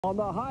on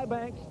the high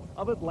banks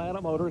of Atlanta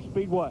Motor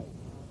Speedway.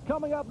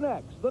 Coming up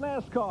next, the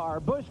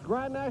NASCAR Busch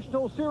Grand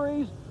National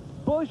Series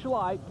Busch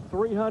Light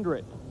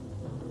 300.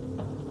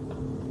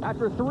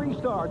 After 3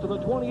 starts of the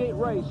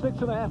 28-race,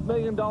 $6.5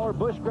 million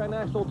Busch Grand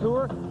National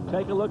Tour,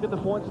 take a look at the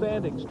point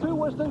standings. 2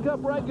 Winston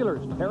Cup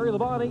regulars, Terry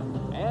Labonte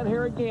and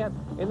Harry Gant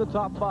in the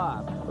top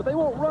 5. But they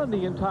won't run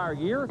the entire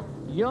year.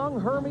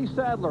 Young Hermie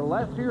Sadler,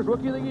 last year's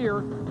Rookie of the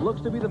Year,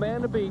 looks to be the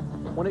man to beat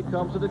when it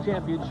comes to the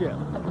championship.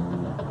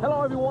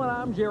 Hello, everyone.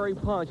 I'm Jerry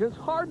Punch. It's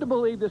hard to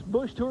believe this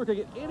Busch Tour could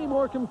get any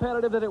more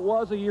competitive than it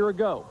was a year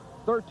ago.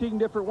 13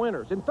 different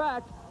winners. In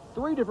fact,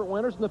 3 different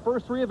winners in the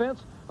first 3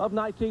 events of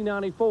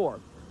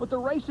 1994. But the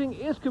racing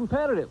is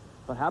competitive.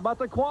 But how about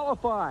the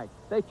qualifying?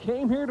 They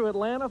came here to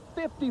Atlanta,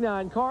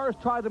 59 cars,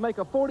 tried to make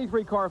a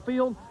 43-car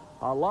field.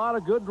 A lot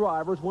of good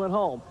drivers went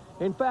home.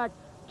 In fact,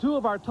 2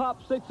 of our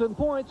top 6 in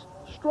points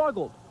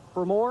struggled.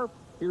 For more,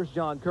 here's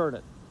John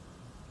Kernan.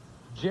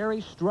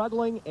 Jerry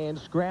struggling and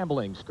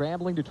scrambling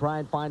to try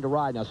and find a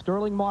ride. Now,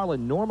 Sterling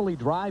Marlin normally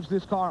drives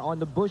this car on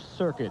the Busch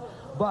circuit,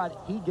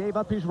 but he gave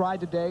up his ride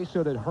today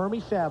so that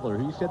Hermie Sadler,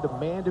 who he said the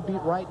man to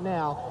beat right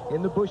now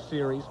in the Busch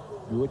Series,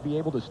 would be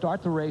able to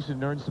start the race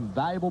and earn some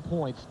valuable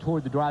points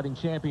toward the driving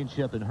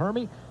championship. And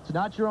Hermie, it's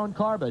not your own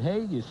car, but hey,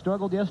 you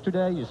struggled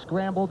yesterday, you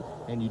scrambled,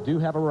 and you do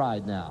have a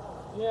ride now.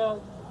 Yeah,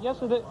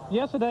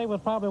 yesterday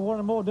was probably one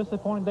of the more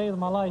disappointing days of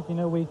my life. You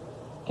know, we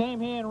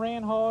came here and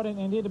ran hard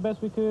and did the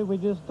best we could. We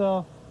just,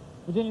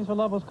 Virginians for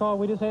Lovers car,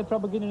 we just had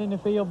trouble getting it in the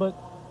field. But,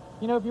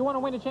 you know, if you want to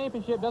win a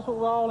championship, that's what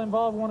we're all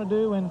involved want to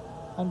do. And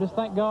just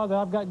thank God that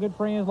I've got good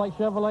friends like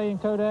Chevrolet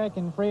and Kodak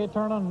and Fred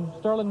Turner and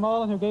Sterling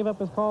Marlin, who gave up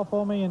his car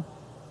for me. And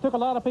took a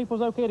lot of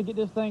people's okay to get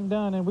this thing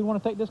done. And we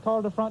want to take this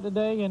car to the front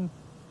today and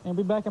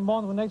be back in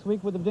Barnesville next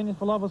week with the Virginians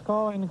for Lovers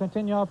car and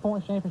continue our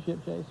points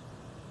championship chase.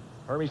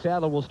 Hermie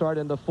Sadler will start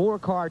in the 4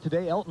 car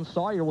today. Elton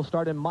Sawyer will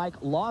start in Mike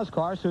Law's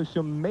car. So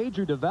some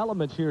major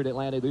developments here at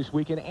Atlanta this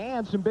weekend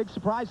and some big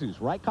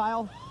surprises. Right,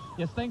 Kyle?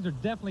 Yes, things are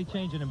definitely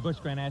changing in Busch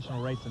Grand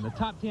National Racing. The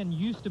top 10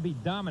 used to be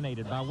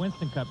dominated by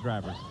Winston Cup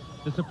drivers.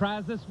 The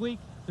surprise this week,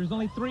 there's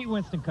only 3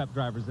 Winston Cup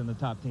drivers in the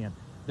top 10.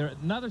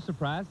 Another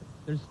surprise,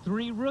 there's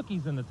 3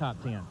 rookies in the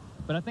top 10.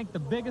 But I think the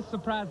biggest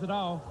surprise of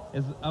all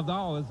is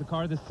the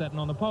car that's sitting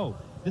on the pole.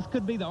 This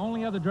could be the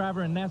only other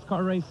driver in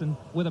NASCAR racing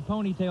with a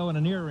ponytail and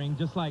an earring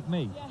just like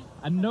me. Yes.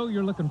 I know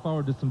you're looking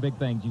forward to some big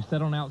things. You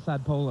sat on the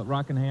outside pole at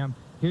Rockingham.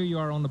 Here you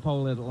are on the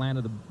pole at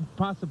Atlanta,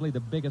 possibly the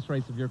biggest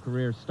race of your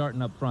career,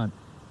 starting up front.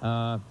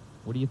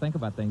 What do you think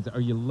about things?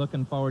 Are you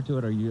looking forward to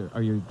it? Are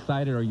you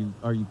excited?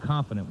 Are you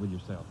confident with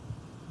yourself?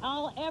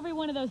 Every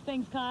one of those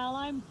things, Kyle.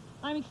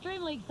 I'm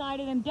extremely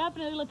excited and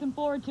definitely looking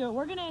forward to it.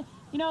 We're gonna,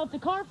 you know, if the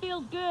car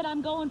feels good,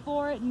 I'm going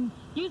for it and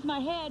use my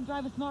head,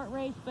 drive a smart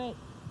race. But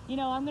you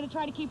know, I'm going to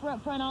try to keep her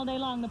up front all day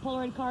long. The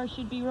Polaroid car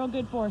should be real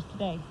good for us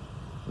today.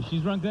 Well,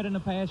 she's run good in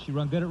the past. She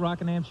run good at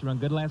Rockingham. She run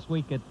good last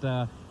week at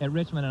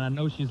Richmond, and I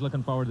know she's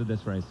looking forward to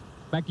this race.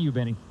 Back to you,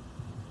 Benny.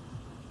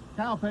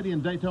 Kyle Petty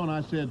in Daytona,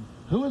 I said,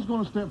 who is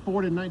going to step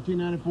forward in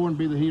 1994 and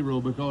be the hero?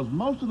 Because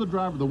most of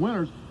the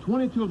winners,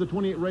 22 of the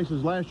 28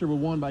 races last year were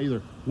won by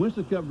either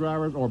Winston Cup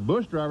drivers or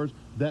Busch drivers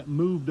that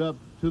moved up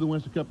to the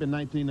Winston Cup in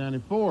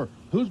 1994.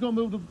 Who's going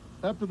to move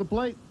up to the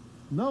plate?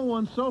 No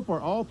one so far.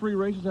 All 3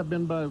 races have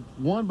been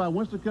won by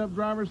Winston Cup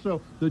drivers,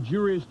 so the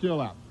jury is still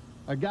out.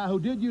 A guy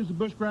who did use the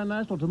Busch Grand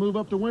National to move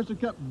up to Winston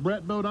Cup,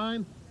 Brett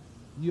Bodine,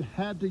 you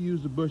had to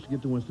use the Busch to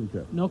get to Winston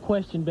Cup. No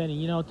question, Benny.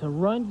 You know, to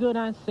run good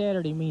on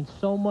Saturday means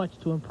so much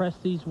to impress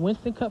these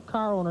Winston Cup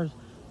car owners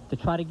to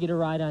try to get a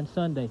ride on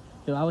Sunday.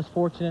 So I was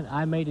fortunate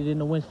I made it in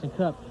the Winston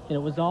Cup, and it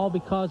was all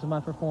because of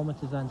my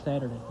performances on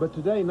Saturday. But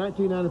today,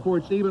 1994,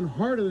 it's even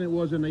harder than it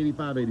was in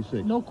 85,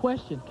 86. No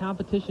question.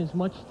 Competition is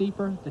much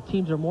steeper. The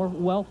teams are more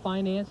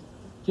well-financed.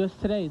 Just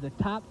today, the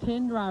top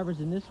 10 drivers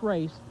in this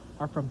race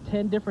are from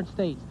 10 different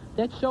states.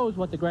 That shows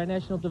what the Grand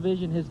National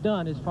Division has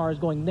done as far as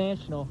going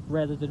national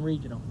rather than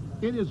regional.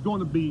 It is going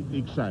to be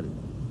exciting.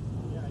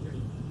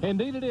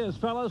 Indeed it is,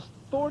 fellas.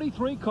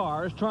 43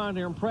 cars trying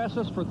to impress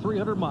us for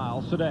 300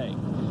 miles today.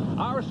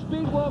 Our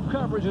Speedway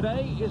coverage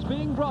today is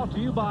being brought to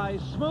you by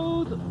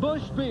Smooth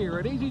Busch Beer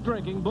and Easy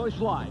Drinking Busch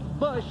Light.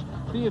 Busch,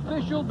 the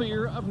official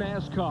beer of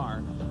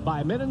NASCAR.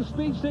 By Menon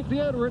Speed Stick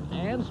Deodorant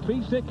and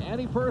Speed Stick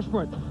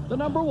Antiperspirant, the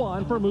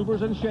 #1 for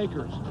movers and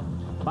shakers.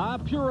 By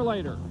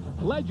Purelator.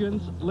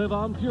 Legends live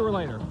on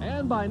Purelator.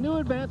 And by new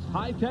advanced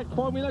high-tech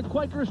formula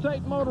Quaker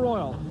State Motor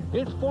Oil.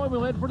 It's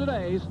formulated for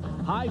today's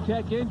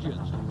high-tech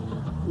engines.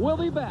 We'll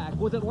be back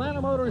with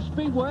Atlanta Motor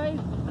Speedway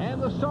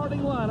and the starting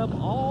lineup,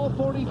 all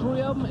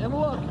 43 of them, and a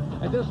look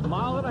at this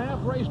mile-and-a-half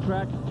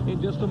racetrack in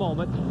just a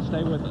moment.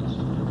 Stay with us.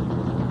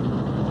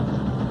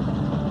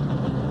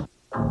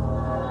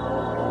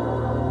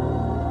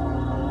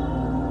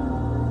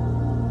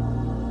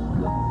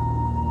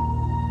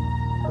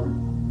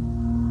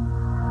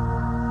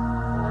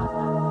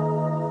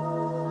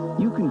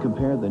 You can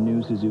compare the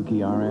new Suzuki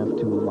RF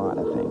to a lot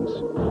of things.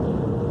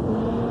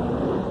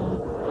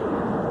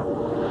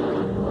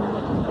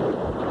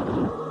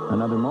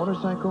 Another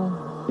motorcycle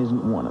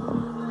isn't one of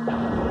them.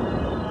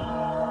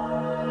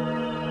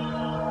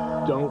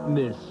 Don't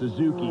miss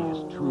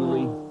Suzuki's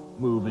truly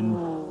moving,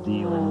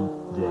 dealing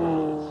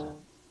days.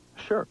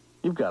 Sure,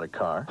 you've got a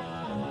car.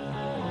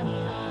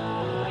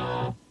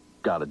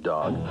 Got a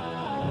dog.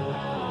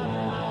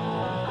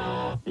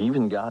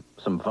 Even got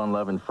some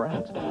fun-loving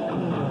friends.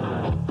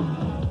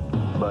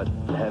 But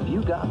have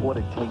you got what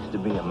it takes to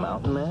be a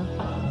mountain man?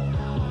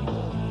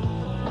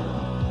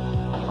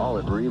 All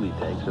it really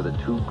takes are the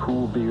 2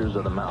 cool beers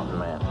of the mountain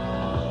man.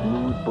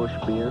 Smooth Busch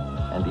beer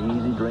and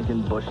easy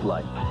drinking Busch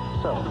Light.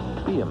 So,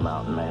 be a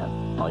mountain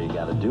man. All you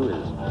gotta do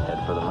is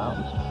head for the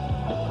mountains.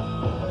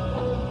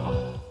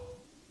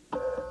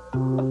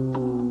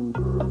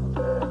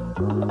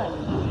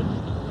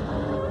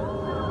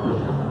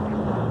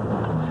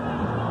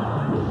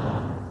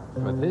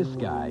 For this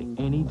guy,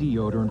 any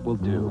deodorant will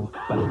do.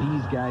 But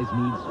these guys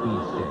need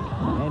Speed Stick.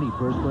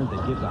 Antiperspirant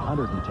that gives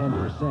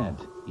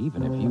 110%,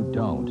 even if you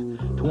don't.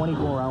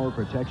 24-hour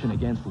protection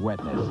against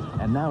wetness.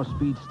 And now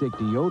Speed Stick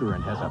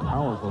deodorant has a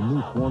powerful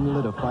new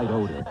formula to fight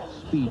odor.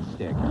 Speed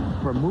Stick.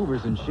 For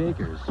movers and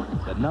shakers,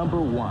 the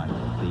 #1,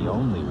 the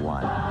only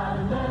one.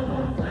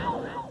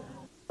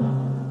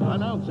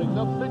 Announcing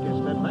the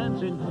biggest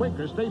advance in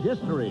Quaker State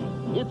history.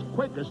 It's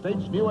Quaker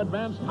State's new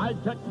advanced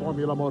high-tech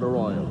formula motor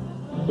oil.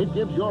 It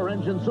gives your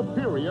engine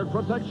superior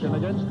protection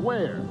against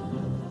wear,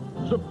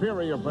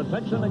 superior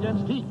protection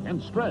against heat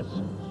and stress,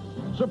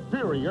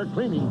 superior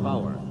cleaning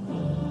power.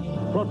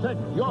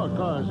 Protect your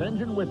car's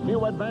engine with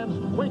new advanced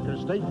Quaker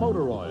State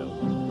motor oil.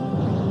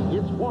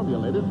 It's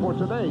formulated for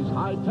today's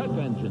high-tech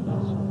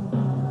engines.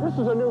 This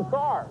is a new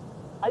car.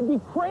 I'd be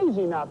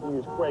crazy not to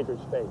use Quaker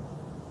State.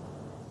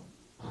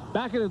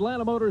 Back at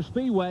Atlanta Motor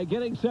Speedway,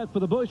 getting set for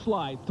the Busch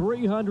Light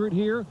 300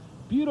 here.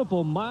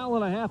 Beautiful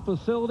 1.5-mile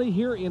facility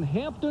here in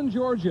Hampton,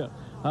 Georgia,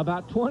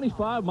 about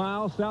 25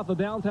 miles south of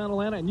downtown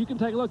Atlanta. And you can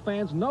take a look,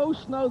 fans. No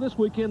snow this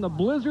weekend. The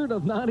blizzard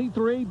of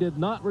 '93 did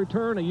not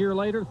return a year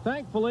later,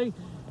 thankfully.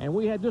 And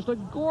we had just a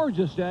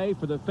gorgeous day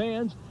for the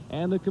fans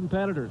and the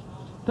competitors.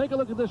 Take a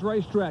look at this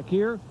racetrack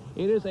here.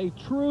 It is a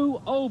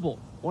true oval,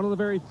 one of the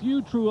very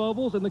few true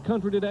ovals in the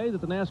country today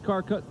that the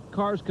NASCAR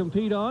cars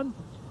compete on.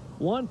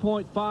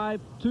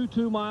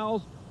 1.522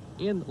 miles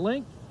in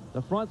length.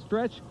 The front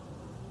stretch,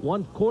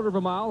 1/4 of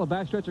a mile. The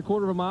back stretch,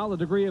 1/4 of a mile. The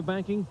degree of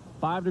banking,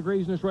 5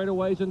 degrees in the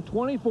straightaways and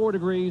 24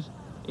 degrees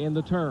in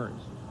the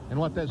turns. And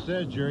what that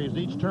says, Jerry, is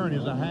each turn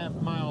is a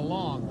 1/2 mile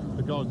long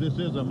because this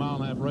is a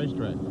 1.5-mile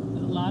racetrack.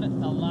 A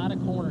lot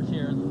of corners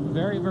here.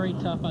 Very, very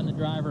tough on the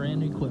driver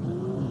and the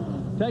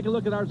equipment. Take a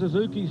look at our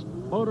Suzuki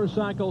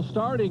motorcycle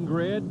starting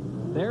grid.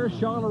 There's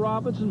Shauna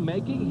Robinson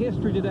making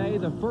history today,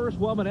 the first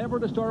woman ever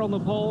to start on the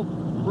pole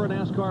for a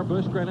NASCAR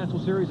Busch Grand National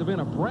Series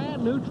event. A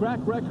brand new track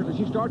record as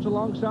she starts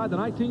alongside the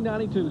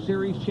 1992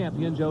 Series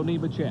champion Joe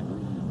Nemechek.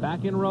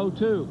 Back in row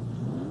 2.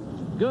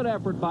 Good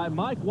effort by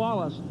Mike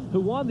Wallace, who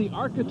won the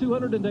ARCA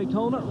 200 in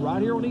Daytona, right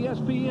here on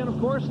ESPN, of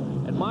course.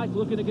 And Mike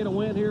looking to get a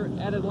win here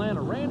at Atlanta.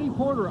 Randy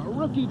Porter, a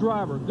rookie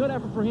driver. Good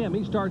effort for him.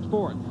 He starts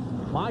 4th.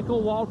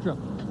 Michael Waltrip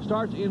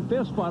starts in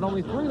 5th spot.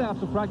 Only 3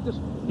 laps of practice.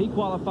 He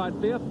qualified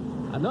 5th.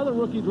 Another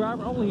rookie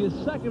driver, only his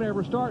 2nd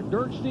ever start,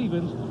 Dirk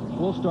Stevens,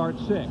 will start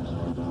 6th.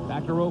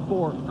 Back to row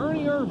 4,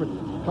 Ernie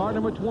Irvin, car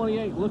number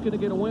 28, looking to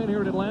get a win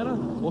here at Atlanta.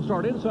 Will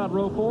start inside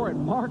row 4,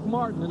 and Mark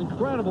Martin, an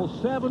incredible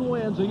 7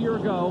 wins a year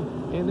ago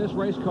in this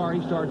race car.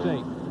 He starts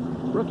 8th.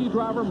 Rookie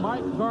driver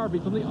Mike Garvey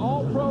from the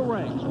All-Pro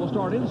ranks will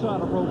start inside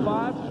of row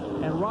 5,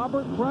 and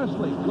Robert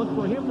Presley, look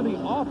for him to be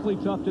awfully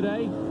tough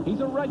today. He's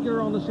a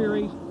regular on the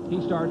series. He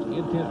starts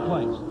in 10th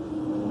place.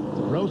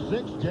 Row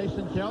 6,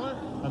 Jason Keller.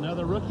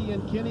 Another rookie,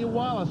 and Kenny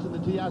Wallace in the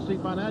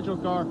TIC Financial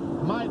car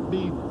might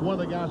be one of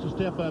the guys to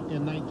step up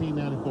in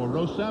 1994.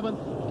 Row 7,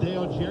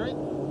 Dale Jarrett,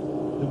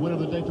 the winner of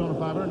the Daytona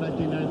 500 in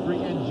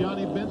 1993, and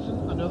Johnny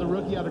Benson, another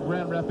rookie out of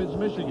Grand Rapids,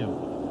 Michigan.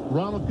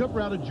 Ronald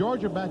Cooper out of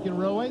Georgia back in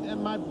row 8,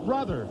 and my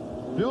brother,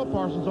 Phil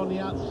Parsons, on the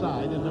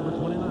outside in number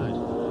 29.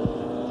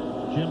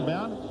 Jim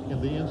Bowden in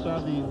the inside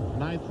of the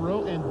 9th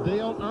row, and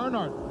Dale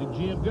Earnhardt, the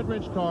GM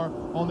Goodrich car,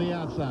 on the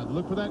outside.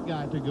 Look for that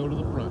guy to go to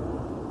the front.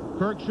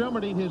 Kirk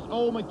Schummerdine, his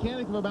old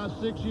mechanic of about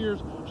 6 years,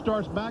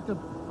 starts back of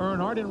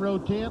Earnhardt in row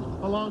 10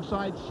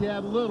 alongside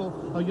Chad Little,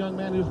 a young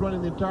man who's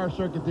running the entire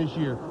circuit this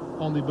year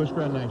on the Busch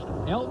Grand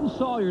National. Elton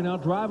Sawyer now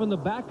driving the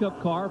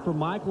backup car for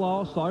Mike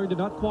Law. Sawyer did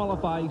not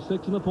qualify. He's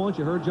 6th in the points.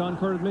 You heard John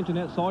Curtis mention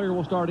that. Sawyer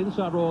will start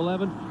inside row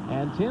 11.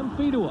 And Tim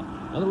Fedua,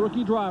 another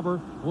rookie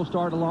driver, will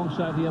start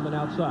alongside him and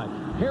outside.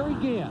 Harry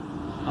Gant,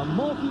 a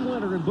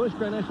multi-winner in Busch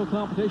Grand National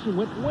competition,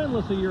 went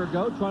winless a year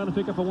ago, trying to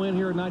pick up a win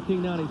here in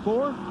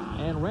 1994.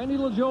 And Randy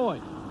LaJoy,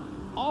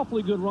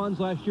 awfully good runs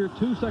last year,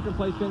 2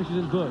 second-place finishes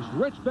in Busch.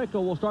 Rich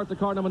Bickle will start the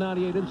car number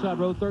 98 inside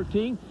row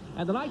 13.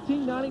 And the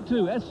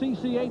 1992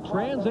 SCCA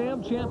Trans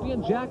Am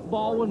champion Jack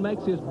Baldwin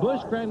makes his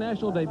Busch Grand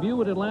National debut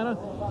at Atlanta.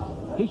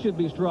 He should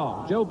be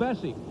strong. Joe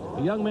Bessie,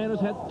 a young man who's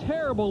had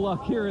terrible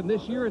luck here in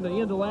this year and the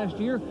end of last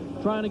year,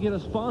 trying to get a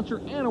sponsor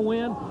and a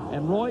win.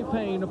 And Roy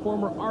Payne, a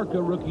former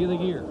ARCA Rookie of the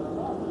Year.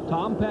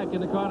 Tom Peck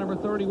in the car number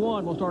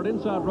 31 will start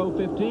inside row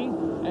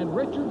 15. And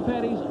Richard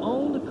Petty's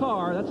owned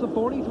car, that's the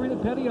 43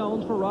 that Petty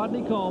owns for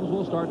Rodney Combs,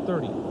 will start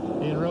 30.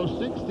 In row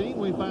 16,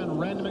 we find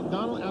Randy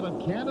McDonald out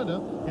of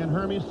Canada, and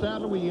Hermie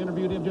Sadler, we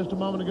interviewed him just a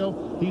moment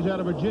ago. He's out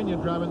of Virginia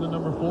driving the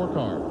number 4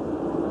 car.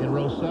 In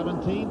row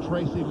 17,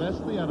 Tracy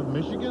Leslie out of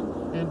Michigan,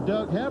 and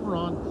Doug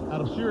Havron out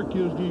of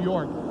Syracuse, New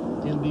York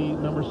in the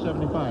number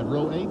 75.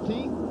 Row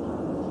 18,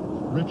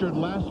 Richard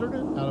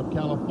Lassiter out of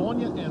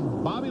California,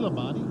 and Bobby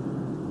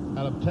Labonte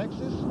out of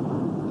Texas.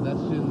 And that's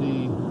in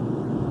the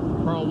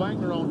Carl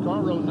Wagner-owned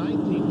car. Row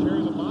 19,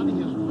 Terry Labonte,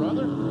 his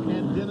brother,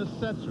 and Dennis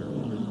Setzer.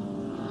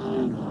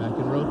 Back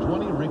in row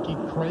 20, Ricky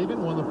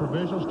Craven, one of the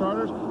provisional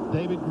starters.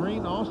 David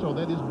Green also.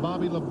 That is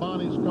Bobby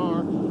Labonte's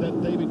car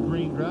that David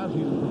Green drives.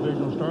 He's a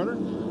provisional starter.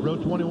 Row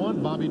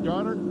 21, Bobby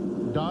Daughter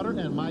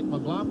and Mike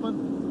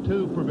McLaughlin,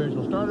 2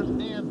 provisional starters.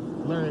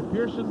 And Larry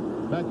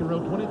Pearson, back in row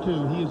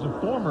 22. He is a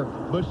former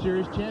Busch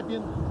Series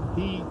champion.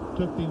 He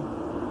took the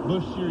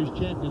Busch Series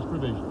champions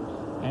provision.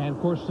 And,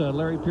 of course,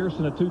 Larry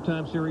Pearson, a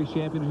 2-time series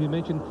champion, as you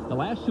mentioned. The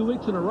last 2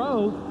 weeks in a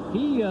row,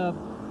 he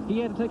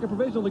had to take a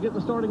provisional to get in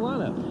the starting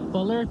lineup.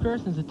 Well, Larry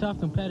Pearson's a tough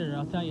competitor.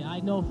 I'll tell you, I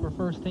know for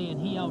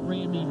firsthand, he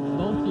outran me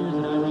both years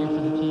that I ran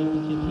for the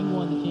championship. He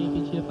won the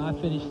championship. I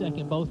finished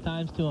second both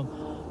times to him.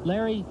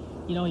 Larry,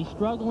 you know, he's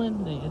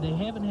struggling. They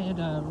haven't had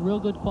a real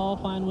good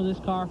qualifying with this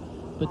car,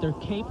 but they're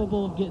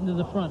capable of getting to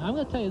the front. I'm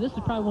going to tell you, this is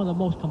probably one of the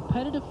most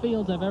competitive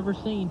fields I've ever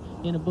seen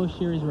in a Busch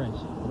Series race.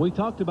 We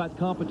talked about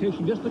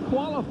competition just to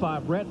qualify,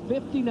 Brett.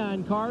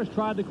 59 cars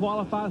tried to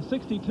qualify.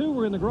 62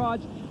 were in the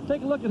garage.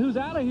 Take a look at who's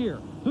out of here.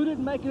 Who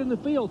didn't make it in the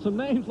field? Some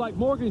names like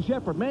Morgan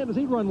Shepherd. Man, does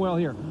he run well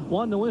here.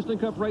 Won the Winston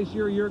Cup race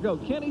here a year ago.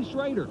 Kenny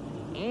Schrader.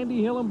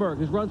 Andy Hillenberg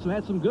has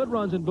had some good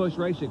runs in Busch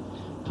racing.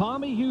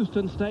 Tommy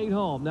Houston stayed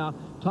home. Now,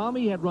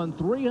 Tommy had run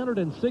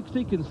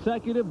 360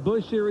 consecutive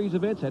Busch Series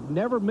events, had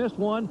never missed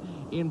one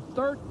in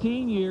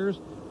 13 years,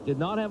 did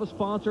not have a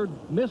sponsor,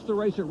 missed the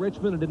race at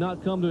Richmond, and did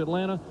not come to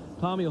Atlanta.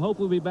 Tommy will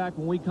hopefully be back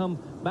when we come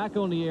back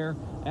on the air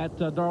at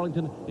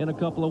Darlington in a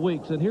couple of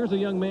weeks. And here's a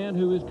young man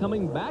who is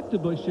coming back to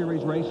Busch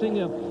Series racing,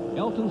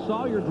 Elton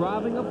Sawyer,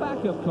 driving a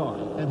backup car.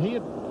 And he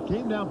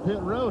came down pit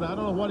road. I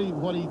don't know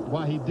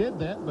why he did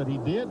that, but he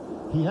did.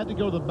 He had to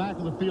go to the back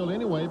of the field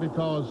anyway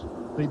because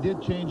they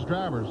did change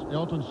drivers.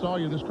 Elton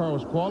Sawyer, this car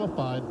was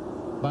qualified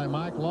by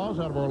Mike Laws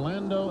out of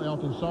Orlando.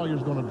 Elton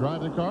Sawyer's going to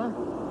drive the car,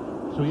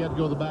 so he had to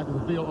go to the back of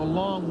the field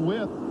along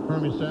with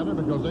Hermie Sadler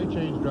because they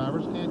changed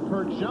drivers. And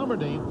Kurt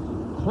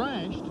Shelmerdine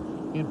crashed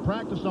in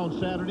practice on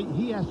Saturday.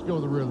 He has to go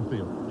to the rear of the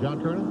field. John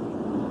Kernan?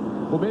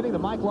 Well, meaning the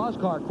Mike Laws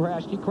car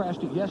crashed. He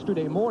crashed it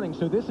yesterday morning,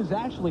 so this is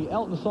actually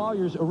Elton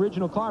Sawyer's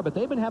original car, but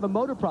they've been having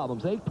motor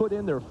problems. They put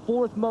in their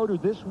 4th motor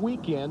this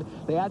weekend.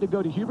 They had to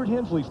go to Hubert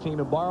Hensley's team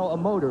to borrow a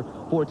motor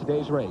for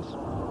today's race.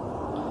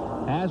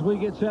 As we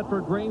get set for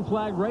green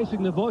flag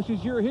racing, the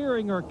voices you're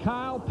hearing are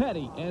Kyle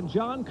Petty and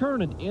John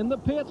Kernan in the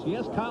pits.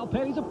 Yes, Kyle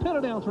Petty's a pit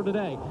announcer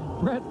today.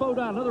 Brett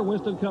Bodine, another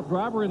Winston Cup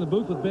driver, in the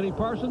booth with Benny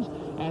Parsons.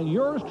 And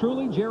yours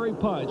truly, Jerry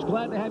Pudge.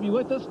 Glad to have you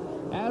with us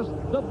as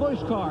the Busch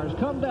cars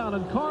come down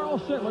and Carl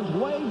Simmons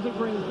waves the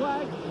green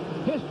flag.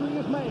 History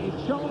is made.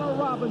 Shauna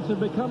Robinson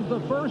becomes the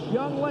first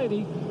young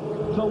lady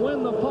to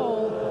win the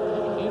pole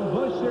in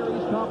Busch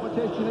Series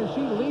competition, and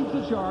she leads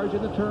the charge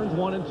in the turns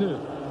 1 and 2.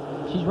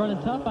 She's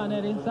running tough on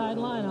that inside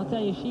line. I'll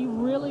tell you, she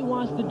really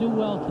wants to do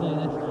well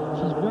today.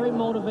 She's very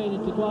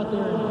motivated to go out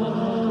there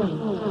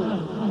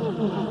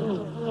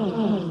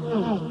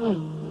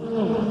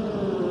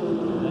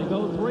They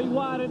go 3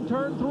 wide in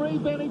turn 3.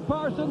 Benny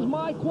Parsons,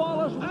 Mike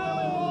Wallace.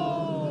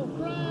 Oh,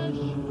 crash!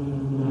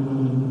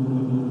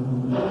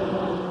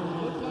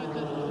 Looks like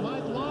that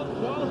Mike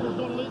Wallace is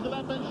going to lead the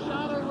lap, and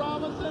Shauna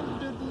Robinson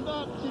did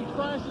not. She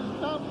crashes,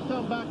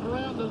 come back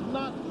around, does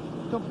not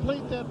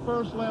complete that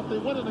first lap. They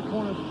went in the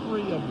corner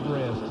 3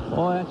 abreast.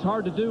 Well, that's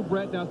hard to do,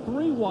 Brett. Now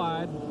 3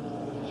 wide.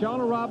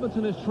 Shauna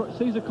Robinson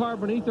sees a car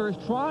beneath her, is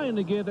trying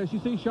to get there. She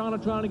sees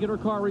Shauna trying to get her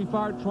car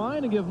refired,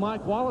 trying to give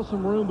Mike Wallace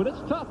some room, but it's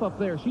tough up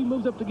there. She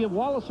moves up to give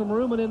Wallace some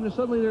room, and then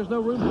suddenly there's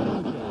no room.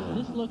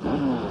 This looks like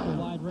a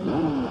wide race.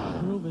 The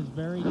groove is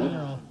very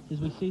narrow as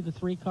we see the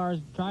 3 cars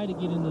try to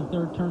get into the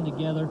 3rd turn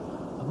together.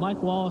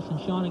 Mike Wallace and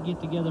Shauna get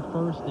together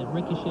first. That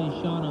ricochets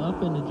Shauna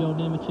up into Joe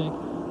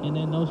Nemechek, and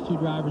then those 2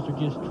 drivers are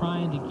just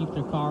trying to keep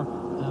their car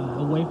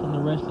away from the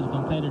rest of the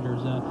competitors.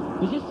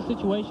 It was just a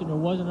situation there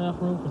wasn't enough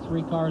room for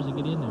 3 cars to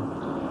get in there.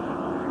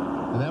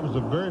 And that was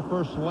the very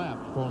first lap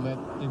from that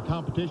in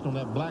competition on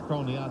that black car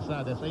on the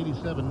outside. That's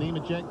 87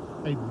 Nemechek,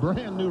 a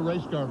brand new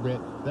race car, Brett.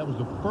 That was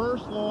the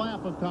first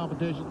lap of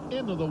competition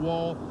into the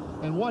wall.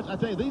 And watch, I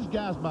tell you, these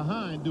guys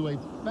behind do a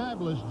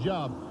fabulous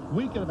job.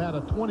 We could have had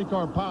a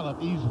 20-car pileup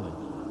easily.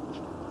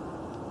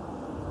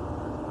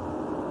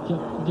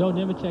 Joe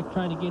Nemechek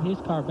trying to get his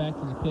car back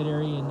to the pit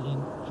area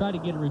and try to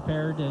get it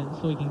repaired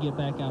so he can get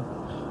back out.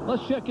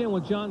 Let's check in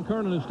with John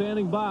Kernan, who's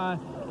standing by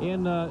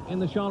in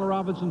the Shauna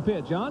Robinson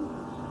pit. John?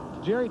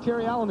 Jerry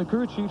Terry Allen, the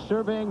crew chief,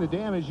 surveying the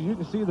damage. You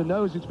can see the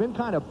nose. It's been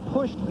kind of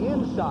pushed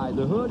inside.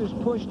 The hood is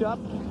pushed up.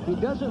 It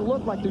doesn't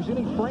look like there's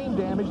any frame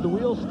damage. The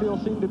wheels still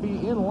seem to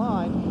be in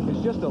line. It's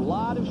just a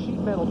lot of sheet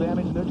metal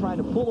damage, and they're trying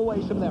to pull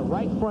away some of that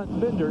right front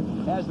fender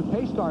as the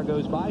pace car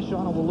goes by.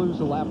 Shauna will lose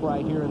a lap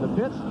right here in the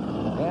pits.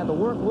 and the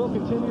work will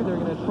continue. They're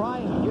going to try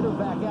and get her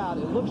back out.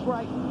 It looks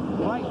right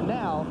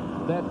now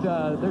that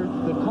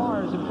the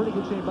car is in pretty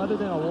good shape, other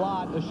than a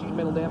lot of sheet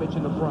metal damage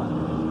in the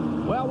front.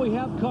 Well, we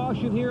have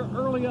caution here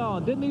early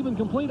on. Didn't even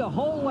complete a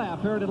whole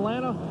lap here at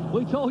Atlanta.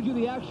 We told you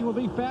the action would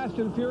be fast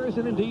and furious,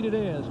 and indeed it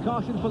is.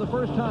 Caution for the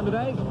first time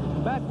today.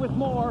 Back with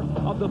more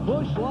of the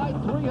Busch Light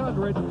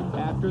 300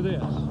 after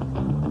this.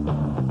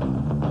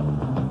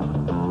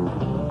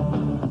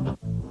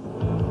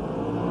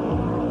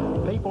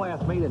 People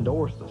ask me to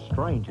endorse the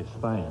strangest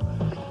things.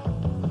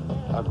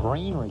 A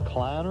green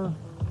recliner?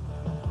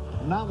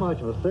 Not much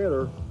of a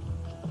sitter.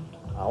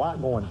 I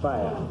like going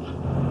fast.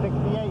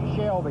 68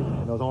 Shelby,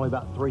 and there was only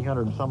about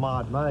 300 and some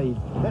odd made.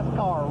 This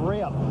car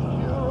rips.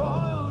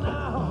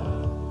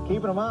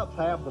 Keeping them up's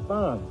half the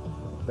fun.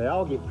 They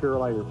all get Pure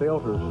Later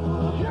filters. I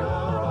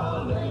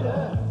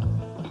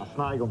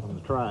snag them from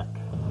the track.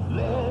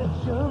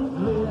 Legends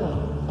live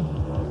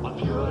on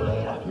Pure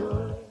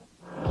Later.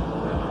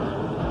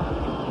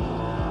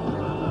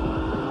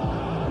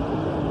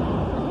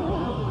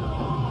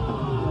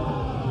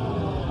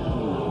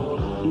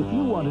 If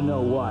you want to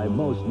know why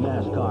most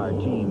NASCAR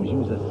teams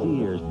use a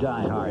Sears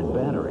Die-Hard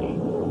battery,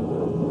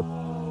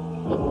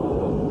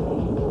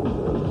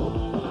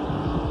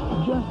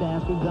 just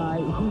ask a guy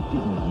who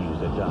didn't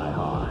use a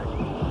Die-Hard.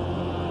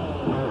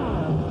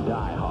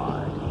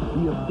 Die-Hard,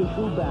 the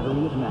official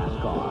battery of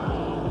NASCAR.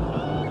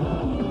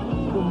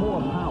 For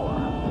more power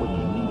when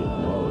you need it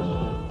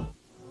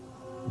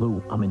most.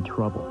 Lou, I'm in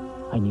trouble.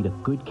 I need a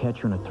good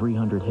catcher and a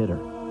 300 hitter.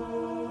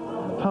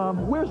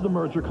 Tom, where's the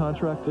merger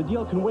contract? The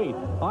deal can wait.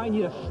 I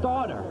need a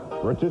starter.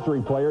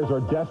 Rotisserie players are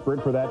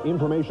desperate for that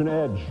information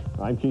edge.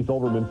 I'm Keith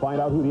Olbermann. Find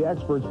out who the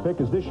experts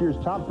pick as this year's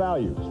top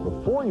values.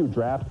 Before you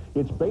draft,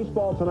 it's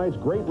Baseball Tonight's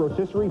great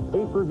rotisserie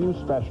pay-per-view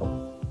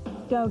special.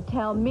 Don't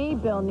tell me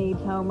Bill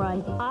needs home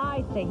runs.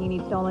 I say he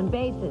needs stolen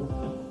bases.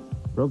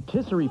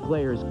 Rotisserie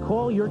players,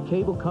 call your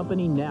cable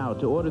company now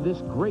to order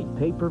this great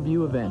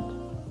pay-per-view event.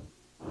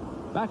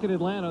 Back in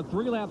Atlanta,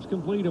 3 laps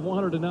complete of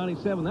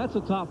 197. That's the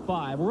top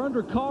 5. We're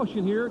under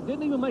caution here.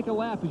 Didn't even make a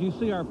lap, as you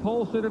see our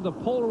pole sitter, the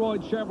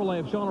Polaroid Chevrolet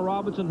of Shauna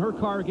Robinson, her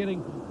car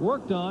getting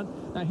worked on.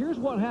 Now, here's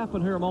what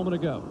happened here a moment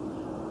ago.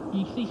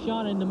 You see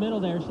Shauna in the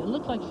middle there. It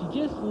looks like she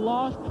just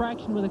lost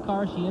traction with the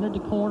car. She entered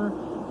the corner.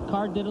 The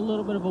car did a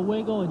little bit of a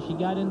wiggle, and she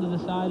got into the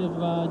side of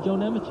Joe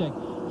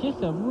Nemechek. Just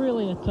a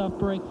tough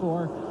break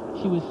for her.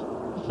 She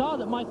saw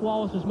that Mike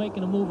Wallace was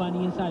making a move on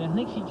the inside. I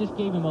think she just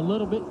gave him a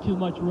little bit too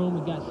much room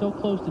and got so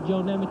close to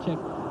Joe Nemechek,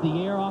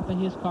 the air off of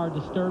his car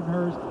disturbed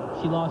hers.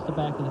 She lost the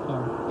back of the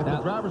car. At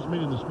the driver's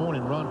meeting this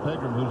morning, Ron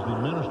Pegram, who's the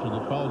minister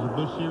that follows the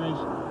Busch Series,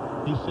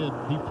 he said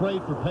he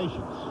prayed for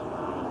patience.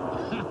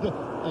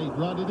 Hey,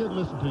 Ron, they didn't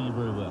listen to you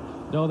very well.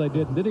 No, they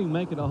didn't. Didn't even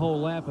make it a whole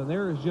lap. And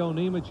there is Joe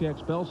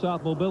Nemechek's Bell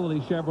South Mobility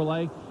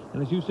Chevrolet.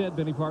 And as you said,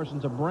 Benny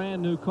Parsons, a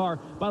brand new car.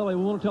 By the way,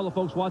 we want to tell the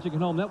folks watching at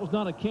home, that was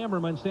not a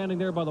cameraman standing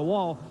there by the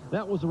wall.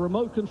 That was a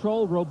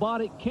remote-controlled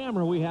robotic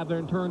camera we have there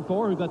in turn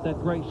 4, who got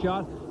that great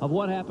shot of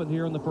what happened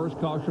here in the first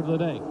caution of the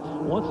day.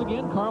 Once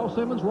again, Carl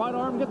Simmons' right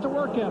arm gets to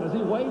work out as he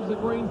waves the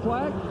green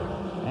flag.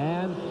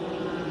 And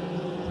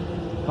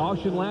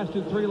caution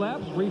lasted 3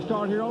 laps.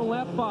 Restart here on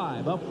lap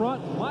 5. Up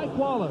front, Mike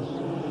Wallace,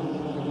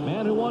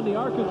 man who won the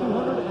ARCA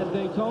 200 at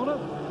Daytona,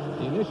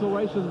 the initial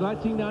race of the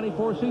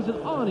 1994 season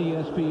on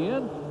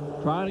ESPN.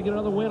 Trying to get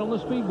another win on the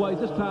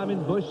Speedways, this time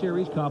in Busch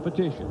Series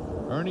competition.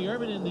 Ernie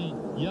Irvin in the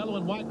yellow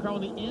and white car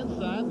on the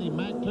inside. The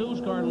Mac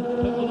 2's car took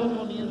a look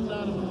on the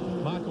inside of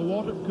Michael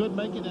Waltrip. Could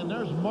make it. And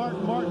there's Mark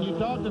Martin you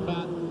talked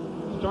about.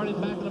 Started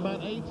back in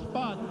about 8th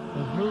spot.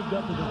 Has moved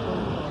up to the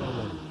first spot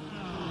already.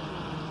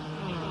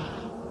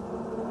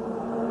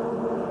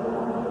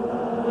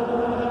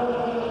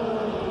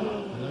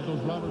 And there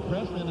goes Robert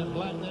Preston in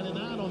black 99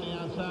 on the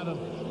outside of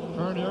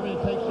Ernie Irvin.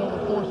 It takes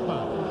over 4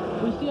 spots.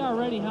 We see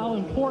already how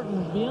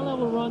important being able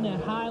to run that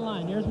high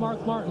line. There's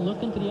Mark Martin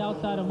looking to the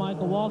outside of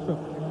Michael Waltrip.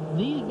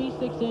 These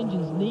V6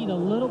 engines need a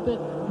little bit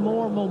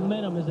more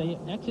momentum as they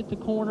exit the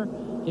corner.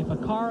 If a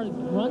car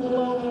runs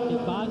low,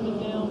 it bogs it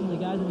down. The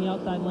guys in the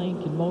outside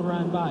lane can motor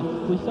on by.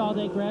 We saw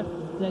that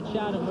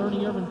shot of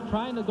Ernie Irvin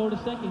trying to go to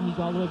second. He's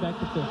all the way back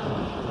to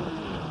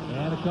 5th.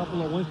 And a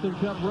couple of Winston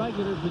Cup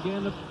regulars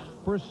began to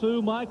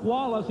pursue Mike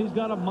Wallace. He's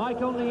got a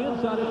Mike on the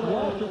inside. It's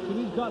Waltrip,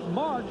 and he's got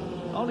Mark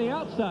on the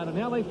outside. And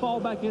now they fall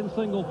back in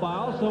single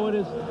file. So it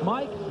is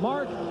Mike,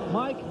 Mark,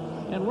 Mike,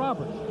 and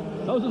Robert.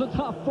 Those are the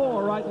top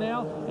 4 right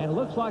now. And it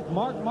looks like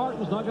Mark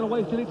Martin's not going to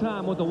waste any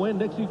time with the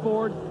Winn-Dixie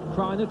Ford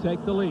trying to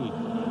take the lead.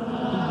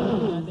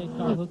 He's got that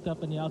car hooked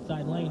up in the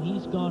outside lane.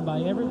 He's gone by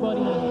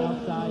everybody on the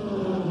outside,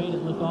 made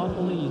it look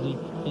awful easy,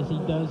 as he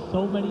does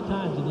so many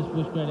times in this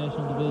Busch Grand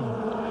National Division.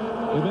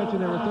 We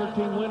mentioned there were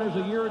 13 winners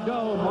a year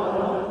ago. Mark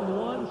Martin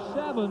won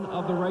 7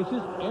 of the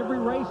races. Every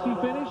race he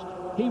finished,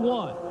 he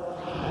won.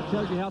 That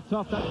tells you how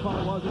tough that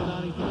car was in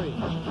 '93.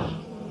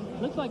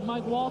 Looks like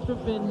Mike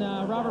Waltrip and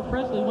Robert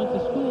Presley went to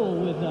school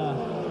with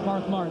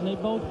Mark Martin. They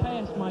both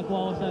passed Mike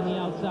Wallace on the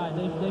outside.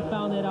 They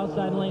found that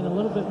outside lane a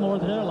little bit more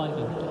than their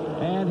liking.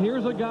 And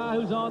here's a guy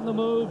who's on the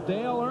move,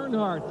 Dale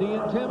Earnhardt, the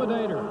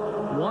Intimidator.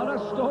 What a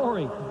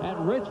story. At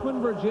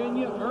Richmond,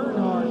 Virginia,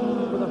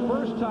 Earnhardt, for the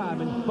first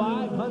time in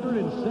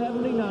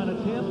 579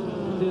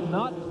 attempts, did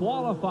not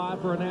qualify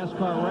for a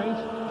NASCAR race.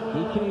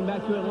 He came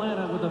back to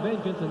Atlanta with a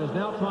vengeance and is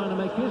now trying to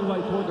make his way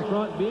toward the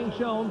front, being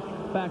shown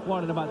back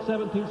one in about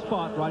 17th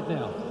spot right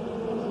now.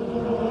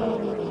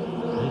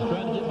 He's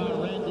trying to get by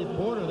Randy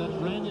Porter. That's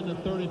Randy in the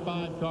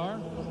 35 car.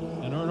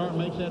 And Earnhardt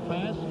makes that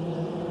pass.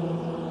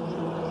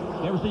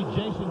 Ever see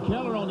Jason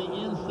Keller on the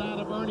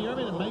inside of Ernie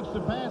Irvin and makes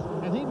the pass,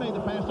 and he made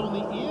the pass on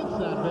the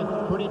inside of it.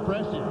 Pretty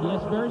impressive. Yes,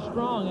 very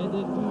strong. It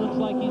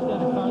looks like he's got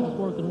a car that's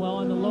working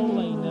well in the low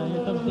lane.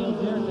 Here comes Dale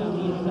Jarrett down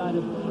the inside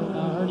of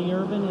Ernie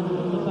Irvin, and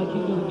it looks like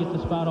he's going to get the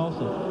spot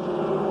also.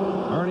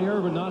 Ernie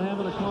Irvin not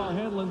having a car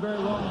handling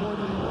very well for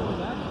him.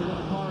 Actually,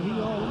 the car he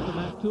owns, the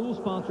Mac Tool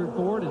sponsored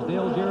Ford, as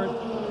Dale Jarrett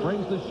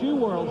brings the Shoe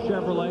World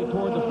Chevrolet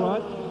toward the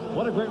front.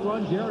 What a great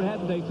run Jarrett had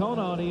in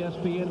Daytona on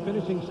ESPN,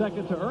 finishing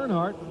second to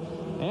Earnhardt.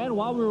 And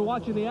while we were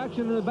watching the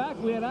action in the back,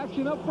 we had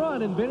action up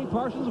front. And Benny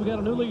Parsons, we got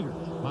a new leader.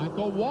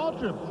 Michael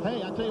Waltrip.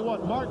 Hey, I tell you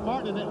what, Mark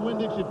Martin in that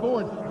Winn-Dixie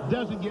Ford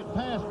doesn't get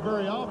passed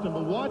very often,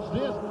 but watch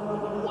this.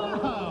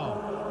 Wow!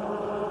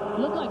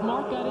 Looked like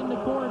Mark got in the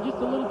corner just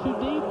a little too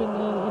deep and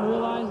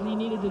realized he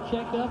needed to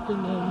check up and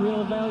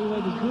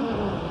reevaluate his group.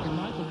 And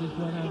Michael just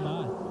went on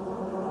by.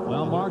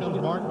 Well, Mark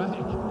back.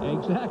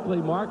 Exactly.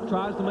 Mark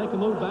tries to make a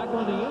move back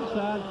on the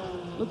inside.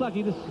 Looks like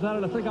he just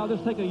decided, I think I'll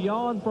just take a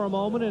yawn for a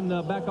moment and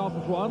back off the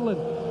throttle,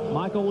 and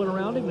Michael went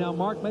around him. Now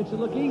Mark makes it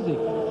look easy.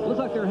 Looks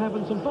like they're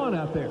having some fun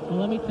out there. Well,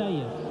 let me tell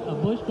you, a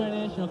Busch Grand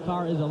National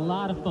car is a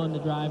lot of fun to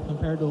drive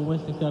compared to a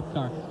Winston Cup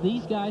car.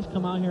 These guys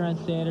come out here on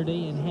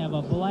Saturday and have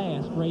a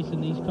blast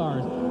racing these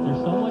cars.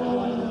 They're so much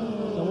lighter,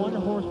 so under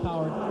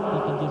horsepower,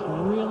 you can just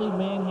really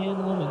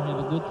manhandle them and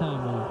have a good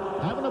time with them.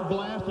 Having a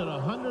blast at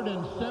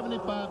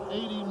 175,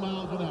 80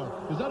 miles an hour.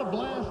 Is that a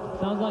blast?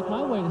 Sounds like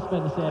my way to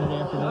spend a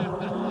Saturday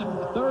afternoon.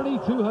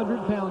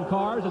 3,200-pound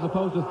cars as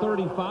opposed to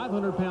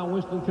 3,500-pound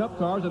Winston Cup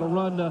cars that'll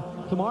run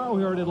tomorrow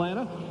here in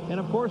Atlanta. And,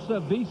 of course,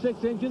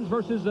 V6 engines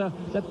versus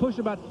that push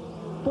about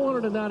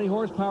 490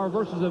 horsepower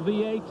versus a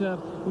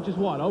V8, which is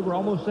what, over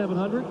almost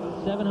 700?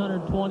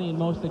 720 in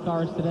most of the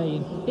cars today.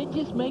 And it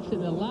just makes it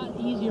a lot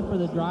easier for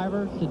the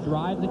driver to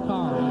drive the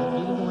car and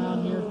get him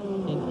around here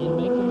and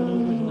make the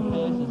maneuvers and the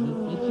passes.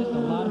 It's just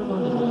a lot of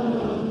fun to do.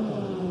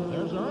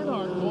 There's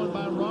Earnhardt going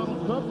by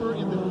Ronald Cooper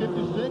in the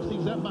 56.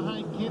 He's up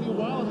behind Kenny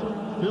Wallace.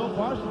 Bill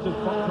Parsons is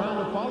trying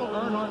to follow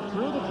Earnhardt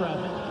through the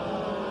traffic.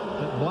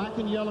 The black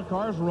and yellow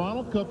cars,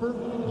 Ronald Cooper,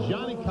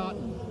 Johnny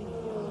Cotton,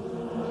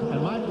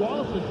 and Mike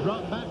Wallace has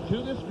dropped back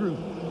to this group.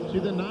 See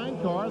the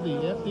 9 car, the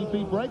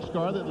FDP brakes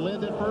car that led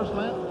that first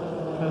lap,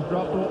 has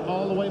dropped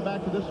all the way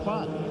back to this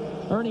spot.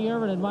 Ernie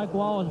Irvin and Mike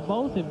Wallace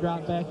both have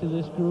dropped back to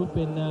this group,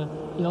 and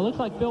you know, looks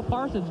like Bill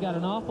Parsons got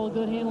an awful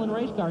good handling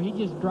race car. He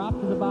just dropped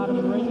to the bottom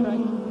of the racetrack,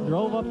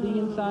 drove up the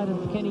inside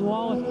of Kenny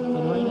Wallace,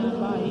 and right on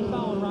by. He's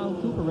following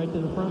Ronald Cooper right to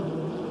the front.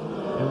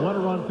 And what a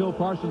run Phil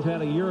Parsons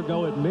had a year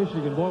ago at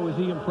Michigan. Boy, was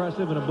he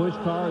impressive in a Busch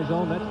car his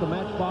own. That's the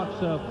Matchbox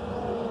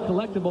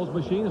collectibles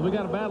machine. As we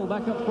got a battle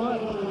back up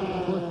front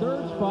for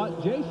third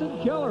spot.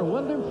 Jason Keller,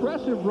 what an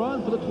impressive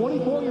run for the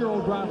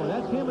 24-year-old driver.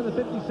 That's him in the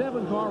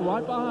 57 car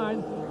right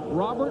behind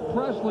Robert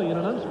Presley in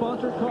an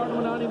unsponsored car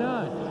number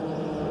 99.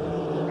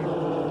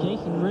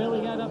 Jason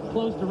really got up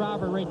close to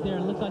Robert right there,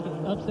 and looks like it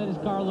upset his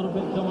car a little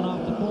bit coming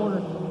off the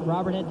corner.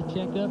 Robert had to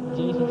check up.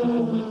 Jason just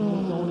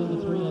going into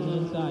 3 on the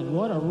inside.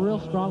 What a real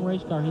strong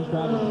race car he's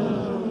driving.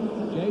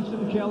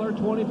 Jason Keller,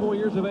 24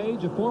 years of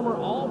age, a former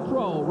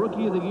All-Pro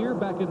Rookie of the Year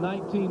back in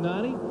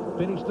 1990.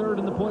 Finished third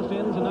in the point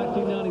standings in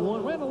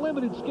 1991. Ran a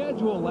limited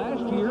schedule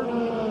last year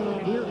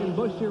here in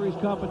Busch Series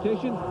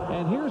competition.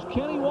 And here's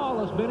Kenny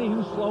Wallace, Benny,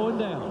 who's slowing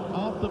down.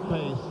 Off the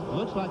pace.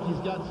 Looks like he's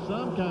got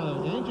some kind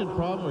of engine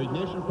problem or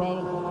ignition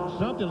problem,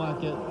 something like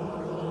that.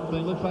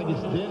 Thing looks like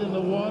it's dead in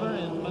the water,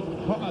 and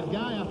a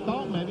guy I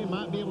thought maybe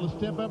might be able to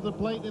step up the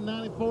plate in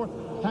 94,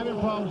 having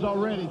problems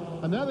already.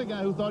 Another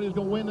guy who thought he was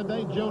going to win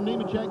today, Joe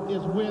Nemechek,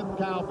 is with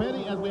Kyle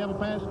Petty as we have a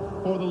pass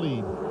for the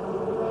lead.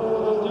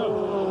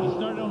 Joe, you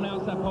started on the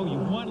outside pole. You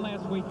won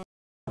last week,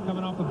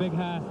 coming off a big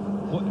high.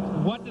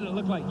 What did it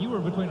look like? You were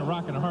between a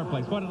rock and a hard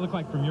place. What did it look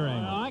like from your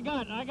angle? I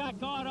got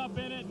caught up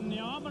in it, and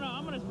I'm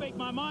gonna speak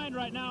my mind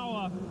right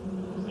now.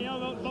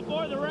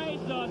 Before the race,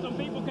 some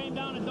people came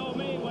down and told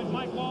me what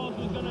Mike Wallace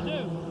was going to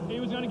do. He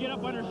was going to get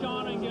up under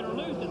Shauna and get her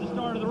loose at the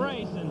start of the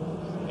race,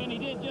 and he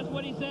did just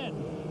what he said.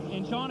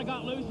 And Shauna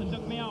got loose and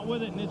took me out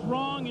with it, and it's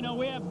wrong.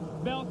 We have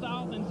belts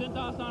out and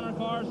Cintas on our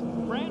cars.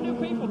 Brand new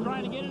people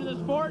trying to get into the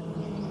sport,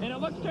 and it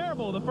looks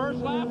terrible. The first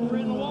lap, we're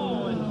in the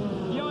wall,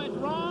 and, it's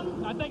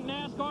wrong. I think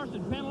NASCAR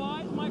should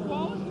penalize Mike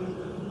Wallace.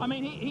 I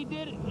mean, he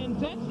did it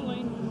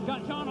intentionally,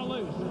 got Shauna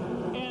loose.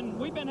 And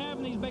we've been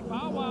having these big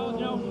powwows,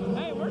 you know,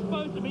 hey, we're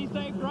supposed to be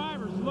safe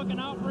drivers, looking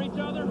out for each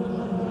other.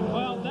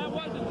 Well, that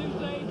wasn't too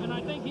safe, and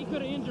I think he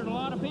could have injured a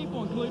lot of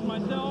people, including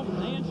myself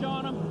and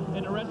Shauna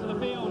and the rest of the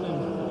field.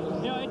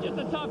 And, you know, it's just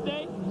a tough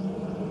day.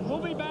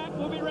 We'll be back.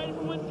 We'll be ready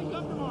for Winston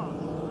Cup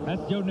tomorrow.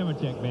 That's Joe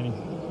Nemechek, Benny.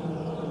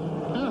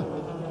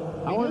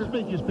 I wonder,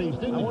 speak his piece,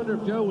 didn't he? I wonder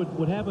if Joe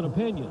would have an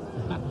opinion.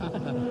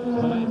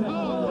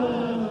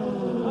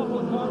 Couple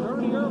of cars.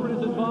 Ernie Irvin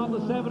is involved.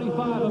 The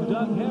 75 of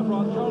Doug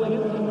Hevron. Charlie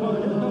Henderson's car.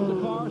 Here comes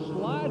the car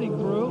sliding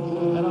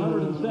through at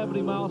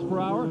 170 miles per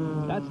hour.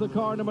 That's the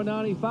car number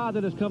 95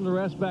 that has come to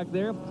rest back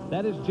there.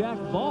 That is Jack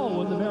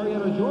Baldwin, the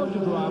Marietta, Georgia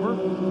driver.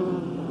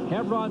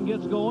 Hevron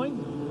gets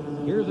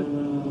going. Here's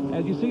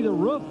as you see the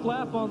roof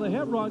flap on the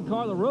Hevron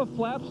car, the roof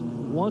flaps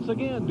once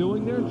again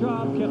doing their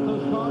job, kept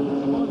those cars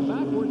that spun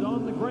backwards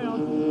on the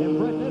ground, and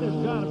Brett, that has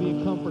got to be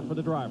a comfort for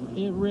the driver.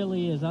 It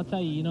really is. I'll tell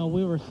you, you know,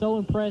 we were so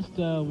impressed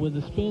with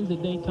the spins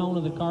at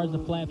Daytona, the cars, the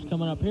flaps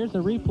coming up. Here's a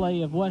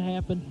replay of what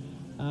happened.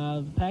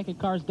 The pack of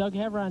cars, Doug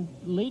Hevron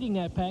leading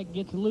that pack,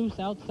 gets loose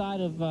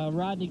outside of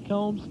Rodney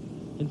Combs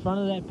in front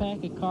of that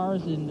pack of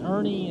cars, and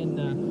Ernie and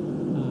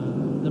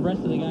the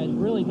rest of the guys,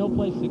 really no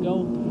place to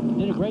go.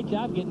 Did a great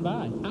job getting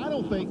by. I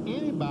don't think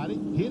anybody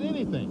hit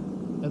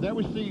anything. Now, there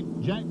we see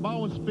Jack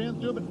Baldwin spin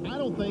through, but I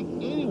don't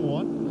think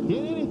anyone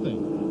hit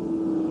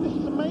anything. This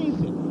is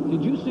amazing.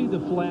 Did you see the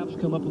flaps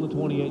come up on the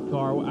 28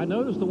 car? I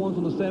noticed the ones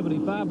on the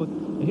 75, but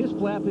his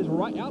flap, his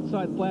right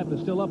outside flap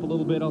is still up a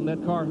little bit on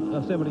that car,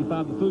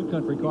 75, the Food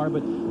Country car,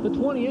 but the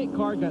 28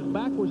 car got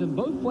backwards, and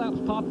both flaps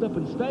popped up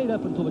and stayed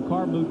up until the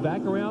car moved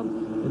back around,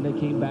 and they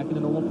came back in a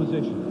normal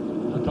position.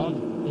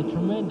 A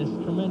tremendous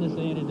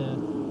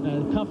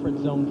added comfort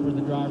zone for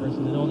the drivers,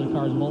 and they know their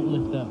cars won't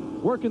lift up.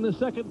 Working the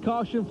second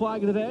caution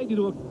flag today due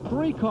to a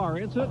 3-car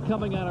incident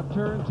coming out of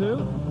turn 2.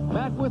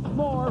 Back with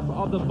more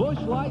of the Busch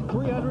Light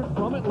 300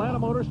 from Atlanta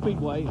Motor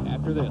Speedway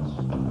after this.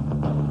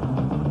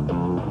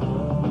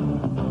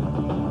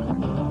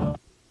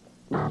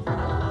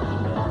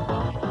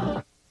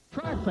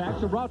 Track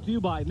Facts are brought to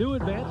you by New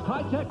Advanced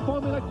High-Tech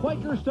Formula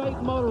Quaker State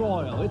Motor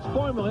Oil. It's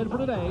formulated for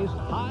today's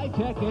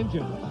high-tech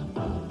engines.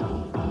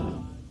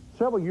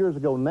 Several years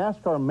ago,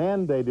 NASCAR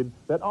mandated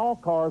that all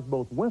cars,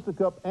 both Winston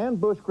Cup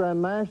and Busch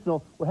Grand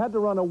National, would have to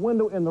run a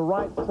window in the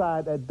right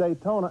side at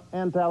Daytona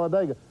and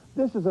Talladega.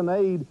 This is an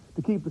aid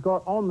to keep the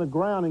car on the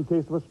ground in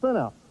case of a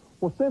spinout.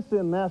 Well, since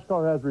then,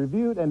 NASCAR has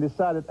reviewed and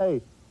decided,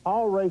 hey,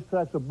 all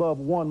racetracks above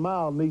 1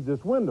 mile need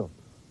this window.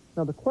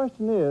 Now, the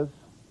question is,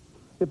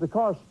 if the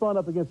car is spun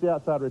up against the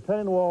outside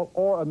retaining wall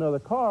or another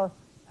car,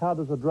 how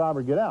does the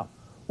driver get out?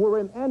 We're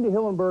in Andy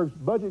Hillenberg's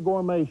Budget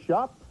Gourmet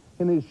shop.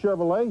 In his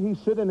Chevrolet, he's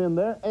sitting in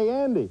there. Hey,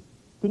 Andy,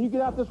 can you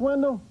get out this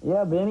window?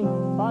 Yeah, Benny.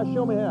 All right,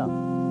 show me how.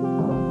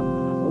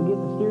 We'll get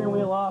the steering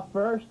wheel off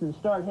first and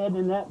start heading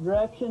in that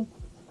direction.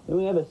 Then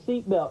we have a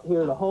seat belt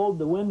here to hold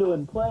the window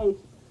in place.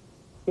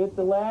 Hit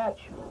the latch,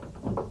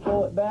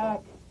 pull it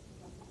back,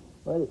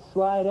 let it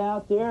slide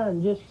out there,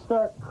 and just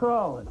start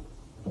crawling.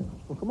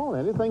 Well, come on,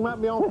 Andy. This thing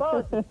might be on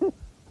fire.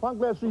 Well, I'm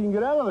glad so you can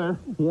get out of there.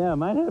 Yeah, I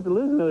might have to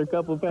lose another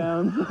couple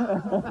pounds.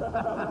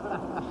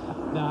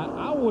 Now,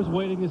 I was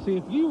waiting to see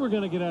if you were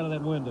going to get out of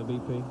that window,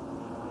 BP.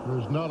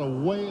 There's not a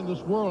way in this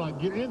world I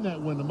can get in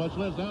that window, much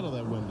less out of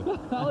that window.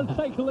 Let's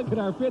take a look at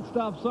our pit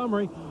stop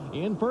summary.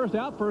 In first,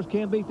 out first,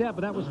 can't beat that,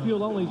 but that was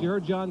fuel only, as you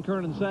heard John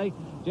Kernan say.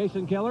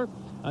 Jason Keller,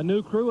 a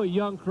new crew, a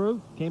young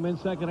crew, came in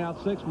second,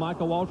 out sixth.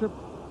 Michael Waltrip,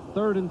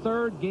 third and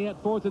third. Gant,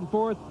 fourth and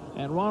fourth.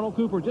 And Ronald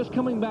Cooper, just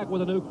coming back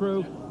with a new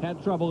crew,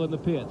 had trouble in the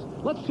pits.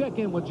 Let's check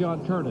in with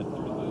John Kernan.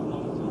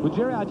 Well,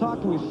 Jerry, I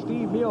talked with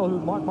Steve Neal, who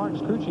Martin's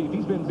crew chief.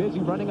 He's been busy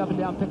running up and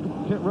down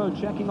pit road,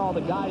 checking all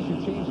the guys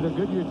who changed their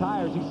Goodyear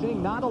tires. He's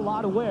seeing not a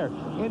lot of wear.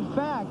 In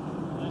fact,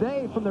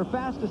 they, from their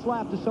fastest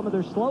lap to some of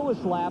their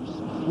slowest laps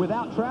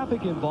without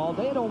traffic involved,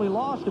 they had only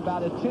lost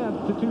about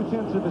 1/10 to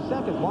 2/10 of a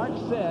second. Mark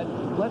said,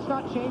 let's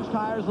not change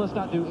tires, let's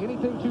not do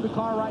anything to the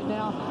car right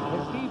now.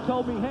 And Steve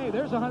told me, hey,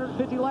 there's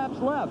 150 laps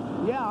left.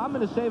 Yeah, I'm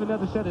going to save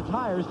another set of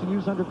tires to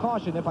use under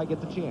caution if I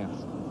get the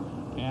chance.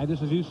 And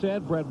just as you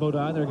said, Brett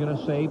Bodine, they're going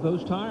to save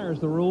those tires.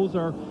 The rules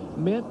are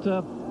meant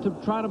to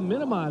try to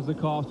minimize the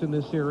cost in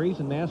this series.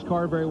 And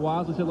NASCAR very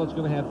wisely said, let's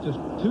going to have just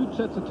 2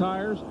 sets of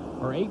tires,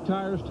 or 8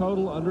 tires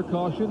total under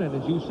caution. And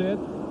as you said,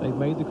 they've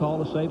made the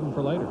call to save them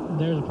for later.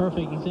 There's a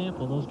perfect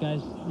example. Those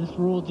guys, this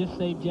rule just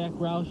saved Jack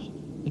Roush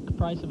the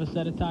price of a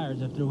set of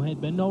tires. If there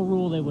had been no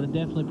rule, they would have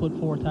definitely put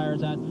 4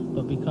 tires out.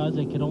 But because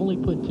they could only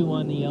put 2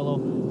 on the yellow,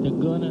 they're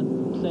going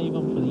to save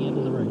them for the end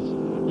of the race.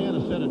 And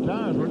a set of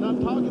tires. We're not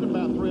talking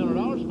about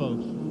 $300,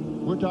 folks.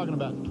 We're talking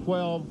about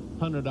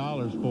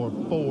 $1,200 for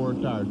 4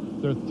 tires.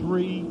 They're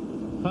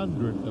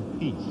 $300 a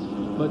piece.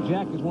 But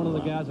Jack is one of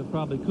the guys that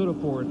probably could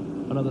afford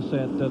another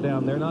set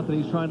down there. Not that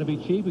he's trying to be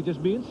cheap, he's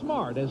just being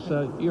smart, as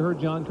you heard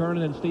John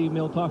Kernan and Steve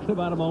Mill talking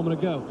about a moment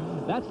ago.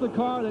 That's the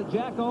car that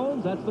Jack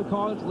owns. That's the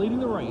car that's leading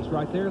the race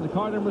right there. The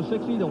car number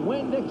 60, the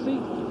Winn-Dixie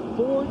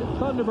Ford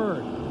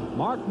Thunderbird.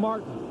 Mark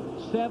Martin.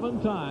 7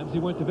 times he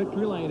went to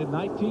victory lane in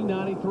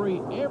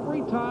 1993.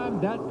 Every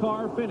time that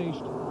car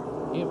finished,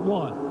 it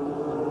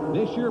won.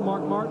 This year,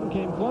 Mark Martin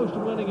came close to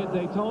winning at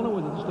Daytona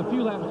with just a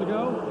few laps to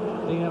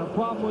go. He had a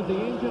problem with the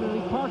engine, and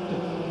he parked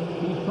it.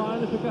 He's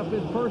trying to pick up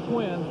his first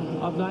win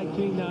of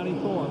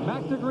 1994.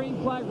 Back to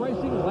green flag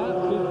racing, lap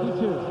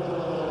 52.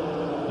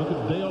 Look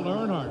at Dale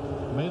Earnhardt.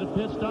 Made a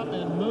pit stop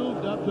and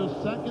moved up to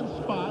second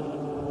spot.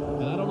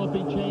 And I don't know if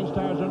he changed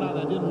tires or not.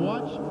 I didn't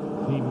watch.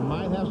 He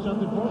might have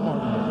something for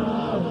Martin.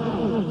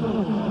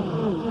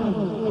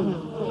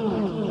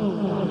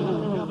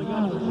 Coming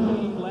out of the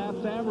speed,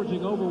 laps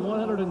averaging over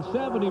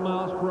 170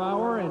 miles per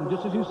hour. And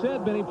just as you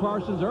said, Benny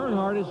Parsons,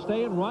 Earnhardt is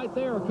staying right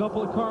there a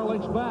couple of car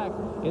lengths back.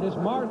 It is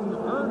Martin,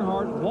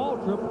 Earnhardt,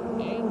 Waltrip,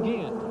 and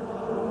Gant.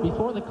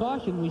 Before the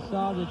caution, we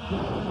saw that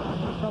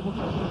trouble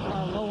keeping the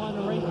car low on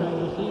the racetrack.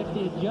 We'll see if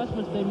the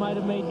adjustments they might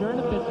have made during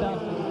the pit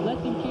stop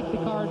let them keep the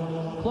car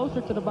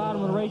closer to the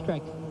bottom of the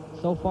racetrack.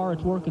 So far,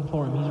 it's working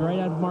for him. He's right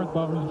out of Mark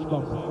Butler's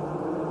bumper.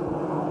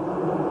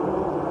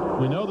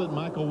 We know that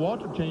Michael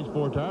Waltrip changed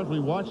 4 tires. We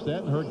watched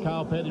that and heard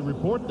Kyle Petty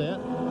report that.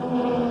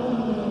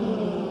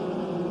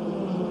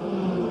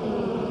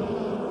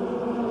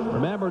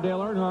 Remember, Dale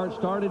Earnhardt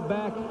started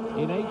back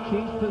in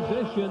 18th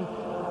position.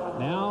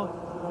 Now,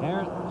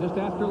 just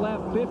after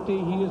lap 50,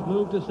 he has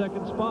moved to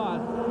second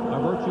spot by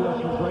virtue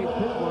of some great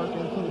pit work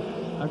and some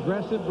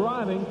aggressive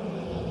driving.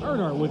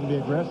 Earnhardt wouldn't be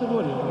aggressive,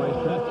 would he, on the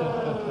racetrack?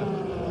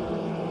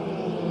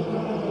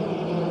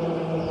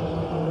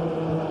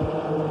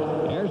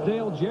 There's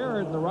Dale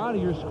Jarrett in the right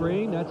of your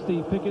screen. That's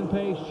the Pick and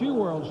Pay Shoe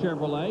World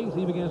Chevrolet as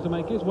he begins to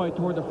make his way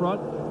toward the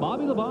front.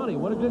 Bobby Labonte,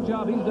 what a good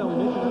job he's done.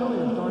 We mentioned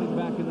earlier, starting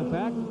back in the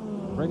pack,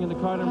 bringing the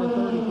car number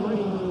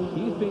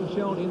 33. He's being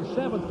shown in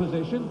 7th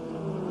position.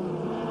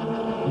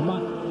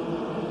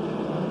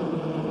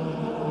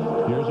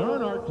 Here's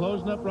Earnhardt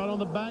closing up right on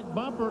the back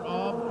bumper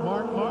of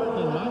Mark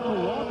Martin, and Michael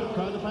Waltrip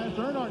trying to pass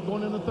Earnhardt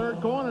going in the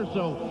 3rd corner,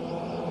 so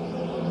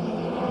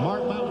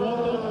Mark might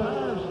want those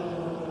tires.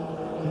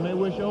 He may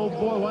wish, oh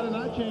boy, why didn't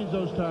I change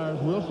those tires?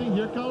 We'll see.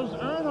 Here comes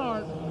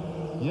Earnhardt.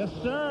 Yes,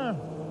 sir.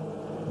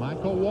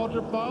 Michael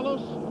Waltrip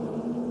follows.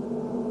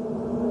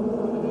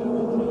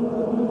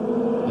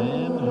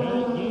 And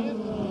Harry again.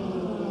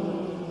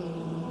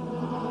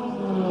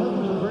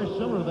 Very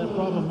similar to that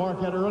problem Mark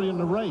had early in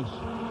the race.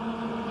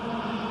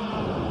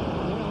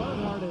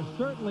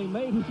 Certainly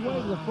made his way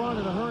to the front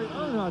in a hurry.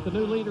 Earnhardt, the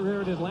new leader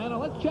here in Atlanta.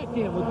 Let's check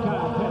in with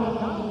Kyle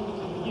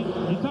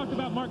Petty. You talked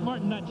about Mark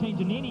Martin not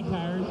changing any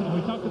tires, and we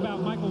talked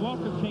about Michael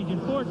Waltrip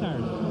changing 4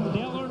 tires.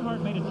 Dale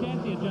Earnhardt made a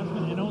chassis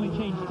adjustment and only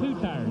changed 2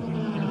 tires.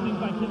 And it seems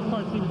like his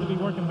car seems to be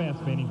working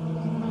best, Benny.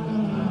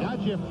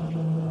 Gotcha.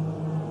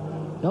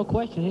 No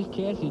question, his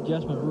chassis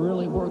adjustment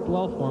really worked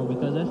well for him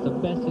because that's the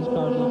best his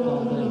car's looked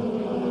all day.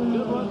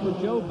 Good run for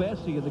Joe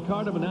Bessie in the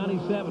car number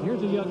 97.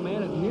 Here's a young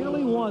man that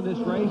nearly won this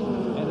race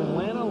at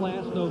Atlanta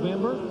last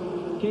November.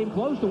 Came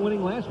close to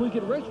winning last week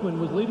at Richmond,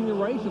 was leading the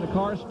race, and the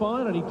car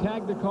spun, and he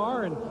tagged the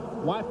car and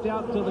wiped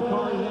out to the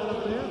car he had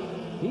up there.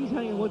 He's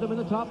hanging with them in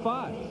the top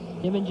 5.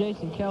 Him and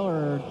Jason Keller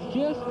are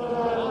just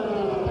out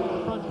of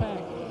the front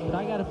pack, but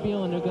I got a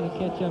feeling they're going to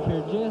catch up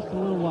here just a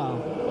little while.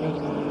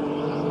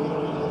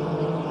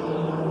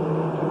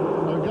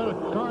 We've got a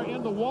car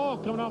in the wall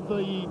coming off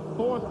the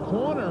 4th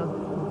corner.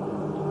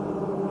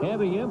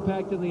 Heavy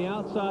impact in the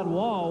outside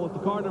wall with the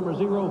car number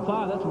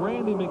 05. That's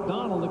Randy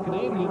McDonald, the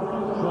Canadian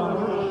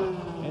driver.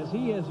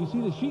 As you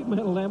see the sheet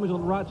metal damage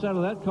on the right side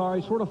of that car,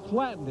 he sort of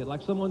flattened it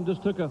like someone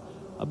just took a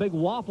big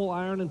waffle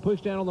iron and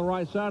pushed down on the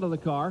right side of the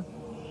car.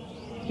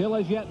 Still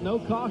as yet, no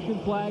caution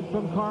flag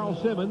from Carl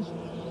Simmons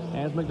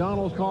as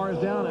McDonald's car is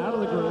down out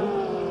of the groove.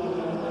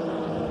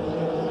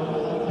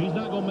 He's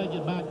not going to make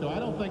it back, though. I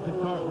don't think the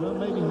car, well,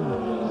 maybe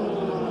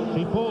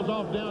he pulls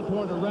off down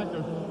toward the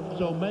wrecker,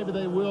 so maybe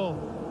they will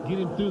get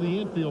him through the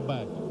infield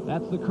back.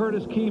 That's the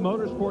Curtis Key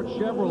Motorsports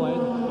Chevrolet,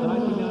 the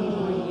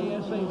 1993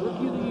 ASA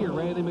Rookie of the Year.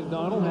 Randy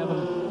McDonald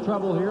having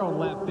trouble here on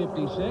lap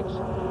 56.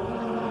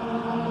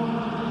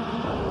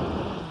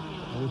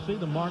 We see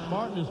the Mark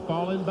Martin is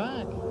falling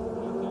back.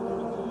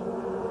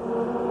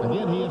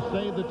 Again, he has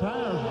saved the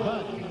tires,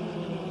 but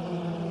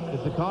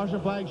if the caution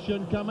flag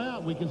shouldn't come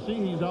out, we can see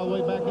he's all the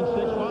way back in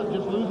 6th spot,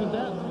 just losing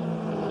that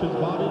to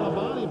Bobby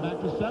Labonte, back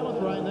to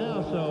 7th right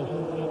now, so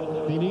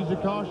he needs a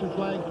caution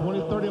flag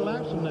 20, 30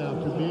 laps from now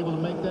to be able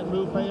to make that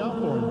move pay off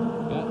for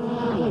him. Got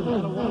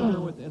to wonder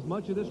with as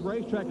much of this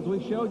racetrack as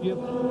we showed you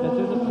that's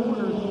in the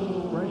corners,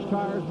 fresh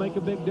tires make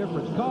a big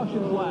difference.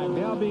 Caution flag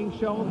now being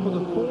shown for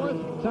the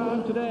 4th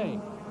time today.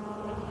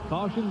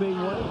 Caution being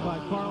waved by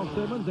Carl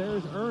Simmons.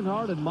 There's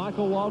Earnhardt and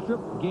Michael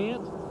Waltrip.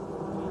 Gant.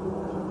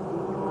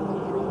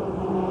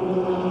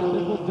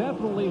 This will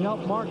definitely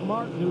help Mark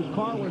Martin, whose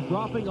car was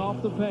dropping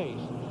off the pace.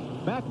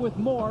 Back with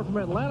more from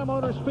Atlanta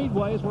Motor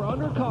Speedway as we're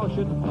under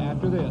caution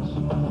after this.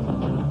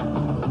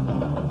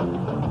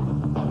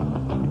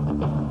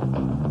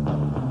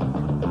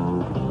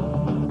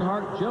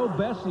 Joe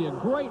Bessie, a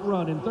great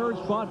run in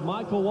 3rd spot.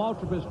 Michael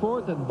Waltrip is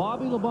 4th, and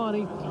Bobby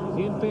Labonte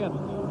in 5th.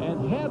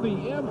 And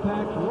heavy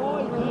impact,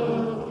 Roy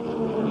Payne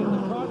in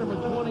the car number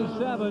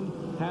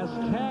 27 has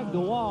tagged the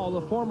wall.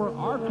 The former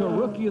ARCA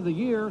Rookie of the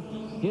Year,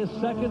 his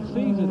 2nd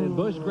season in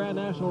Busch Grand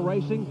National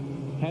Racing.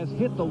 has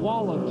hit the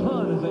wall a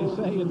ton, as they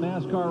say in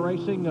NASCAR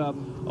racing,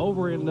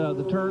 over in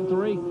the turn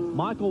 3.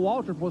 Michael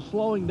Waltrip was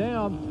slowing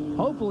down.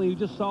 Hopefully he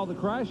just saw the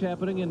crash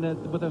happening,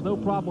 but there's no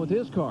problem with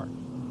his car.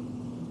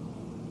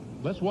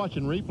 Let's watch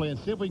and replay and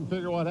see if we can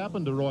figure out what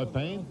happened to Roy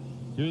Payne.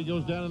 Here he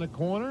goes down in the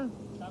corner.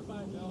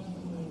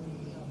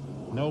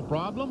 No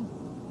problem.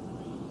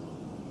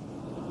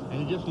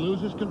 And he just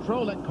loses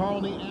control. That car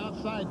on the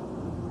outside.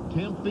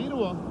 Tim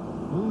Fedewa.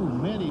 Ooh,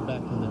 man, he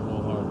backed in there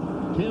real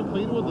hard. Tim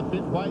Fedewa, the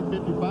white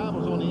 55,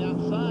 was on the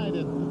outside.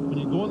 And when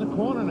you go in the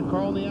corner and the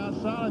car on the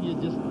outside, you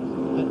just,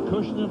 that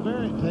cushion of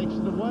variant takes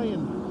it away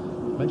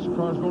and makes the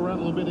cars go around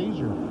a little bit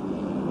easier.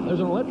 There's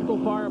an electrical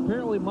fire.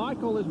 Apparently,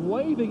 Michael is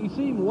waving. You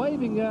see him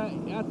waving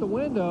at the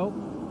window.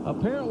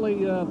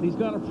 Apparently, he's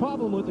got a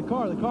problem with the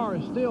car. The car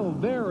is still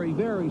very,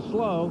 very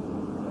slow,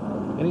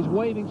 and he's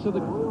waving. So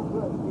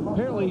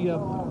apparently,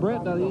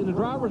 Brett, in the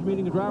driver's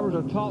meeting, the drivers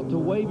are taught to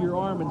wave your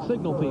arm and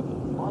signal people.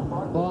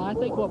 Well, I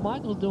think what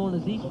Michael's doing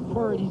is he's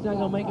worried he's not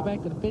going to make it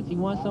back to the pits. He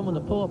wants someone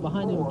to pull up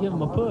behind him and give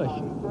him a push.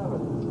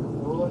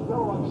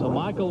 So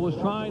Michael was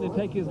trying to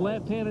take his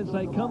left hand and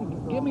say,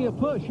 come, give me a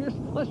push.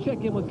 Let's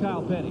check in with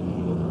Kyle Petty.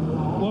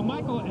 Well,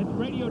 Michael had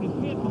radioed his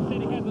pits and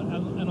said he has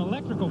an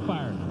electrical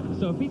fire.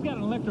 So if he's got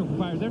an electrical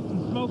fire, there's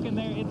some smoke in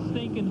there, it's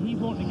stinking, he's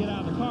wanting to get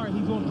out of the car,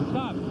 he's wanting to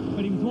stop.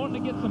 But he was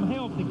wanting to get some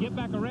help to get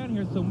back around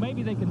here so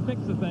maybe they can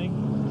fix the thing,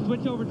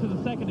 switch over to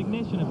the second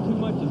ignition if too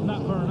much does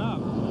not burn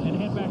up,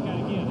 and head back out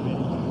again.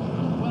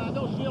 Well, I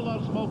don't see a lot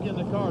of smoke in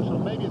the car, so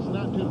maybe it's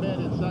not too bad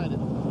inside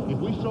it. If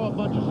we saw a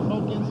bunch of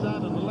smoke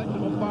inside an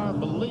electrical fire,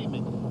 believe me,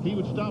 he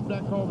would stop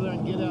that car over there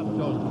and get out,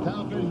 because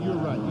Kyle Petty,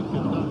 you're right, you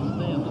could not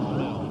stand the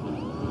smell.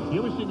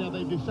 Here we see now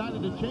they've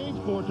decided to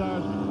change 4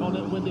 tires on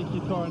that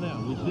Winn-Dixie car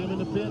now. We see him in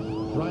the pit,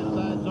 right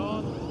side's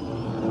on,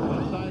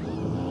 left side's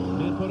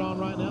being put on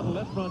right now. The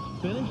left front's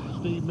finished.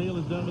 Steve Meal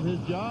is done with his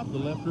job. The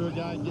left rear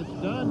guy gets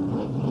done.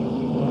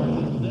 Car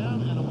gets down,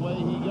 and away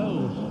he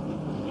goes.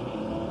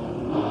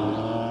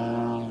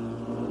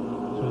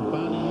 So he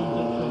finally used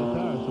that set of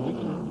tires. So we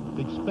can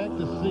expect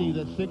to see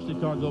that 60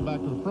 car go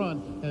back to the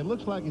front. And it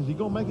looks like, is he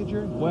going to make it,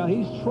 Jerry? Well,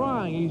 he's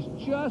trying. He's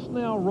just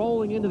now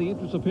rolling into the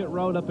entrance of pit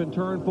road up in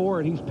turn 4,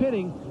 and he's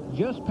pitting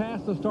just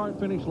past the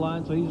start-finish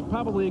line, so he's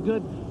probably a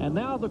good. And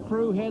now the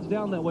crew heads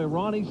down that way.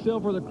 Ronnie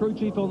Silver, the crew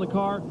chief on the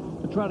car,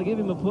 to try to give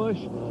him a push.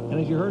 And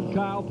as you heard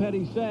Kyle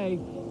Petty say,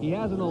 he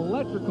has an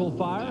electrical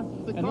fire.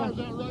 The car's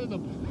outrunning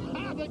him.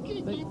 They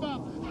can't keep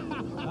up.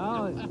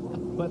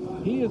 But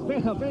he is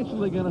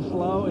eventually going to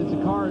slow as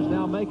the car is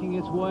now making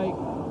its way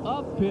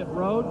up pit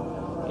road,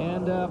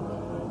 and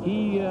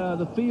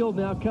the field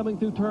now coming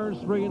through turns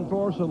 3 and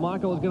 4, so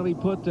Michael is going to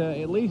be put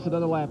at least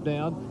another lap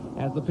down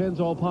as the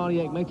Pennzoil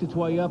Pontiac makes its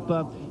way up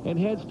and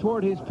heads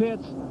toward his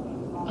pits.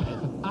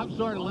 I'm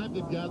sorry to laugh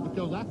at guys,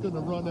 because I couldn't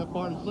have run that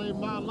far to save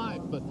my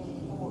life, but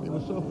it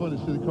was so fun to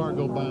see the car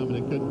go by him and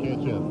they couldn't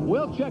catch up.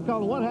 We'll check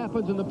on what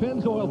happens in the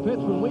Pennzoil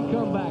pits when we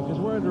come back, as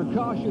we're under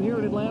caution here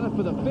in Atlanta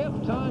for the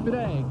 5th time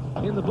today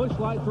in the Busch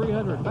Light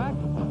 300. Back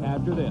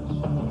after this.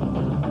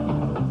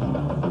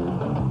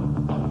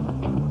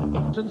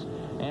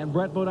 And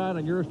Brett Bodine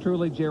and yours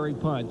truly, Jerry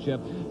Punch.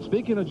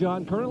 Speaking of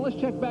John Kernan, let's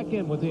check back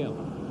in with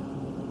him.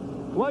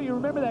 Well, you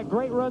remember that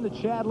great run that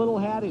Chad Little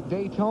had at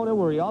Daytona,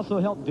 where he also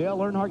helped Dale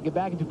Earnhardt get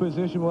back into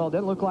position? Well, it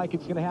doesn't look like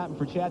it's going to happen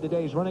for Chad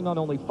today. He's running on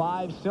only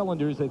 5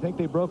 cylinders. They think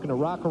they've broken a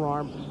rocker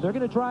arm. They're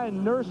going to try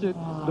and nurse it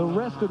the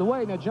rest of the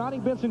way. Now, Johnny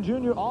Benson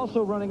Jr.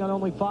 also running on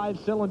only 5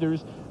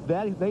 cylinders.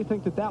 They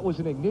think that was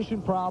an ignition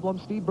problem.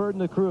 Steve Bird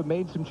and the crew have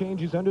made some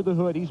changes under the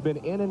hood. He's been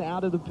in and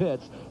out of the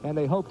pits, and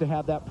they hope to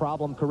have that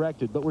problem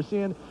corrected. But we're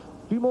seeing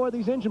a few more of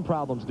these engine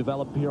problems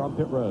develop here on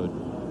pit road.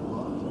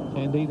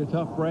 Indeed, a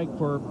tough break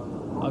for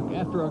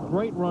after a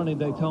great run in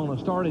Daytona.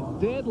 Started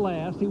dead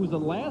last. He was the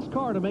last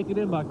car to make it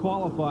in by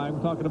qualifying.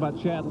 We're talking about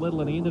Chad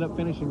Little, and he ended up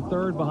finishing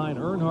 3rd behind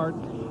Earnhardt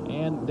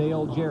and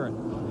Dale Jarrett.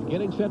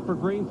 Getting set for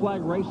green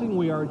flag racing.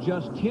 We are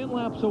just 10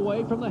 laps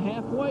away from the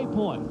halfway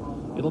point.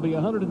 It'll be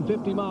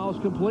 150 miles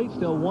complete,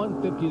 still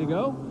 150 to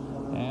go,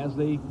 as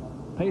the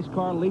pace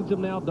car leads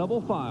them now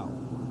double file.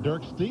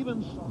 Dirk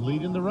Stevens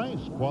leading the race.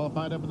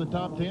 Qualified up in the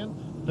top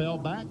 10, fell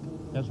back,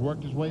 has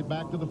worked his way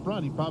back to the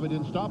front. He probably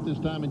didn't stop this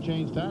time and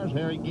change tires.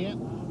 Harry Gant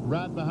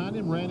right behind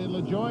him, Randy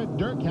LaJoie.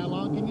 Dirk, how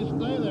long can you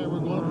stay there? We're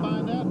going to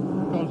find out,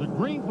 because the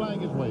green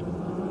flag is waving.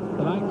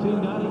 The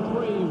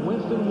 1993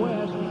 Winston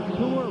West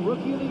Tour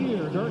Rookie of the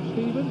Year, Dirk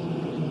Stevens,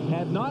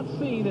 had not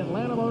seen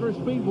Atlanta Motor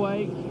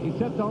Speedway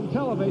except on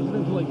television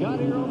until he got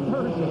here on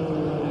Thursday.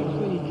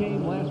 Actually, he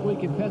came last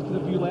week and tested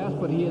a few laps,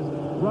 but he is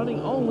running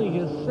only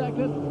his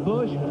 2nd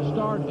Busch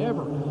start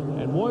ever.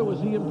 And boy, was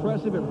he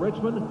impressive at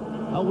Richmond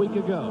a week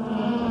ago.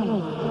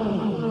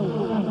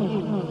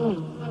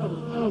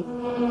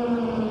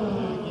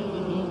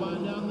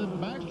 Down the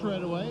back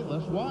straightaway.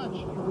 Let's watch.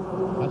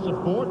 That's a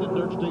Ford that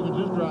Dirk Stevens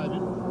is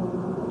driving.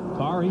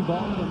 Car he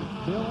bought from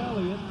Bill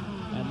Elliott.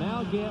 And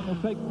now Gant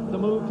will take the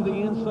move to the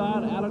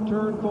inside out of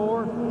turn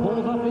 4,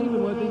 pulls up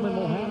even with him, and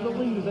will have the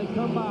lead as they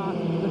come by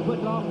to click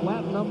off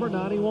lap number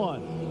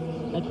 91.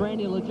 That's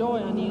Randy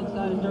LaJoy on the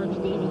inside of Dirk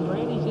Stevens.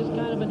 Randy's just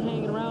kind of been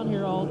hanging around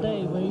here all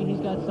day. Maybe he's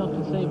got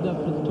something saved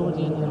up towards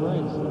the end of the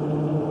race.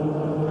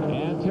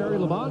 And Terry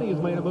Labonte has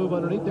made a move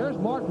underneath. There's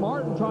Mark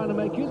Martin trying to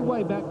make his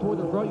way back toward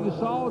the front. You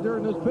saw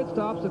during those pit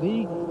stops that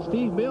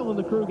Steve Mill and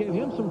the crew gave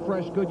him some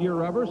fresh Goodyear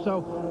rubber,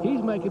 so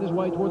he's making his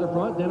way toward the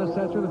front. Dennis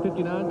Setzer, the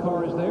 59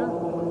 car, is there.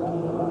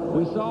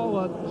 We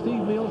saw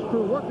Steve Mill's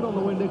crew working on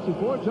the Winn-Dixie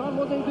Ford. John,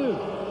 what they do?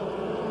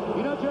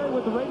 You know, Jerry,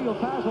 with the radial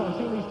pass, what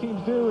I've seen these teams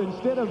do,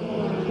 instead of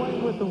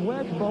playing with the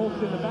wedge bolts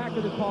in the back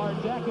of the car,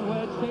 jack and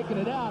wedge, taking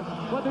it out,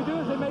 what they do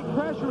is they make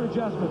pressure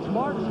adjustments.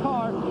 Mark's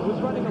car was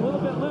running a little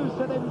bit loose,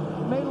 so they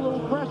made a little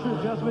pressure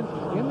adjustment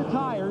in the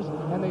tires,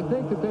 and they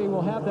think that they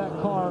will have that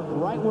car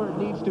right where it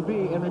needs to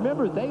be. And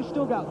remember, they've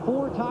still got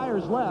 4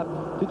 tires left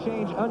to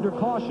change under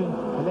caution,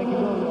 and they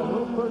can go a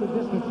little further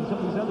distance than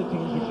some of these other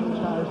teams who changed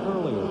tires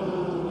earlier.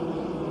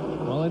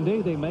 Well,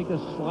 indeed, they make a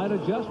slight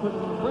adjustment.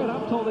 Brett,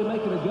 I'm told they make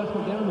an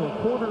adjustment down to a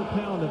quarter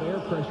pound of air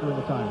pressure in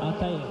the tire. I'll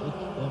tell you,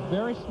 it's a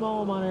very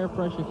small amount of air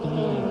pressure can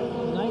make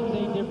a night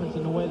and day difference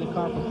in the way the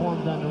car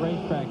performs on the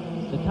racetrack.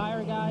 The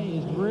tire guy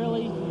is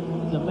really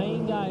the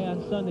main guy on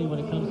Sunday when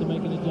it comes to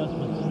making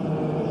adjustments.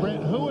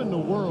 Brett, who in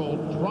the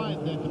world tried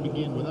that to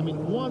begin with? I mean,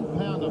 1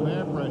 pound of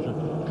air pressure.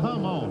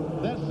 Come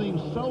on. That seems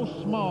so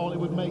small, it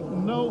would make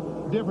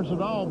no difference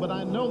at all, but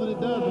I know that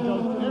it does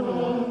because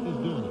everyone is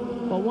doing it.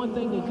 Well, one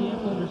thing that you have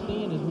to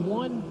understand is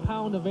 1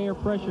 pound of air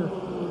pressure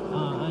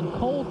on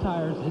cold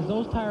tires, as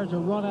those tires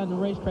are run on the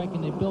racetrack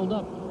and they build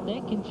up,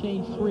 that can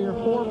change 3 or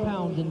 4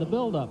 pounds in the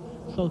buildup.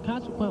 So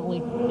consequently,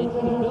 it's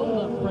the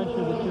buildup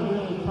pressure that you're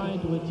really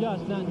trying to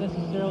adjust, not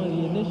necessarily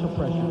the initial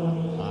pressure.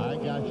 I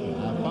got you.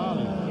 I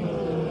follow you.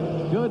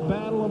 Good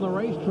battle on the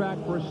racetrack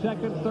for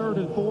second, third,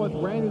 and fourth.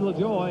 Randy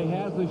LaJoy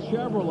has the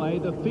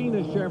Chevrolet, the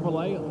Phoenix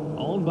Chevrolet,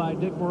 owned by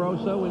Dick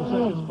Moroso in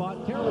second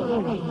spot. Terry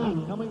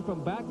Labonte coming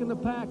from back in the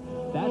pack.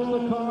 That's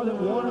the car that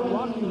won at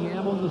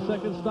Rockingham on the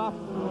second stop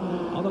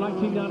on the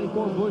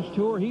 1994 Busch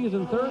Tour. He is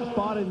in third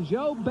spot, and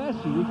Joe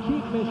Bessie, we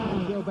keep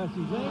mentioning Joe Bessie's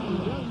name.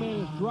 The young man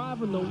is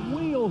driving the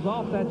wheels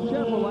off that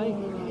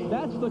Chevrolet.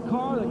 That's the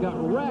car that got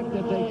wrecked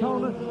at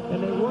Daytona,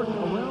 and they worked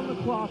around the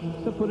clock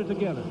to put it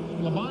together.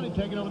 Labonte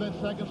taking over that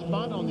second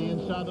spot on the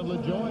inside of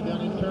LaJoy down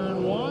in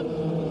turn 1.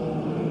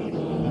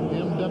 The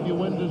MW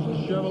Windows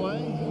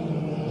Chevrolet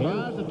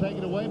tries to take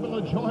it away, but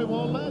LaJoy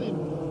won't let him.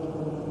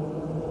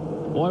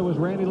 Boy, was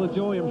Randy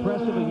LaJoy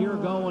impressive a year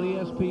ago on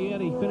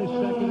ESPN. He finished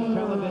second at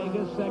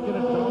Talladega, second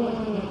at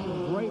Darlington. Had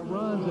some great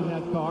runs in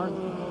that car.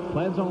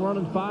 Plans on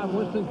running 5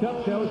 Winston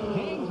Cup shows.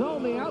 Hangs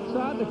on the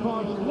outside. The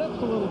car slips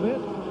a little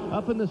bit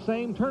up in the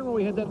same turn where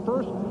we had that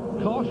first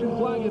caution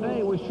flag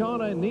today with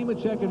Shauna and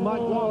Nemechek and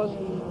Mike Wallace.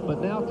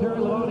 But now Terry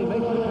Labonte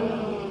makes the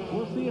pass.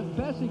 We'll see if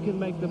Bessie can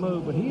make the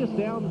move, but he is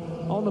down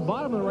on the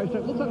bottom of the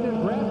racetrack. Looks like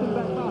they're drafting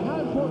back now. How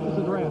important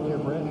is the draft here,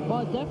 Brett?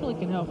 Well, it definitely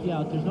can help you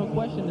out. There's no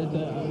question that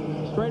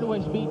the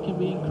straightaway speed can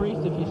be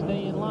increased if you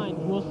stay in line.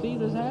 We'll see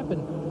this happen.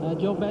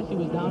 Joe Bessie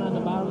was down on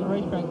the bottom of the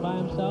racetrack by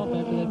himself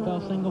after they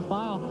fell single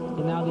file,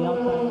 and now the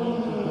outside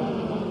lane is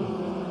driving.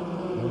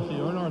 You see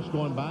Earnhardt's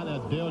going by.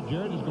 Now Dale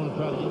Jarrett is going to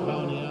try to get by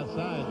on the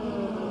outside.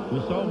 We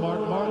saw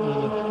Mark Martin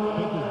in the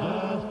picture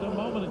just a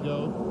moment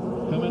ago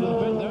come into the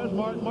pit. There's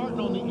Mark Martin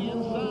on the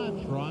inside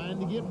trying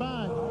to get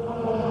by.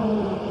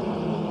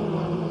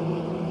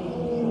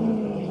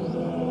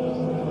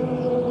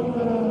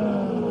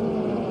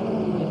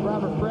 It's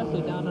Robert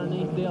Presley down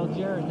underneath Dale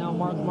Jarrett. Now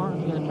Mark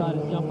Martin's going to try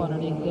to jump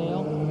underneath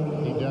Dale.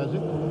 He does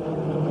it.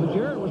 Well,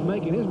 Jarrett was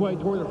making his way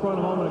toward the front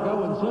a moment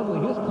ago, and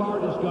suddenly his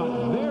car just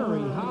got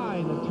very high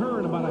in the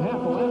turn about a half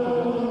a lap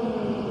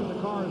ago.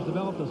 The car has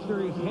developed a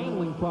serious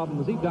handling problem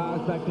as he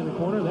dives back in the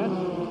corner. That's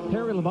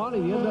Terry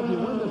Labonte, the NW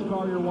Windows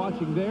car you're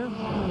watching there.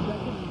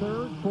 Second,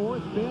 third,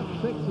 fourth, fifth,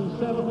 sixth, and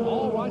seventh,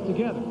 all right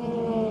together.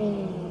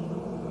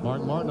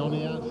 Mark Martin on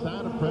the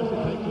outside of Presley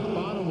takes the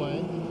spot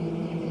away.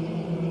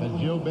 As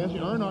Joe Bessie,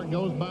 Earnhardt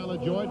goes by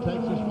LaJoy,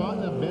 takes the spot.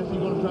 Now Bessie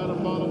going to try to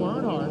follow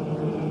Earnhardt.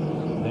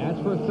 That's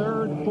for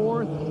third,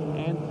 fourth,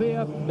 and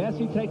fifth.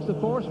 Bessie takes the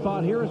fourth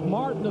spot. Here is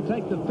Martin to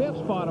take the fifth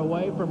spot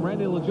away from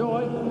Randy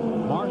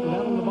LaJoy. Martin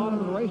down on the bottom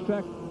of the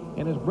racetrack.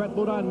 And as Brett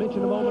Bodine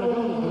mentioned a moment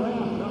ago, the draft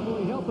not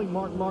really helping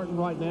Mark Martin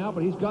right now,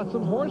 but he's got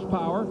some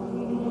horsepower.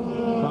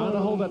 Trying to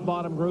hold that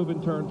bottom groove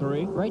in turn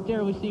 3. Right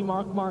there we see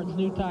Mark Martin's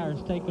new tires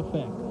take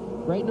effect.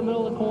 Right in the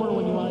middle of the corner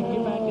when you want to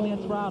get back in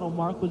that throttle,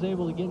 Mark was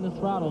able to get in the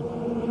throttle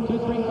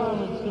 2-3 car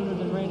lengths sooner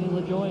than Randy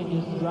LaJoy and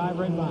just drive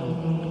right by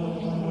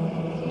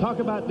him. Talk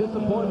about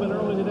disappointment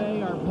early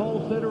today. Our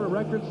pole sitter, a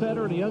record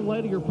setter, and a young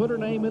lady who put her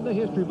name in the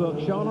history book,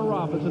 Shauna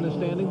Robinson, is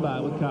standing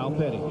by with Kyle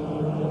Petty.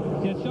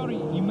 Yeah, Shauna,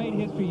 you made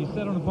history. You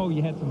sat on the pole.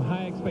 You had some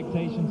high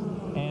expectations,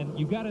 and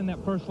you got in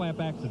that first lap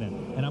accident.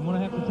 And I'm going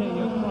to have to tell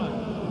you up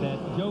front that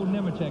Joe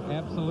Nemechek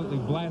absolutely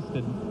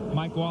blasted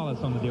Mike Wallace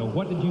on the deal.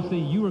 What did you see?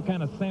 You were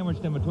kind of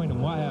sandwiched in between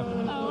them. What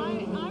happened? Oh,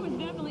 I was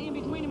definitely in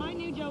between them. I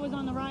knew Joe was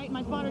on the right.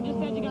 My spotter just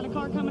said you got a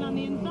car coming on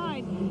the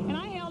inside. And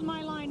I held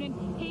my line, and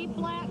he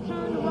flat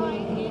turned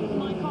right into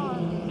my car.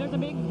 There's a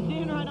big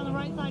dent right on the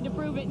right side to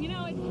prove it. You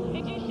know,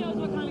 it just shows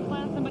what kind of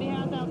class somebody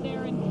has out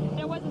there. And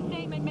there was a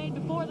statement made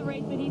before the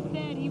race that he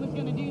said he was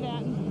going to do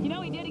that. And, you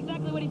know, he did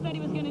exactly what he said he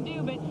was going to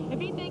do. But if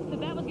he thinks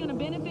that that was going to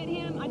benefit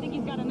him, I think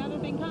he's got another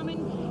thing coming.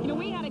 You know,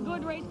 we had a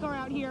good race car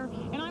out here,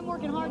 and I'm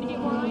working hard to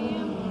get where I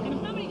am. And if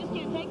somebody just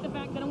can't take the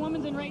fact that a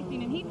woman's in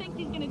racing and he thinks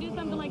he's going to do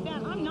something like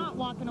that, I'm not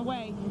walking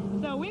away.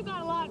 So we've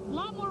got a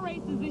lot more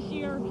races this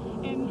year.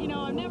 And, you know,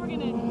 I'm never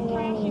going to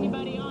trash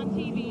anybody on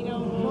TV. You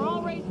know, we're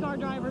all race car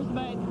drivers,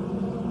 but,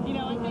 you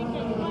know, I think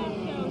that class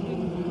shows,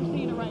 and we're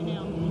seeing it right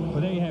now.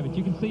 Well, there you have it.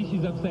 You can see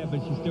she's upset,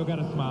 but she's still got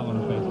a smile on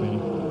her face, Benny.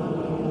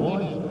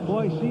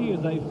 Boy, she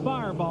is a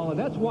fireball, and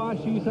that's why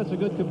she's such a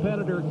good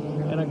competitor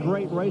and a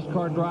great race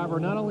car driver.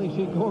 Not only is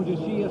she gorgeous,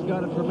 she has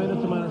got a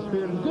tremendous amount of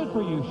spirit, and good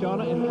for you,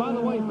 Shauna. And by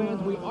the way,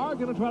 fans, we are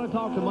going to try to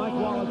talk to Mike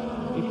Wallace,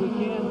 if we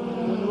can,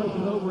 when the race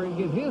is over, and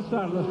get his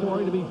side of the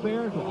story to be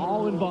fair to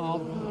all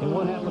involved in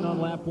what happened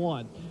on lap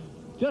 1.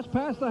 Just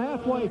past the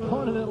halfway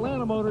point at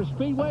Atlanta Motor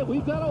Speedway,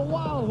 we've got a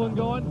wild one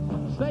going.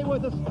 Stay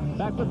with us.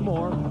 Back with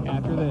more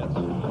after this.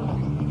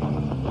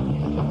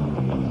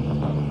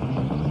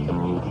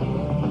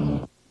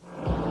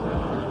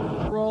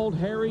 Old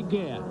Harry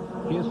Gant,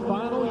 his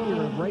final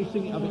year of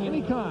racing of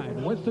any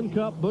kind, Winston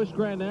Cup, Busch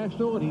Grand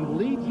National, and he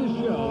leads the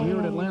show here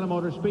at Atlanta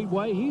Motor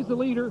Speedway. He's the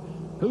leader.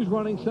 Who's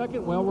running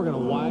second? Well, we're going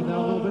to widen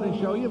out a little bit and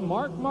show you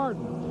Mark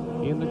Martin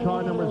in the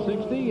car number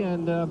 60,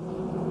 and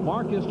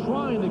Mark is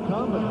trying to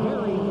come, but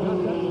Harry's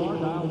got that car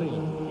dialed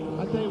in.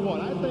 I tell you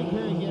what, I think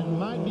Harry Gant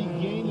might be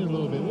gaining a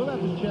little bit. We'll have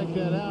to check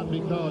that out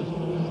because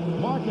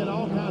Mark had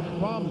all kinds of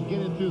problems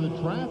getting through the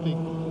traffic,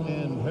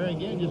 and Harry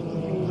Gant just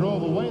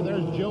drove away.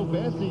 There's Joe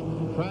Bessie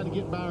trying to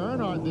get by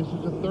Earnhardt. This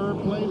is a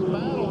third-place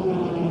battle.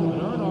 And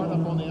Earnhardt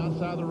up on the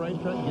outside of the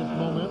racetrack gets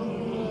momentum.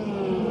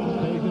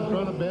 Stays in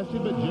front of Bessie,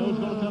 but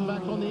Joe's going to come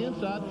back on the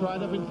inside,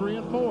 tried up in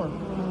 3 and 4.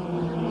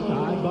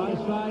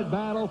 Side-by-side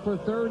battle for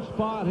third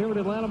spot here at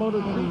Atlanta Motor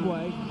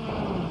Speedway.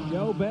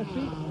 Joe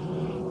Bessie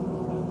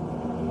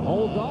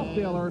holds off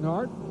Dale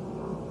Earnhardt.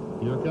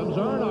 Here comes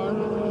Earnhardt.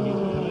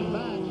 He's coming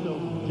back, so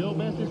Joe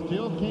Bessie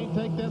still can't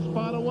take that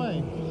spot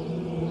away.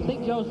 I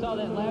think Joe saw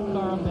that lap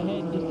car up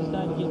ahead and just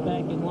decided to get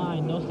back in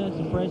line. No sense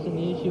in pressing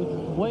the issue.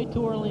 Way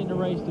too early in the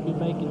race to be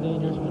making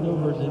dangerous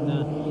maneuvers. And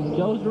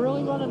Joe's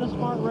really running a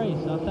smart race.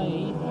 I'll tell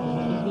you,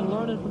 he's been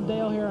learning from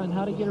Dale here on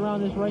how to get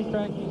around this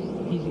racetrack.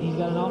 He's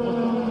got an awful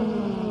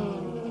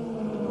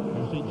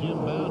You see Jim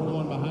Bound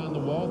going behind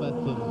the wall.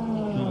 That's the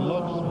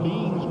Deluxe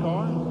Beans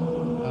car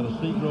out of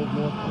Seagrove,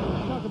 North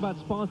Carolina. Talk about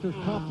sponsors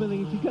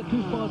complimenting. He's got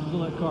 2 sponsors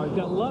on that car. He's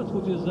got Lux,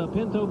 which is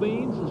Pinto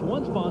Beans, is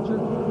one sponsor.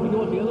 You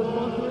know what the other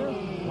sponsor is?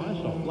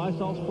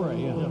 Lysol spray,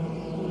 yeah.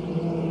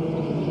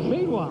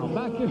 Meanwhile,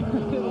 back there,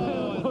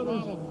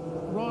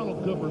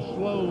 Ronald Cooper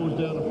slows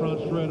down the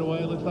front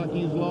straightaway. Looks like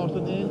he's lost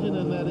an engine,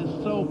 and that is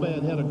so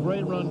bad. Had a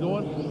great run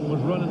going. Was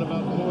running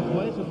about 4th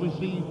place as we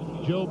see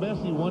Joe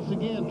Bessie once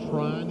again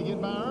trying to get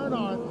by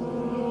Earnhardt.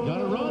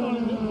 Got a run on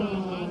him this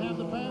time. Might have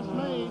the pass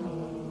made.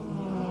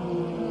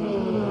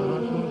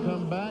 Earnhardt's going to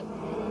come back.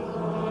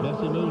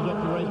 Bessie moves up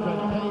the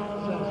racetrack tape.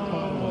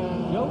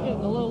 Joe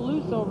getting a little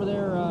loose over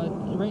there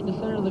right in the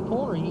center of the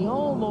corner. He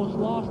almost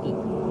lost it.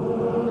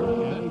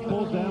 And he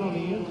pulls down on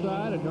the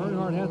inside, and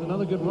Earnhardt has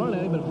another good run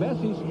at him, but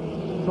Bessie's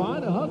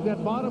trying to hug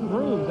that bottom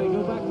groove. They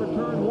go back for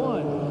turn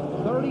 1.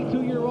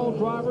 32-year-old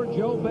driver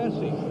Joe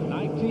Bessie,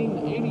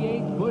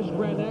 1988 Busch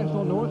Grand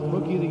National North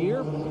Rookie of the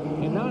Year.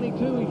 In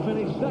 92, he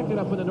finished second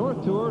up in the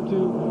North Tour to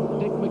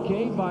Dick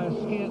McCabe by a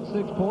scant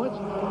 6 points.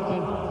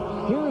 And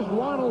here's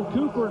Ronald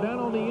Cooper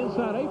down on the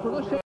inside apron.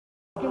 Let's check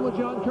in with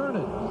John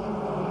Kernan.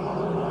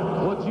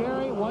 Well,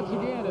 Jerry, once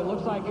again, it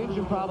looks like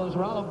engine problems.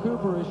 Ronald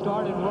Cooper has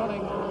started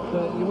running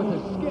with a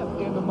skip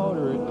in the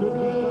motor. It could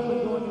be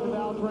something going in the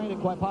valve train,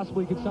 and quite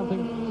possibly could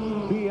something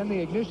be in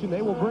the ignition.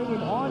 They will bring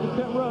him on to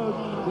pit road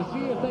to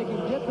see if they can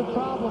get the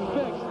problem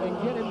fixed and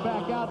get him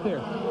back out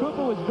there.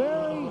 Cooper was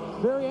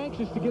very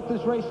anxious to get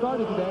this race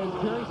started today. As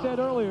Jerry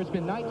said earlier, it's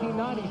been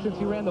 1990 since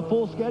he ran the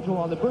full schedule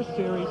on the Busch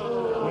Series,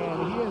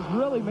 and he has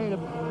really made a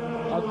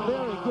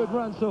very good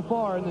run so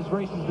far in these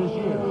races this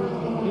year.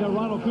 You know,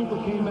 Ronald Cooper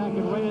came back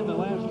and ran the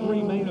last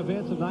 3 main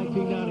events of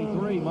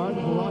 1993,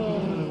 Martinsville,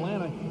 Washington, and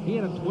Atlanta. He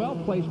had a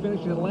 12th place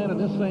finish in Atlanta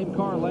in this same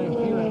car last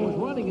year and was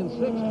running in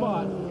 6th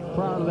spot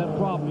prior to that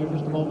problem here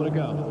just a moment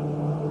ago.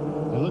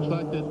 It looks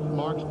like that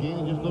Mark's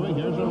gaining just a little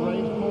bit. Here's a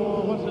race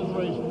for, what's this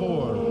race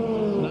for?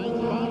 9th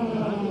spot?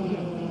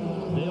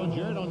 Dale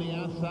Jarrett on the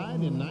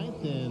outside in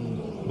 9th, and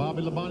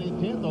Bobby Labonte in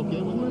 10th.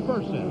 Okay, we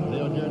reverse that.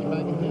 Dale Jarrett's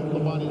back in 10th,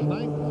 Labonte is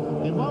 9th.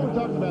 And while we're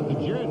talking about the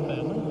Jarrett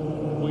family,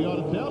 we ought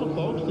to tell the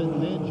folks that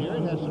Ned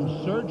Jarrett has some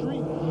surgery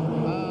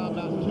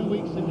about 2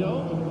 weeks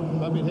ago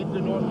up in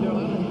Hickory, North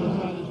Carolina. He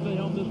decided to stay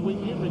home this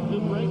weekend,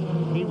 recuperate.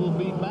 He will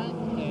be back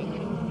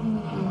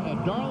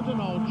at Darlington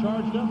all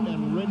charged up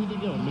and ready to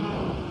go.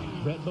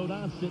 Brett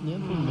Bodine sitting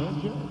in for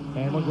Ned Jarrett.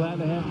 And we're glad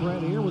to have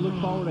Brett here. We look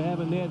forward to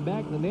having Ned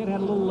back. The Ned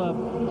had a little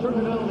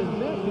surgery done on his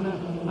neck, and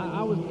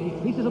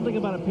he said something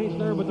about a pinch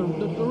there, but the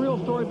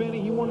real story,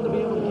 Benny, he wanted to be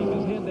able to keep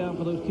his head down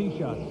for those tee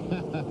shots.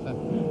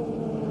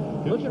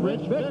 Look at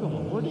Rich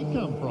Bickle. Where'd he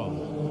come from?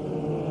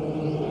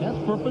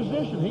 for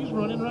position. He's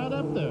running right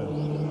up there.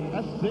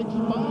 That's 6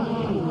 spots.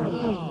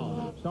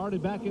 Wow.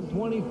 Started back in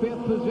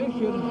 25th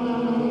position.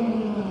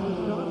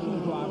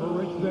 Wisconsin driver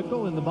Rich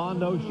Bickle in the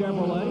Bondo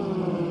Chevrolet.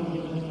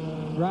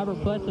 Robert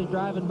Plessley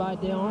driving by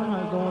Dale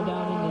Earnhardt going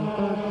down into the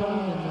third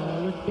turn,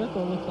 and Rich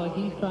Bickle looks like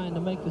he's trying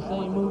to make the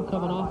same move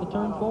coming off of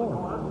turn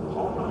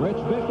 4. Rich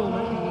Bickle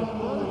making his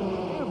first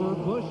ever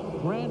Busch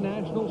Grand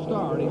National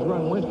start. He's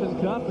run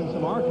Winston Cup and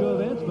some ARCA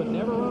events, but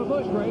never run a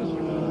Busch race.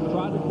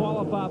 Tried to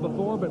qualify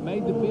before, but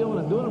made the field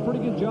and doing a pretty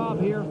good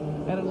job here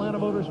at Atlanta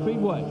Motor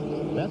Speedway.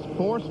 That's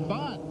 4th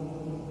spot.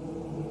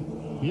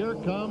 Here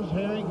comes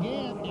Harry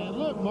Gant, and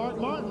look, Mark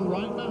Martin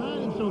right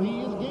behind him, so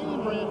he is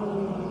gaining, Brent.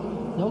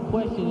 No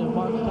question that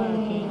Mark's tire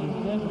changes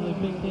definitely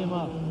picked him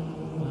up.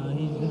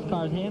 This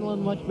car's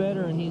handling much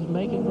better, and he's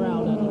making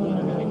ground on the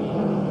winner here again.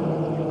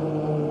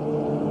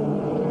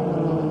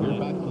 We're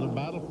back to the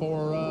battle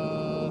for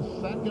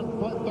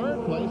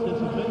third place. This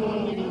is Bickle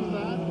on the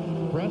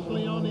inside,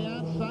 Presley on the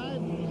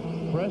outside,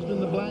 Preston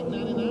the black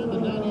 99, the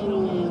 98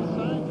 on the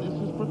inside. This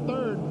is for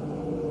third.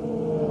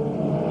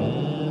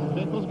 And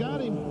Bickle's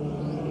got him.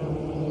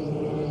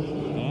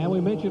 And we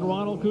mentioned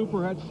Ronald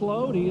Cooper had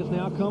slowed. He has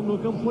now come to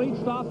a complete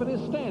stop in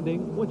his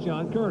standing with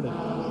John Curtis.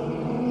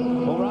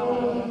 Well,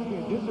 Ronald, that's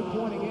a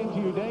disappointing end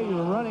to your day. You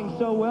were running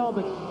so well,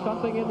 but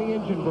something in the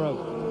engine broke.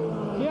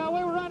 Yeah,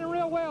 we were running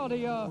real well.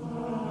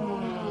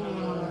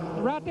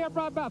 Right there,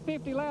 probably about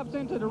 50 laps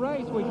into the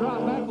race, we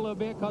dropped back a little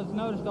bit because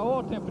noticed the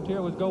oil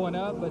temperature was going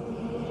up. But,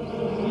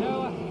 you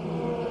know,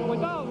 we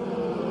thought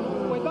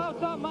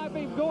something might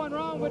be going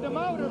wrong with the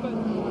motor, but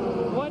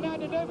wasn't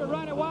nothing to do but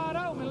run it wide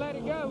open and let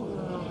it go.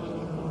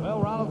 Well,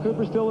 Ronald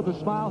Cooper still with a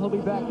smile. He'll be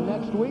back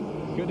next week.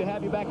 Good to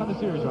have you back on the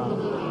series,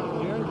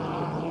 Ronald. Cheers.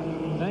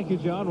 Thank you,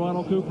 John.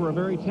 Ronald Cooper, a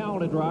very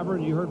talented driver,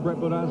 and you heard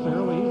Brett Bodine say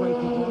earlier, he raced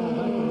his own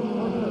back when he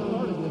first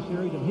started this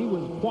series, and he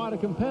was quite a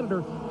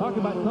competitor. Talking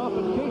about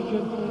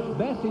competition,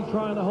 Bessie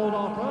trying to hold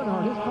off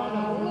Earnhardt. His car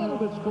got a little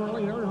bit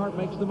squirrely, and Earnhardt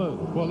makes the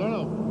move. Well,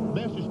 no.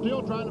 Bessie's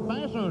still trying to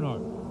pass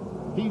Earnhardt.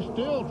 He's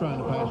still trying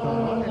to pass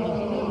Earnhardt, and he's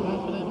still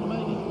not been able to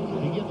make it.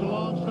 He gets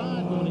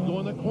alongside when he go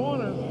in the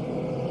corner.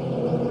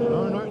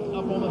 Earnhardt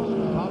up on the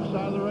top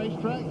side of the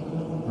racetrack,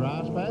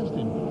 drives past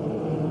him.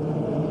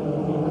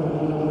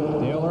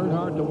 Dale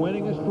Earnhardt, the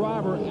winningest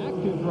driver,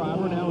 active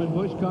driver now in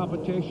Busch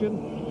competition.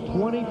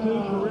 22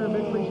 career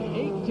victories,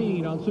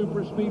 18 on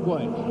super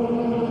speedways.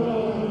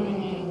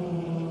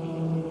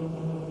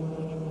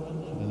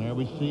 And there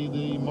we see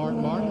the Mark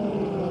Martin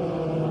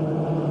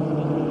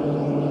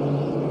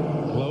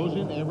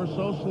closing ever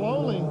so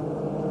slowly.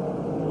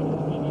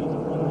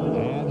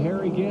 And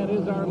Harry Gant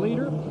is our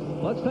leader.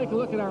 Let's take a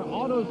look at our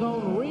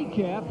AutoZone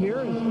recap here.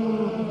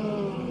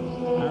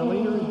 Our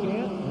leader is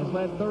Gant, has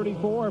led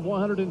 34 of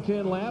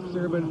 110 laps.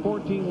 There have been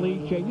 14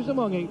 lead changes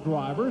among 8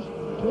 drivers.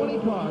 20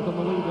 cars on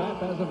the lead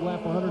lap as of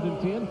lap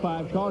 110.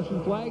 5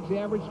 caution flags. The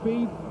average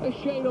speed a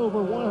shade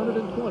over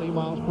 120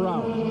 miles per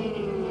hour.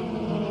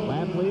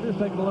 Lap leaders,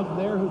 taking a look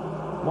there.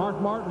 Mark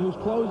Martin, who's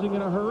closing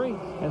in a hurry,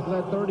 has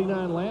led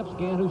 39 laps.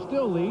 Gant, who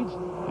still leads,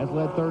 has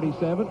led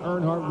 37.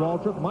 Earnhardt,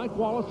 Waltrip, Mike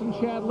Wallace, and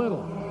Chad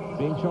Little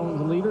being shown as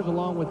the leaders,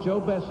 along with Joe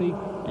Bessie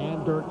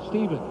and Dirk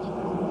Stevens.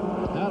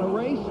 Out of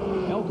race,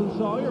 Elton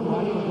Sawyer,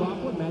 Michael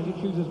McLaughlin, Magic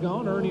Shoes is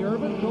gone. Ernie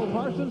Irvin, Joe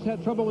Parsons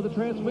had trouble with the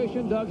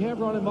transmission. Doug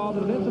Hevron involved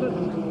in an incident.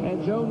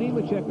 And Joe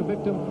Nemechek, the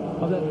victim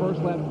of that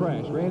first lap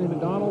crash. Randy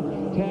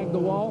McDonald tagged the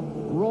wall.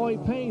 Roy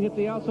Payne hit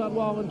the outside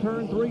wall in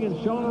turn 3. And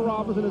Shawna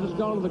Robinson has just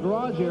gone to the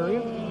garage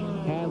area.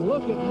 And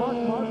look at Mark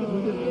Martin.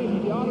 We just gave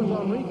you the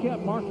AutoZone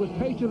recap. Mark was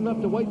patient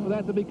enough to wait for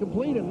that to be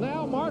complete. And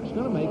now Mark's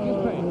going to make his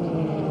pass.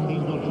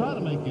 He's going to try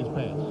to make his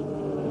pass.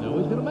 No,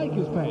 he's going to make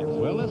his pass.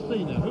 Well, let's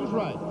see now. Who's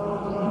right?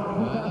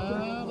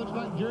 Looks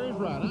like Jerry's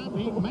right.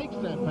 He makes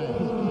that pass.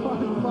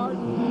 Mark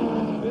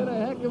Martin did a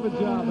heck of a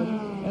job.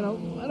 And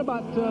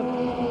about 6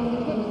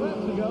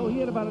 laps ago, he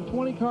had about a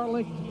 20-car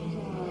length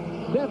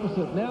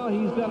deficit. Now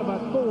he's got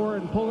about 4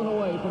 and pulling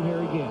away from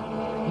Harry Gant.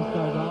 He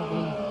started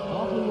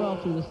awfully well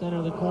through the center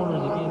of the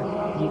corners. Again,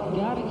 you've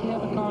got to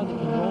have a car that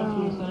can roll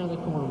through the center of the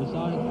corner. We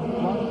saw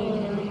Mark take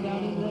Harry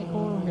down into that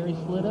corner. Harry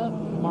slid up.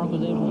 Mark was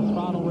able to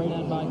throttle right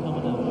on by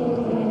coming up.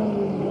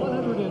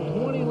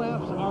 120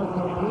 laps are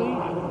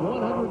complete.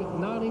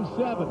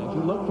 197 as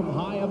you look from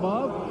high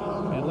above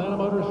Atlanta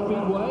Motor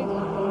Speedway.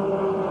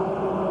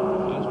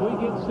 As we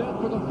get set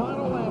for the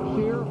final laps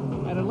here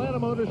at Atlanta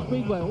Motor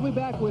Speedway. We'll be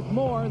back with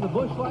more in the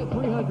Busch Light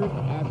 300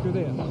 after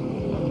this.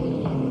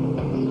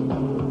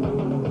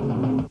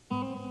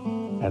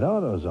 At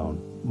AutoZone,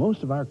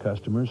 most of our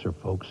customers are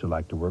folks who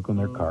like to work on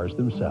their cars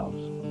themselves.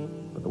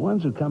 But the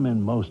ones who come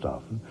in most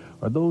often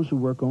are those who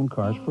work on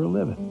cars for a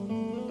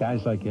living.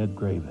 Guys like Ed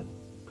Graven.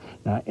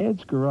 Now,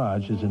 Ed's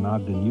garage is in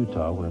Ogden,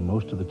 Utah, where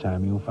most of the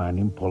time you'll find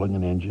him pulling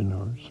an engine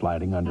or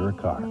sliding under a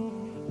car.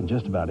 And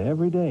just about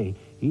every day,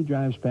 he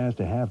drives past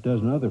a half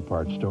dozen other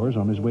parts stores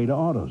on his way to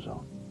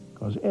AutoZone.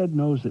 Because Ed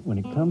knows that when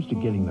it comes to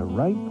getting the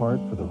right part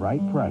for the right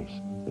price,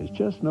 there's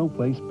just no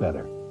place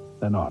better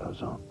than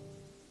AutoZone.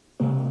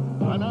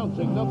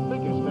 Announcing the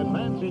biggest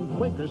advance in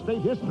Quaker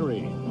State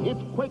history.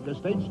 It's Quaker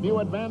State's new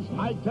advanced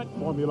high-tech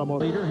formula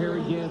motor. Leader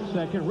Harry Gant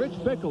second. Rich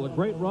Bickle, a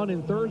great run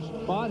in third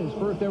spot, his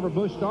first ever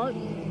Busch start.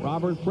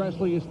 Robert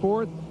Presley is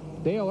fourth.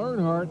 Dale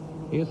Earnhardt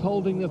is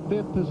holding the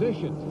fifth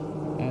position.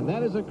 And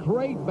that is a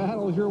great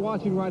battle as you're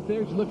watching right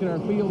there. Just look at our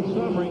field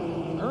summary.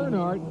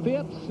 Earnhardt,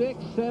 5th,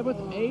 6th,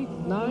 7th,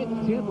 8th,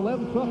 9th, 10th,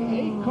 11th,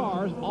 12th, 8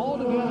 cars all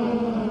together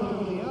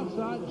on the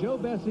outside. Joe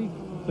Bessie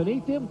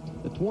beneath him.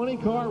 The 20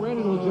 car,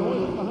 Randy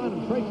LaJoie is behind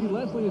him. Tracy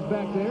Leslie is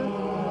back there.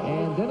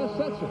 And Dennis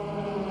Setzer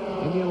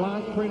in the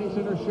Alliance Training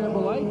Center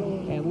Chevrolet.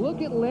 And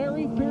look at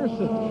Larry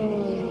Pearson.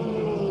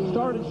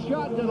 Started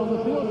shotgun on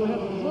the field. We had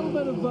a little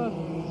bit of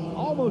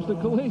almost a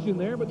collision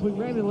there between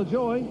Randy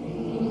LaJoie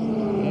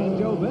and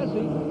Joe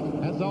Bessie.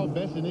 That's all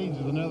Bessie needs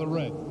is another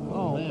wreck.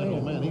 Oh, man.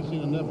 Oh, man. He's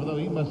seen enough of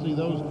those. He must see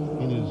those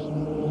in his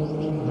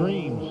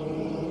dreams.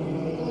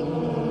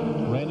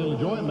 Randy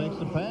LaJoie makes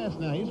the pass.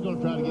 Now he's going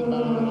to try to get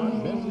by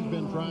Earnhardt. Bessie's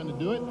been trying to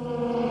do it.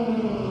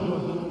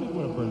 LaJoie says, let me go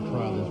up there and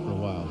try this for a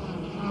while.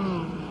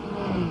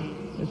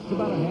 It's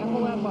about a half a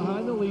lap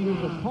behind the leaders.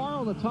 The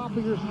car on the top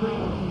of your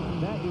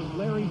screen, that is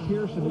Larry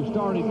Pearson, who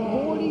started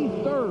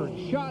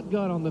 43rd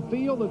shotgun on the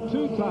field, the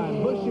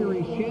two-time Busch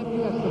Series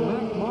champion. That's the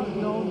Mac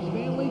Martin-owned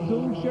Stanley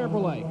Coon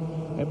Chevrolet.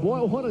 And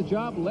boy, what a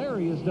job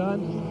Larry has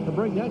done to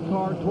bring that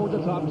car toward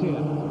the top 10.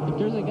 If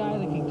there's a guy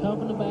that can come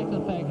from the back of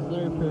the pack, it's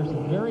Larry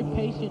Pearson. Very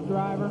patient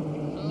driver,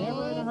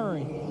 never in a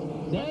hurry.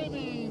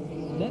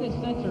 Dennis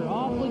Setzer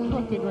awfully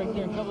crooked right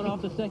there coming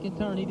off the second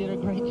turn. He did a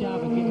great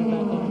job of getting it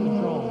back under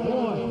control.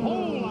 Boy, a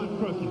whole lot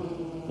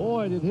crooked.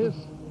 Boy, did his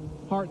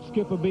heart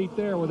skip a beat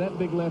there with that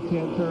big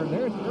left-hand turn.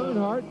 There's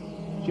Earnhardt,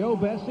 Joe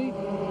Bessie.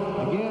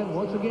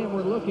 Once again,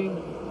 we're looking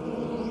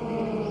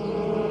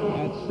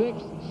at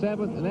 6th,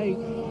 7th, and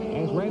 8th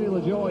as Randy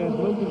LaJoie has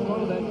moved in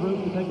front of that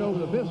group to take over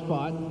the 5th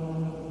spot.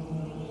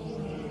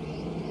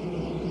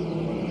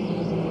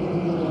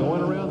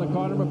 Going around the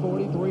car number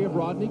 43 of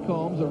Rodney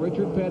Combs, a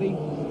Richard Petty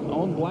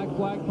on Black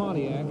Flag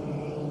Pontiac.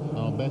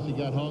 Oh, Bessie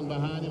got hung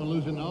behind him,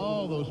 losing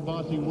all those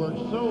spots. He worked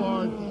so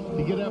hard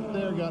to get up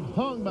there, got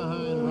hung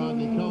behind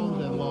Rodney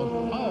Combs, and lost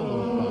all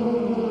those spots.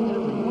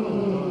 Every one of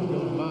those cars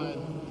goes by,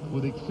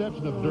 with the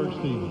exception of Dirk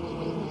Stevens.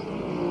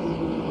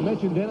 I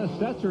mentioned Dennis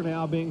Setzer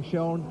now being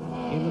shown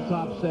in the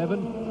top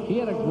 7. He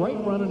had a great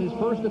run in his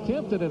first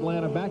attempt at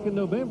Atlanta back in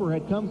November.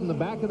 Had come from the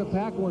back of the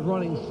pack and was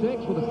running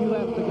 6th with a few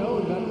laps to go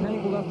and got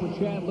tangled up with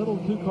Chad Little,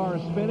 2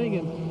 cars spinning,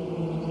 and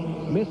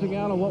missing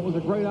out on what was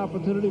a great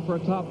opportunity for a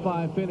top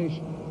 5 finish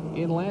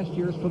in last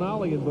year's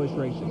finale in Busch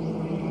Racing.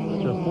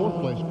 It's their 4th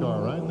place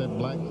car, right? That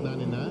black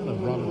 99 of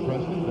Robert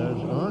Presley.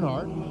 There's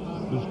Earnhardt,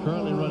 who's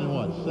currently running,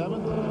 what,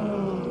 7th?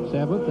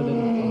 7th, and then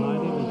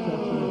behind him is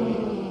Setzer.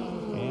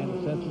 And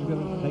Setzer's going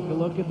to take a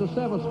look at the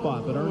 7th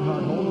spot, but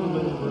Earnhardt holding him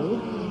in his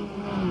groove.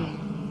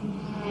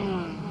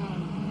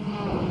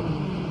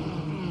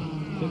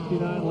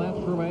 69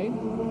 laps remain.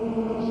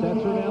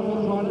 Setzer now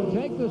will try to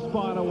take the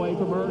spot away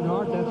from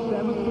Earnhardt. That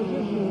 7th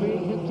position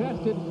being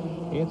contested.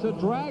 It's a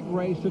drag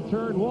race to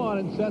turn 1,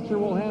 and Setzer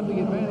will have the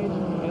advantage,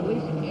 at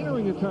least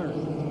entering the turn.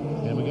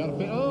 And we got to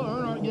pay. Oh,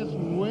 Earnhardt gets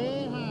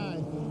way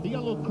high. He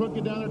got a little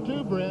crooked down there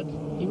too, Brett.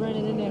 He ran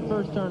it in that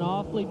first turn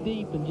awfully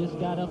deep and just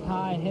got up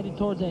high, headed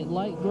towards that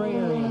light gray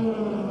area.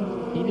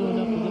 He knew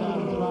enough to get out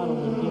of the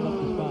throttle and give up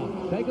the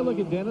spot. Take a look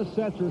at Dennis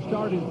Setzer.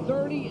 Started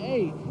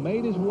 38th,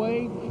 made his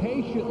way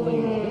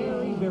patiently,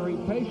 very, very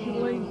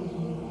patiently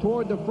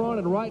toward the front,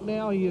 and right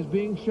now he is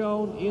being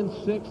shown in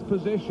 6th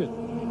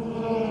position.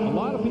 A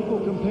lot of people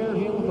compared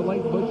him with the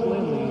late Butch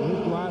Lindley in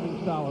his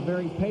driving style. A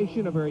very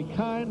patient, a very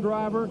kind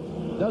driver.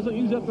 Doesn't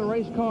use up the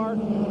race car,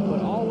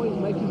 but always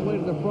makes his way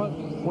to the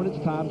front when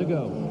it's time to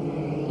go.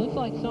 Looks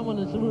like someone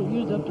that's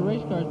used up the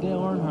race car is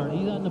Dale Earnhardt.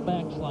 He's on the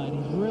backslide.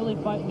 He's really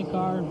fighting the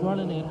cars,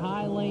 running that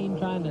high lane,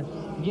 trying to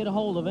get a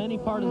hold of any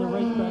part of the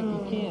racetrack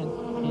he can,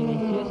 and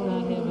he's just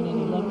not having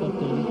any luck up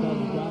there because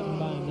he's driving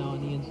by him now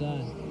on the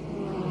inside.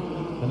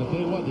 And I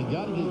tell you what, they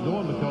got to get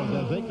going because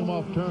as they come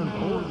off turn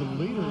 4, the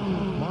leader,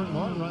 Mark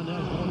Martin, right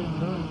now is going in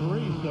turn 3.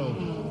 So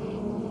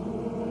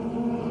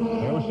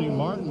there we see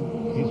Martin.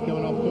 He's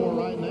coming off 4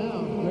 right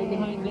now. Right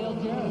behind Dale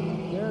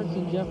Jarrett. Jarrett's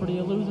in jeopardy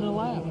of losing a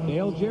lap.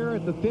 Dale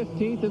Jarrett, the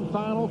 15th and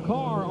final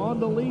car on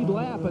the lead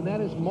lap, and that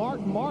is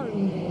Mark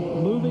Martin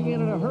moving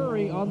in a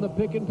hurry on the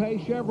Pick and Pay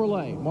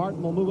Chevrolet.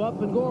 Martin will move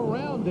up and go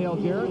around Dale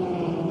Jarrett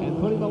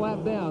and put him a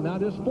lap down. Now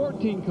there's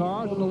 14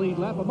 cars on the lead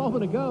lap. A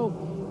moment ago,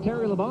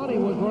 Terry Labonte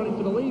was running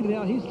for the lead, and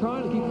now he's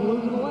trying to keep from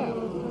losing a lap.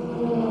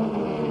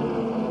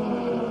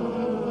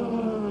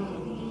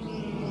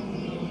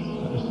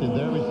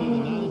 There we see the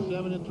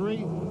 97 and 3.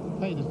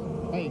 Hey,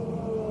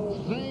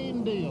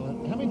 same deal.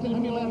 How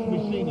many laps have we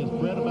seen this,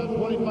 Brett? About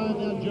 25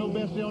 now. Joe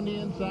Bessie on the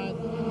inside.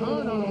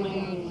 Earnhardt on the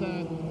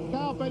outside.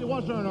 Kyle Petty,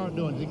 what's Earnhardt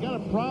doing? Has he got a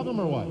problem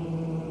or what?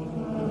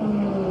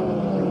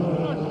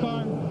 Earnhardt's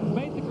car,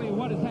 basically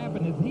what has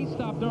happened is he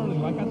stopped early.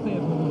 Like I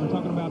said, when we were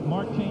talking about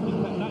Mark not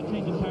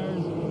changing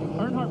tires,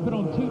 Earnhardt put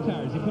on 2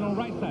 tires. He put on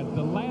right side.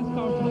 The last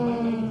car from the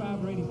lap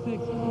 85 or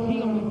 86, he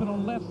only put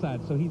on left side.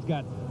 laps, so he's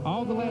got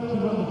all the laps he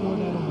run before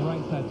that on the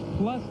right side,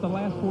 plus the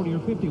last 40 or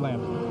 50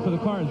 laps. So the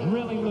car is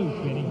really loose,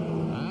 Benny.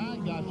 I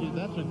got you.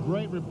 That's a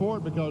great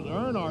report because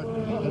Earnhardt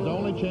has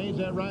only changed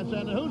that right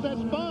side. Now, who's that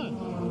spun?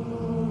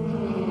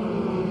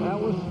 That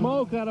was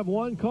smoke out of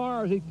one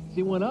car as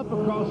he went up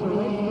across the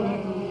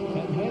racetrack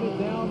and headed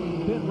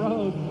down pit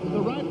road. The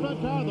right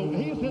front tire,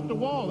 he's hit the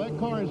wall. That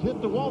car has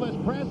hit the wall. That's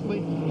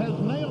Presley, has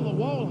nailed the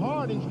wall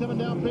hard. He's coming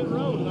down pit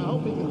road, and I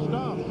hope he can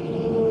stop.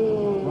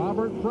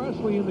 Robert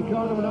Presley in the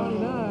car number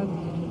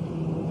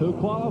 99, who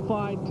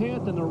qualified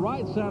 10th, and the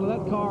right side of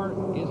that car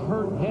is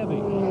hurt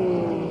heavy.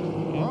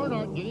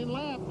 Earnhardt getting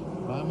lapped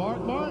by Mark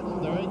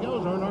Martin. There he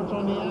goes. Earnhardt's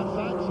on the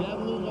outside. See that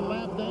little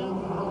lap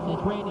down?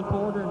 It's Randy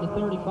Porter in the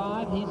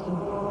 35. He's in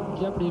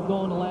jeopardy of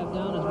going a lap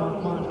down as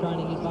Mark Martin's trying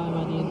to get by him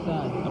on the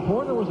inside. Now,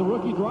 Porter was a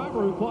rookie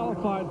driver who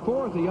qualified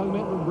 4th, a young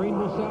man from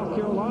Greenville, South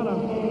Carolina,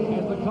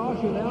 as the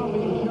caution now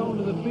being shown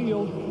to the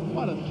field.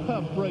 What a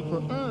tough break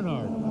for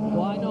Earnhardt.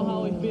 Well, I know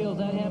how he feels.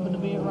 That happened to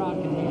me at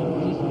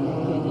Rockingham. Just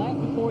the lap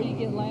before you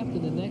get lapped,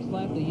 and the next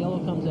lap the yellow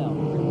comes out.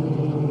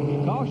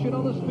 Caution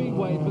on the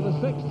Speedway for the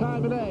 6th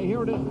time today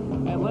here at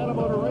Atlanta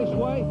Motor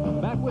Raceway.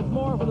 Back with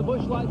more for the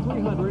Busch Light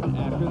 300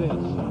 after this.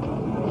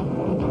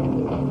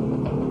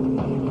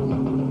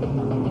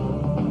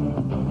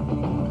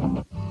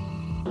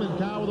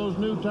 Kyle, with those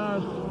new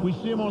tires, we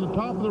see him on the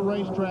top of the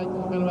racetrack,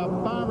 and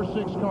about 5 or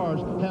 6 cars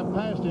have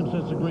passed him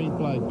since the green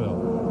flag fell.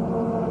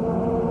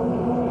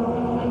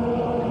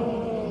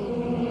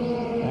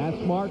 That's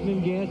Martin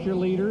and Gant, your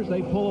leaders.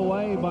 They pull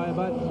away by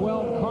about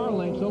 12 car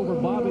lengths over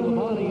Bobby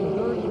Labonte in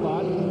 3rd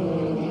spot.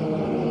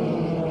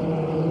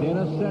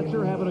 Dennis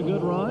Setzer having a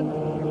good run.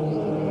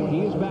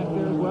 He is back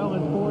there as well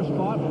in 4th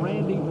spot.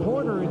 Randy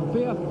Porter in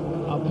 5th.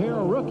 A pair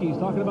of rookies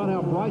talking about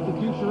how bright the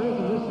future is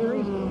in this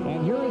series.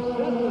 And here is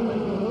Setzer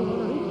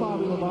underneath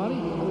Bobby Labonte,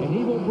 and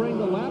he will bring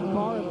the lap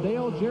car of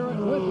Dale Jarrett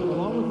with him,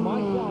 along with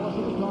Mike Wallace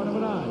in the car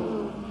number 9.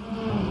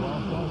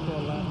 Wallace also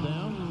a lap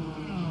down.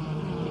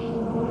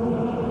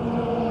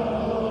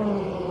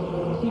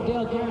 See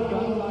Dale Jarrett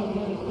driving by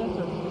Dennis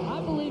Setzer. I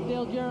believe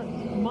Dale Jarrett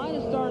might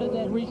have started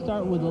that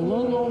restart with a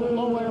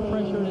low air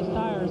pressure in his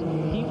tires.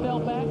 He fell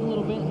back a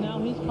little bit, and now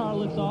his car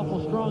looks awful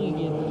strong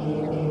again.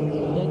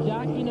 That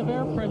jockeying of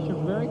air pressure,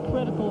 very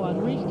critical on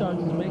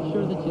restarts to make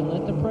sure that you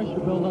let the pressure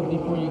build up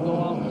before you go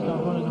out and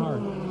start running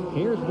hard.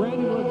 Here's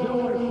Randy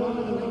LaJoy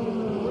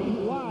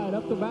wide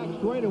up the back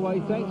straightaway.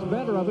 Thanks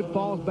better of it.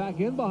 Falls back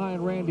in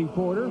behind Randy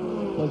Porter.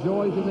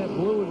 LaJoy's in that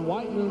blue and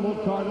white minimal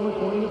car number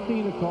 20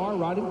 Athena car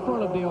right in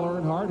front of Dale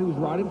Earnhardt, who's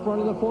right in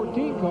front of the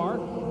 14 car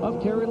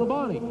of Terry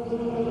Labonte.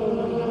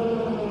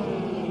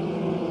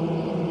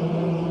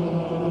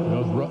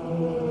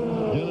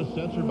 Dennis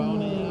Setzer on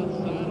the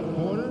outside of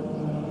Porter.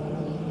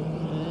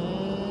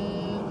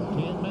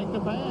 Can't make the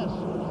pass.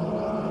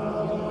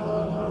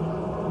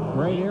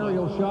 Great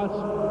aerial shots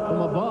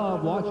from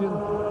above. Watching,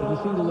 as you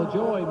see, the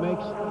LaJoy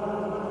makes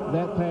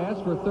that pass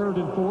for 3rd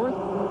and 4th.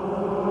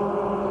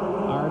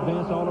 Our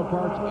Advanced Auto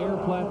Parts air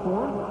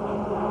platform.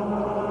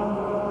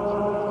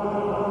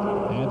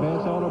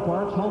 Advanced Auto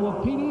Parts, home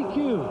of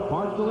PDQ.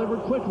 Parts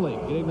delivered quickly.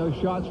 Getting those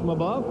shots from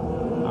above.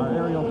 Our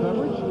aerial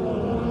coverage.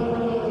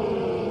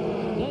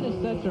 Dennis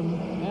Setzer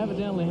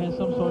evidently has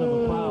some sort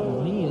of a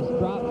problem. He has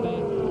dropped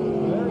back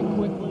very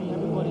quickly.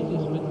 Everybody's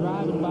just been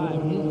driving by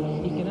him.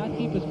 He cannot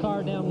keep his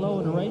car down low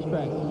in the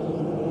racetrack.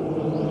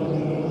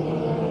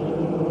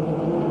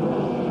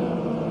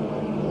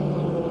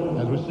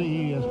 As we see,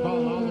 he has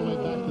fallen all the way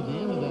back to the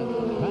end of that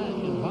pack,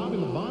 and Bobby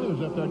Labonte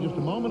was up there just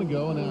a moment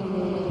ago, and now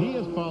he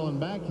has fallen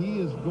back.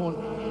 He's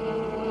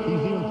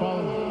even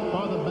fallen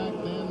farther back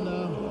than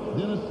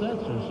Dennis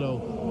Setzer.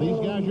 So these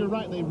guys, you're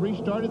right, they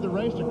restarted the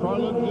race. The car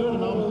looked good,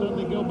 and all of a sudden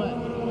they go back.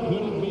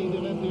 Could it be they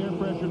let the air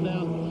pressure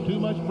down too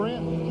much,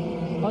 Brett?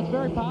 Well, it's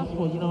very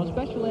possible, you know,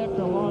 especially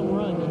after a long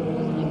run.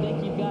 You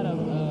think you've got a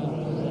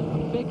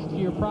fix to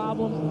your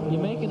problems, you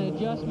make an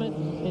adjustment,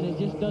 and it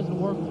just doesn't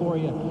work for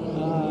you.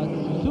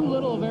 Too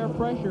little of air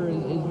pressure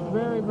is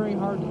very, very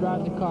hard to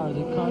drive the car.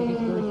 The car gets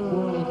very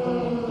squirrely.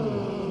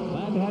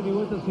 Glad to have you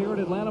with us here at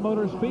Atlanta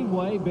Motor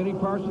Speedway. Benny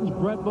Parsons,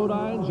 Brett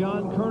Bodine,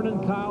 John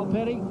Kernan, Kyle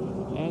Petty,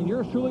 and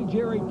yours truly,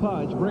 Jerry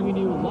Pudge, bringing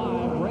you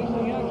live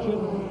racing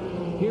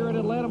action here at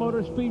Atlanta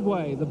Motor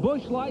Speedway. The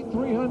Busch Light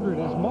 300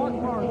 as Mark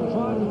Martin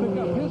trying to pick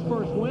up his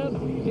first win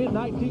in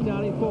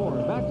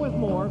 1994. Back with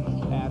more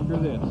after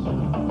this.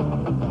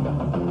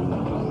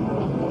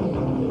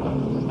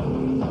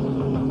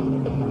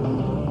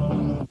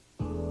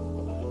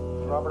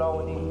 Robert,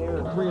 all we need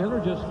here.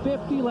 300, just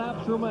 50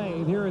 laps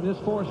remain here in this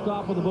 4th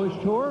stop of the Busch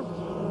Tour.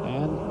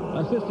 And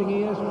assisting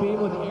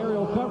ESPN with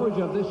aerial coverage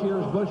of this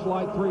year's Busch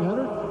Light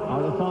 300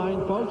 are the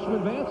fine folks from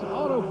Advanced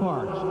Auto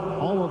Parts,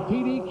 home of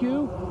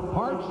PDQ,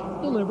 parts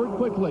delivered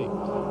quickly.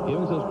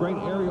 Giving us those great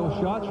aerial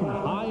shots from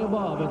high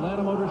above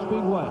Atlanta Motor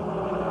Speedway.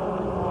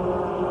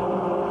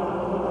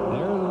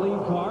 There are the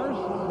lead cars.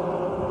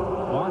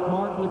 Mark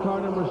Martin, the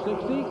car number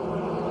 60.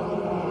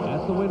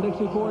 That's the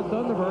Winn-Dixie Ford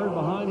Thunderbird.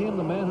 Behind him,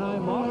 the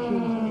Manheim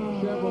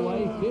Auctions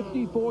Chevrolet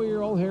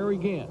 54-year-old Harry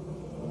Gant.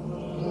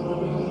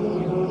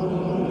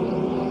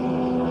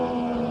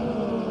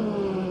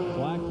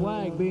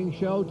 flag being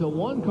shown to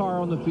one car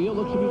on the field.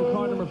 Looks to be the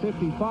car number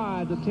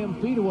 55, the Tim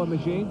Fedewa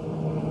machine.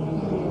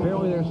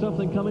 Apparently there's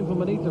something coming from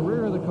beneath the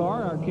rear of the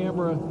car. Our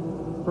camera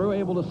crew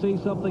able to see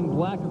something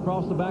black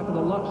across the back of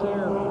the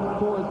Luxair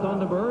Ford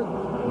Thunderbird.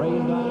 Ray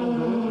and Diane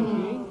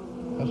machine.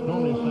 That's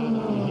normally a sign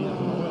that he has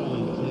an oil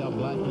leak. See how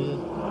black it is?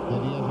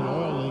 That he has an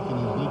oil leak and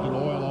he's leaking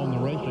oil on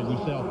the racetrack. We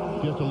saw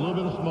just a little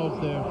bit of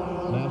smoke there.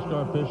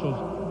 NASCAR officials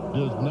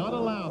does not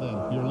allow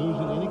that. If you're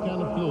losing any kind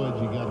of fluids,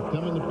 you got to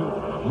come in the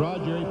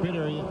garage area, pit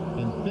area,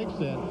 and fix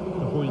that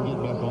before you get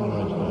back on the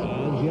racetrack.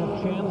 And Jeff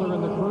Chandler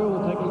and the crew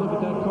will take a look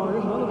at that car.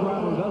 Here's another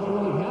driver who doesn't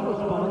really have a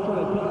sponsor.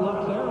 They put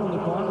Luxair on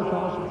the car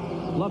because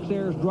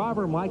Luxair's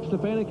driver, Mike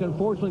Stefanik,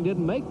 unfortunately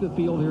didn't make the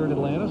field here in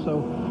Atlanta. So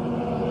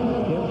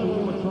Tim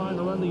Fedewa trying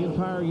to run the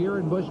entire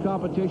year in Busch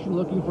competition,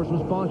 looking for some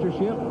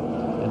sponsorship.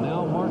 And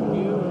now Mark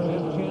Mew,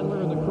 Jeff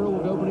Chandler, and the crew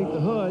will go beneath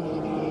the hood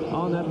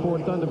on that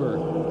Ford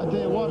Thunderbird. I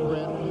tell you what,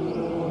 Brett,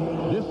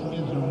 this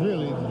is a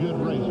really good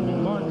race. I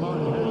mean, Martin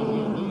and Harry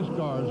Ginn, these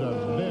cars are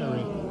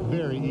very,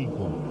 very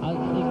equal.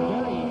 It's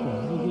very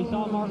equal. We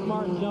saw Mark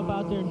Martin jump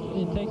out there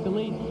and take the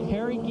lead.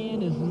 Harry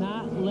Ginn is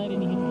not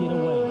letting him get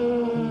away.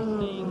 He's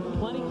staying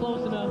plenty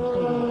close enough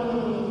so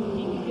that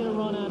he can get a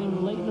run at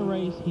him late in the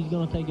race. He's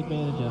going to take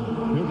advantage of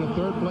it. Here's a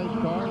third-place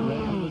car,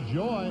 Randy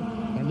LaJoy,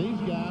 and these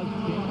guys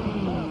can't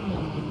keep up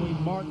between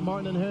Mark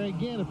Martin and Harry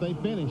Ginn if they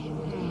finish.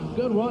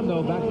 Good run,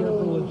 though, back there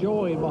for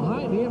LaJoy. And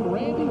behind him,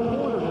 Randy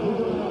Porter,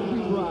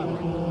 the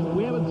driver.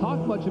 We haven't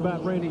talked much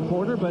about Randy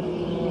Porter, but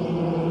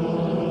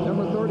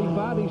number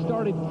 35, he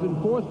started in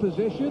 4th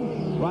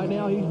position. Right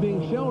now, he's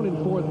being shown in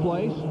 4th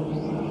place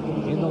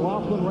in the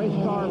Laughlin Race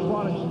Car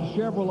Products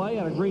Chevrolet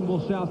out of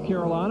Greenville, South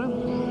Carolina.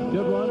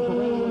 Good run for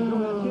Randy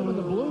LaJoy. That's him in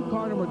the blue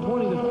car, number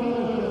 20, the Phoenix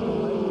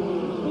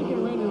Chevrolet. Speaking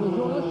of Randy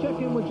LaJoy, let's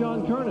check in with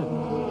John Kernan.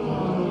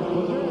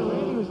 Well,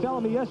 Randy was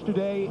telling me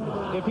yesterday,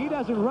 if he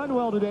doesn't run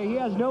well today, he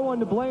has no one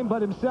to blame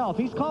but himself.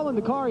 He's calling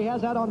the car he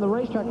has out on the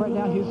racetrack right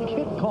now his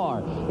kit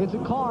car. It's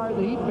a car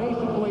that he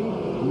basically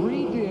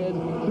redid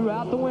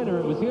throughout the winter.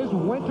 It was his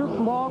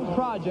winter-long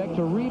project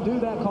to redo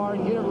that car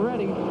and get it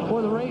ready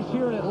for the race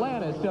here in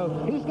Atlanta. So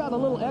he's got a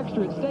little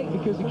extra at stake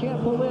because he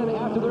can't pull in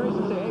after the race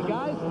and say, hey,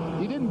 guys,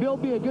 you didn't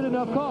build me a good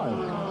enough car.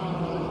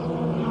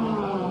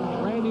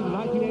 Randy, the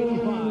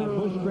 1985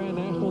 Busch Grand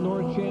National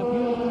North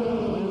champion.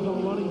 Plans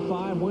on running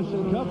 5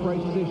 Winston Cup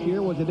races this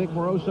year with the Dick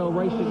Moroso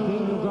Racing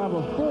team. He'll drive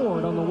a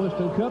Ford on the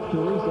Winston Cup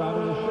Tour. He's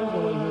driving a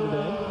Chevrolet here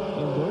today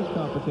in Busch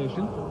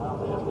competition.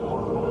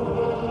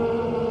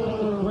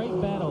 That's a great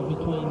battle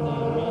between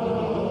Randy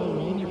LaJoy,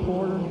 Randy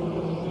Porter,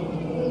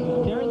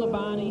 Terry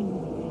Labonte.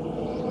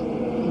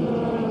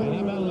 And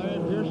how about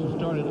Larry Pearson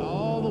started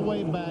all the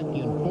way back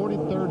in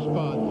 43rd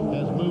spot,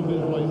 has moved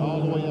his way all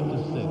the way up to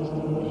 6th.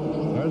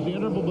 There's the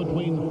interval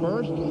between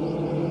 1st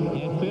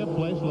and 5th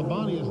place.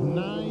 Labonte is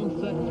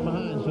 9 seconds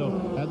behind. So,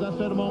 as I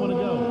said a moment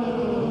ago,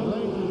 the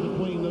race is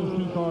between those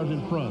 2 cars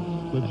in front.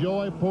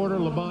 LaJoy, Porter,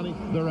 Labonte,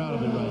 they're out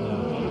of it right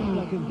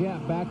now. Second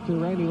gap back to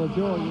Randy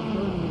LaJoy.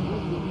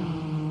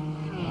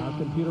 Our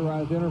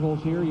computerized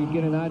intervals here, you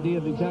get an idea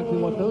of exactly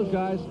what those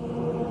guys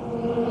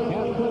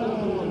have put out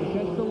for them to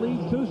catch the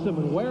lead twosome.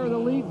 And where are the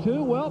lead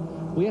to? Well,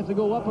 we have to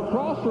go up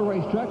across the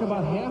racetrack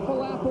about half a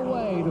lap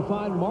away to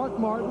find Mark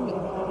Martin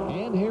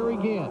and Harry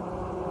Ginn.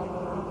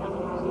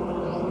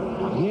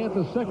 Ginn,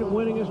 the second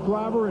winningest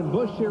driver in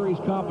Busch Series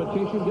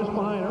competition, just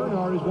behind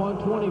Earnhardt, has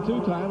won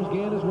 22 times.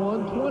 Ginn has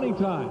won 20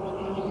 times.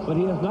 But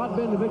he has not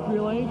been to victory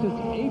lane since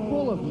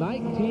April of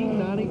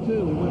 1992.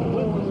 He went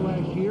winless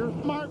last year.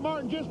 Mark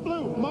Martin just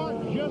blew. Mark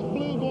just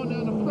blew going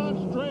down the front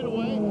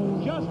straightaway,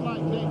 just like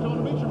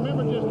Daytona Beach.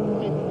 Remember, just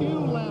a few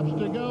laps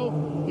to go.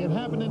 It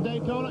happened in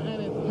Daytona,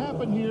 and it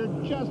happened here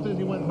just as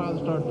he went by the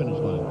start-finish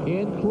line.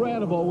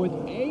 Incredible. With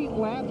 8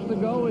 laps to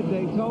go in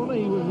Daytona,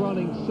 he was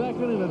running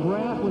second in a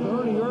draft with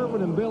Ernie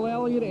Irvin and Bill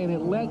Elliott, and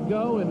it let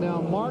go. And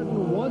now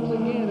Martin once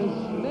again is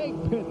snake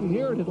pitting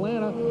here in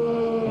Atlanta.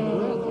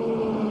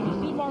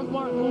 You see Mark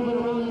Martin moving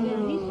around in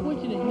there. He's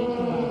switching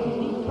ignition boxes.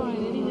 He's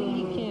trying anything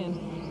he can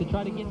to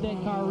try to get that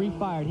car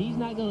refired. He's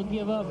not going to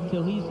give up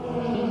until he's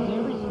changed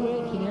every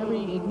switch and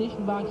every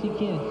ignition box he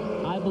can.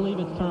 I believe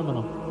it's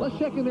terminal. Let's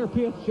check in their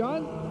pits,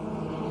 John.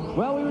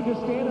 Well, we were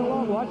just standing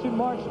along watching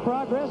Mark's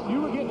progress.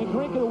 You were getting a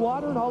drink of the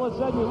water, and all of a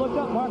sudden you looked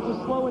up, Mark was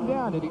slowing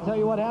down. Did he tell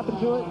you what happened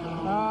to it?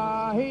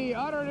 He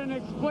uttered an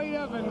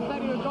expletive and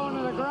said he was going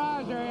to the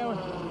garage area.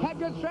 Had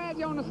good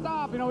strategy on the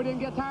stop. You know, we didn't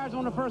get tires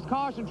on the first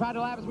caution. Tried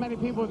to lap as many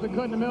people as we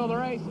could in the middle of the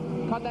race.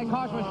 Caught that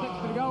caution with 6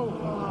 to go.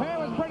 Hair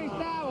was pretty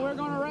stable. We were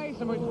going to race,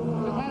 and we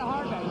just had a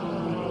hard day.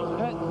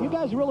 You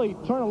guys really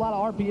turn a lot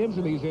of RPMs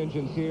in these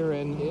engines here,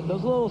 and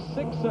those little 6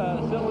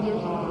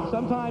 cylinders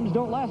sometimes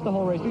don't last the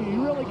whole race.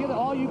 You really get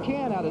all you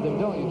can out of them,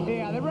 don't you?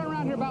 Yeah, they run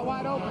around here about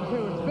wide open,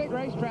 too. It's a big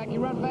racetrack. You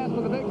run fast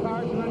with the big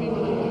cars. You run even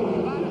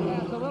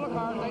fast. The little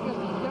cars, they just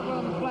sit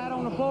with them flat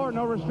on the floor,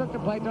 no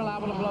restrictor plate. They're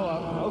liable to blow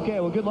up. Okay,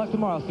 well, good luck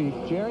tomorrow, Steve.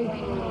 Jerry?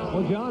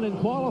 Well, John, in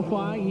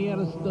qualifying, he had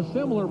a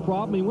similar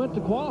problem. He went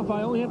to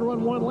qualify, only had to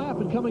run 1 lap,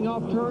 and coming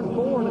off turn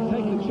 4 to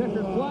take the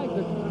checkered flag,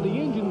 the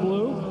engine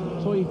blew.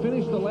 So he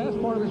finished the last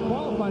part of his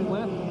qualifying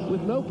lap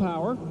with no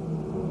power.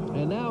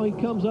 And now he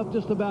comes up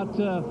just about,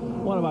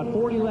 about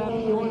 40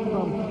 laps short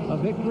from a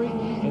victory.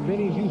 And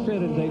Vinny, as you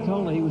said in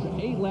Daytona, he was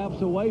 8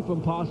 laps away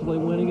from possibly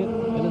winning it,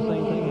 and the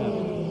same thing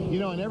happened. You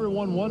know, and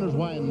everyone wonders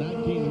why in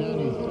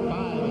 1995,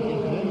 I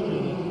guess next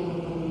year,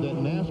 that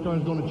NASCAR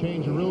is going to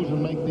change the rules and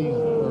make these,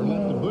 or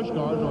let the Busch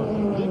cars, or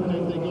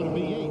dictate they go to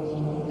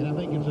V8s. And I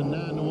think it's a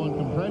 9-to-1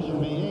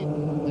 compression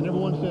V8. And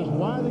everyone says,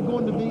 why are they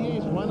going to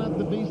V8s? Why not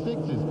the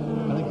V6s?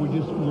 I think we're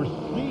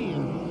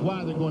seeing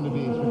why they're going to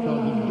V8s,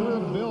 because the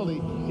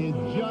durability is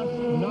just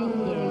not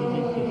there in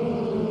the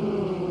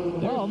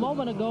V6s. Well, a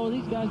moment ago,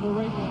 these guys were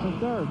racing for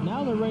third.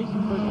 Now they're racing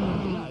for...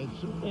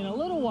 In a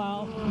little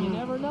while, you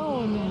never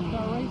know in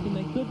NASCAR racing,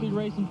 they could be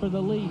racing for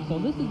the lead. So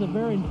this is a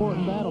very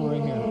important battle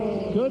right here.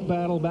 Good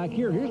battle back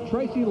here. Here's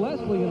Tracy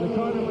Leslie in the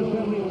car number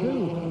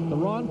 72. The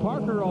Ron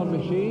Parker on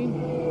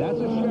machine. That's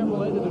a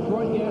Chevrolet, the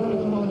Detroit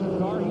Gas-sponsored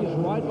car. He is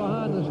right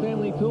behind the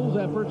Stanley Tools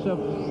efforts of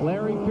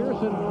Larry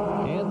Pearson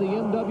and the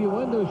MW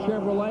Windows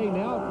Chevrolet.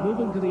 Now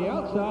moving to the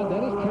outside,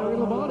 that is Kerry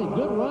Labonte.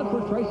 Good run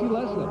for Tracy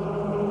Leslie.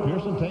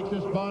 Pearson takes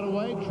this spot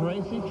away.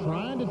 Tracy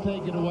trying to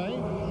take it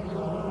away.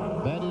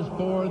 That is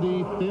for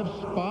the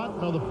 5th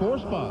spot. No, the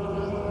 4th spot.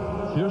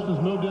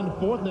 Pearson's moved into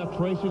 4th. Now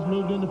Tracy's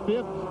moved into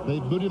 5th. They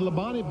booted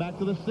Labonte back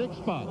to the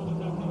 6th spot.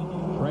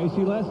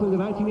 Tracy Leslie,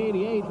 the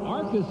 1988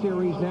 ARCA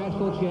Series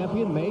national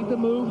champion, made the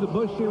move. The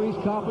Busch Series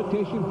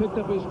competition, picked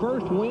up his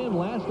first win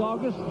last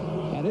August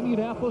at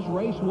Indianapolis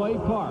Raceway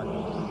Park.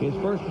 His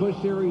first Busch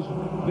Series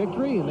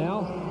victory, and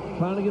now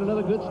trying to get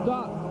another good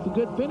stop, a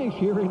good finish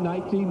here in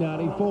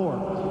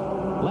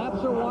 1994.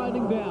 Laps are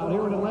winding down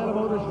here at Atlanta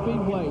Motor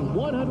Speedway.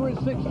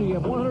 160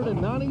 of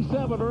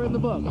 197 are in the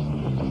books.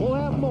 We'll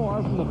have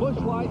more from the Busch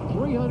Light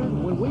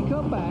 300 when we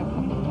come back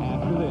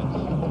after this.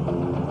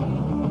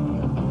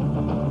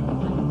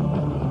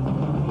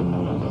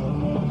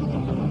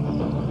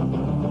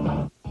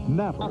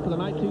 For the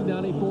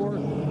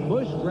 1994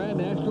 Busch Grand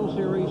National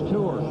Series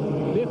Tour.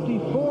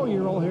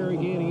 54-year-old Harry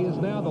Gainey is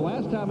now. The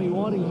last time he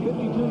won, he was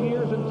 52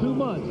 years and 2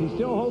 months. He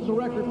still holds the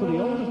record for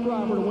the oldest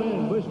driver to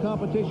win in Busch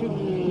competition.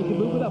 He can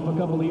move it up a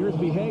couple of years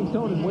if he hangs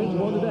on and wins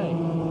one today.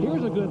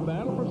 Here's a good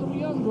battle for some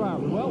young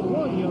drivers. Well,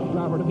 one young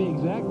driver to be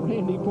exact,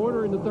 Randy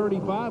Porter in the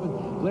 35,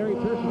 and Larry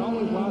Pearson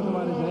always lies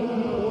about his age.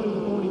 He's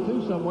 40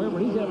 to 42 somewhere,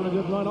 but he's having a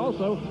good run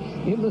also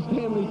in the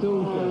Stanley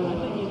Tools. I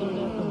think he learned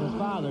that from his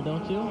father,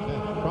 don't you?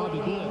 Yeah,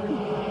 probably did.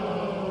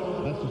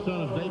 That's the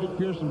son of David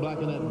Pearson, black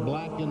in that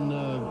black and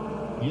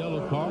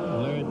yellow car,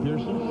 Larry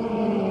Pearson.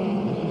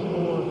 This is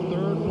for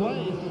 3rd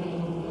place.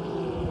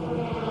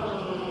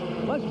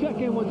 Let's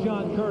check in with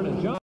John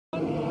Kernan. John?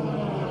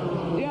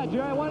 Yeah,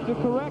 Jerry, I wanted to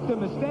correct a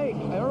mistake.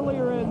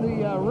 Earlier in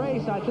the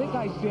race, I think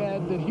I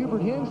said that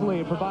Hubert Hensley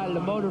had provided a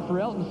motor for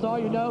Elton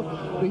Sawyer. No,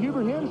 the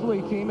Hubert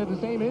Hensley team had the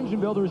same engine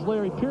builder as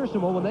Larry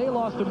Pearson. Well, when they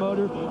lost a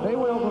motor, they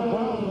went over and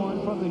bought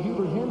one from the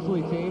Hubert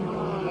Hensley team.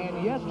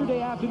 And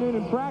yesterday afternoon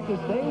in practice,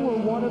 they were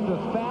one of the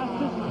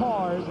fastest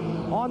cars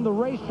on the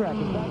racetrack.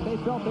 In fact, they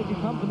felt they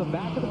could come from the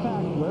back of the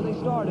pack where they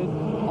started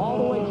all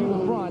the way to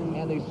the front,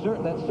 and that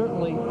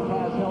certainly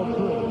has held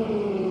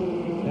true.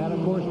 That,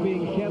 of course,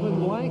 being Kevin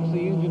Blanks,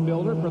 the engine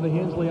builder for the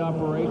Hensley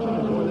operation.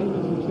 Before they've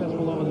been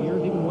successful over the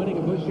years, even winning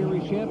a Busch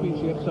Series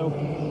championship. So,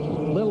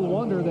 little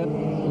wonder that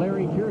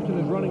Larry Pearson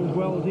is running as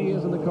well as he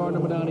is in the car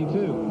number 92.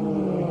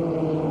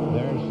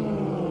 There's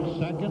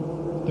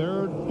 2nd,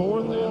 3rd,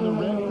 4th, and the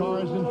red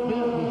car is in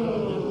 5th.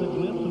 Just a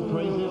glimpse of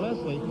Tracy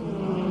Leslie.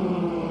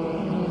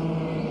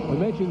 We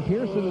mentioned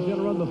Pearson is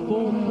going to run the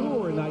full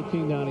tour in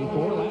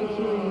 1994. Last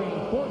year he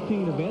ran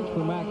 14 events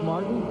for Mac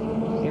Martin,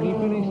 and he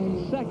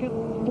finished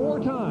 2nd 4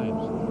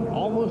 times.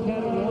 Almost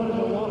had it won in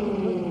Milwaukee,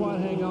 couldn't quite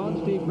hang on.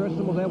 Steve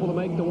Grissom was able to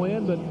make the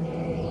win, but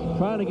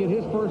trying to get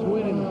his first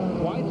win in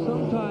quite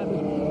some time.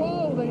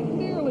 Whoa, they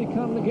nearly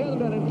come together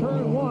down in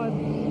turn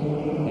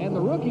 1, and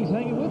the rookie's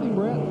hanging with him,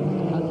 Brett.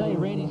 I'll tell you,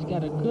 Randy's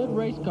got a good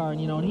race car, and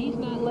he's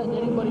not letting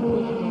anybody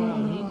push him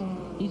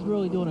around. He's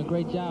really doing a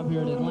great job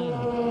here at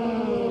Atlanta.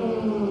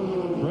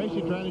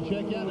 Tracy trying to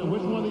check out, and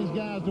which one of these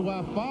guys do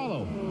I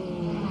follow?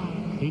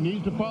 He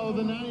needs to follow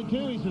the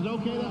 92. He says,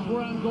 okay, that's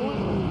where I'm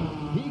going.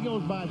 He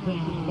goes by,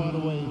 takes the spot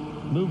away.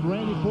 Moved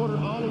Randy Porter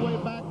all the way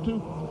back to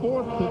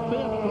 4th to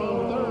 5th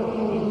from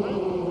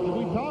 3rd. If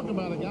we talk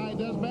about a guy, he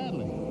does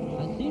badly.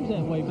 It seems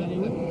that way, but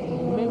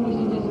maybe we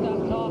should just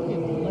stop talking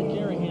and let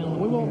Jerry handle it.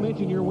 We won't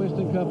mention your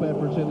Winston Cup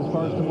efforts in as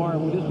far as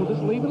tomorrow. We'll just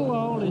leave it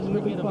alone. Just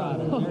forget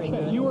about it.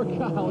 Okay, you or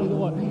Kyle, either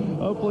one.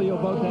 Hopefully you'll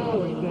both have a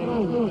great day.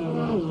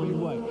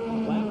 Speedway.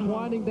 Laps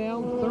winding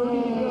down,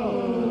 30 to go.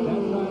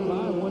 That time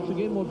by, once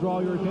again, we'll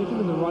draw your attention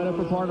to the right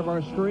upper part of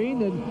our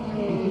screen, and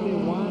you see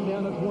them wind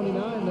down to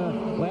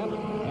 29 laps.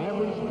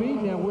 Average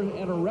speed. Now we're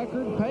at a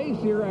record pace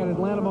here at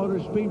Atlanta Motor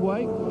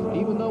Speedway.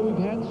 Even though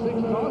we've had 6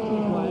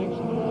 caution flags,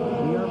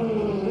 we are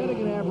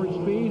setting an average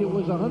speed. It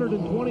was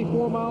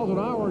 124 miles an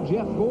hour.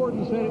 Jeff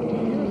Gordon said it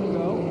 2 years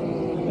ago.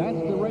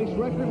 That's the race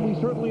record. We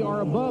certainly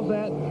are above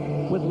that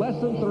with less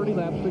than 30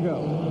 laps to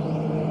go.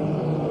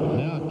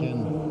 Now,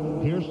 can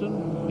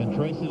Pearson and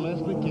Tracy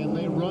Leslie, can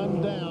they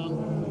run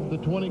down the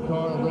 20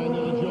 car of Randy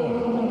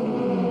LaJoie?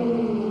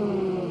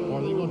 Or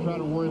are they going to try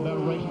to worry about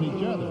racing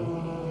each other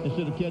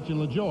instead of catching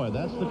LaJoie?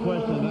 That's the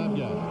question that I've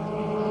got.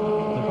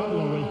 They're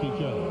probably going to race each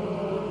other.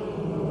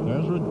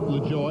 There's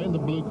LaJoie in the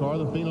blue car,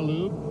 the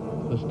Finalube,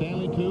 the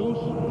Stanley Twos.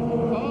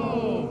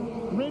 Oh!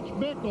 Rich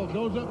Bickle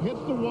goes up, hits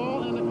the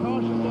wall, and the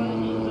caution flag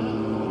is out.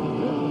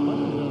 Bickle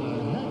must have done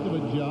a heck of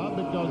a job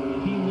because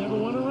he never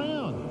went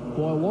around.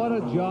 Boy, what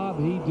a job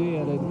he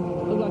did. It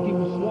looked like he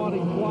was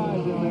swatting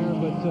flies in there,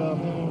 but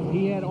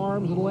he had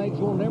arms and legs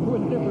going in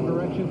every different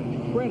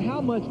direction. Brett,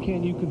 how much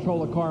can you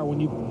control a car when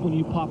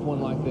you pop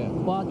one like that?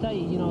 Well, I'll tell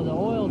you, you know, the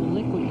oil, the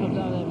liquid comes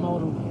out of that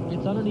motor.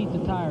 It's underneath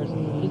the tires.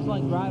 It's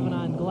like driving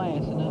on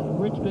glass. And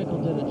Rich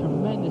Bickle did a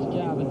tremendous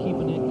job of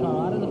keeping that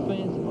car out of the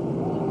fence,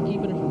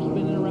 keeping it from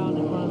spinning around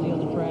in front of the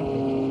other traffic.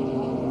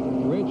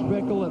 Rich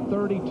Bickle, at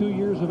 32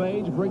 years of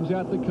age, brings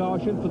out the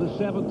caution for the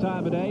 7th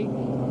time today,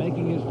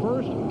 making his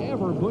first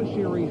ever Busch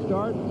Series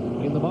start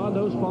in the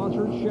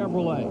Bondo-sponsored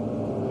Chevrolet.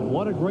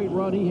 What a great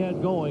run he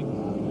had going.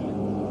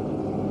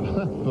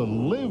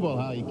 Unbelievable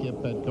how he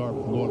kept that car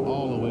from going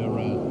all the way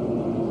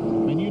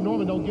around. And you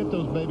normally don't get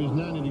those babies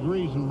 90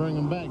 degrees and bring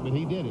them back, but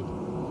he did it.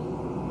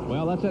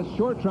 Well, that's that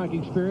short track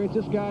experience.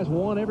 This guy's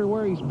won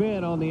everywhere he's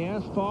been, on the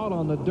asphalt,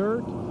 on the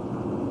dirt.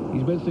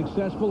 He's been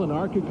successful in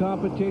ARCA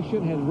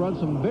competition, has run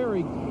some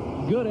very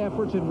good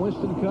efforts in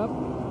Winston Cup,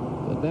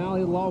 but now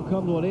it'll all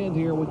come to an end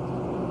here with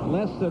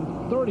less than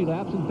 30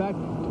 laps. In fact,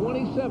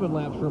 27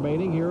 laps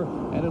remaining here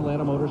at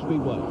Atlanta Motor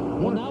Speedway.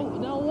 Well,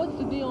 now what's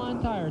the deal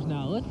on tires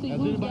now? Let's see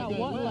who's got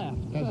what left.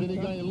 Has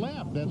anybody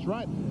left? That's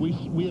right. We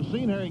have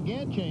seen Harry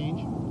Gant change.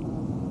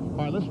 All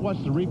right, let's watch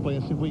the replay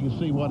and see if we can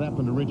see what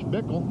happened to Rich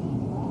Bickle.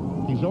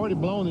 He's already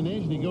blown an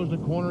engine. He goes to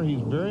the corner.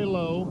 He's very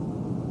low.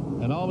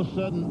 And all of a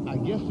sudden, I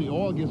guess the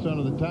oil gets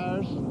under the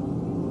tires.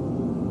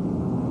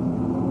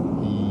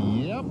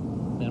 Yep.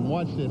 And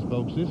watch this,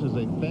 folks. This is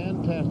a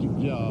fantastic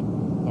job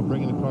of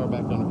bringing the car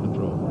back under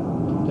control.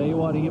 Tell you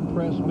what, he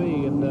impressed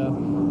me, and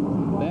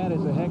that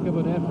is a heck of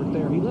an effort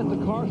there. He let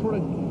the car sort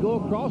of go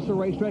across the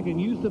racetrack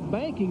and use the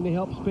banking to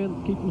help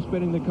keep him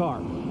spinning the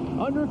car.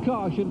 Under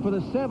caution for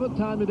the 7th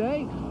time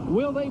today.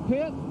 Will they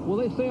pit? Will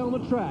they stay on the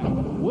track?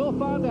 We'll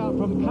find out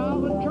from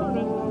Kyle and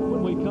Kernan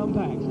when we come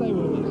back. Stay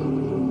with us.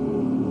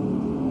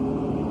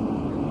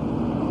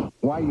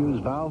 Why use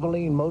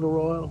Valvoline motor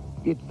oil?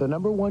 It's the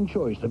 #1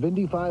 choice of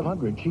Indy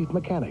 500 chief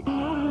mechanics,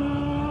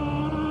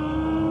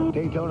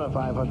 Daytona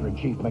 500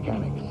 chief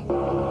mechanics,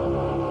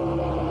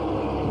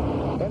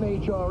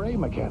 NHRA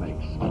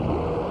mechanics,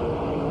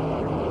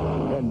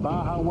 and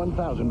Baja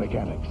 1000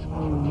 mechanics.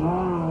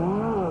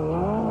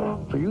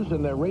 For use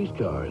in their race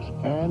cars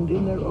and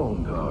in their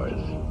own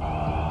cars.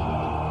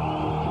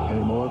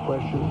 Any more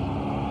questions?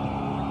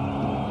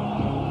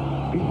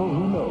 People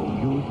who know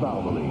use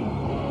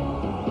Valvoline.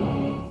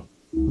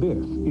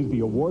 This is the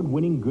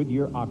award-winning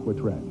Goodyear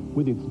Aquatread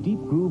with its Deep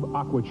Groove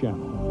Aqua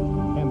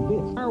Channel. And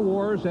this... Tire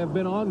wars have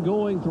been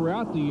ongoing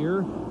throughout the year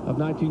of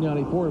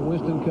 1994 in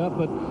Winston Cup,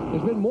 but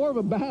there's been more of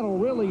a battle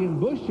really in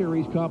Busch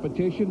Series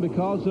competition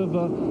because of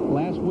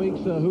last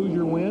week's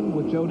Hoosier win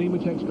with Joe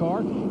Nemechek's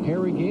car.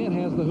 Harry Gant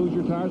has the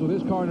Hoosier tires with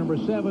his car number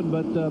 7,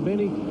 but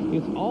Benny,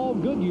 it's all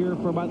Goodyear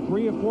for about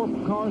 3 or 4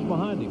 cars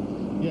behind him.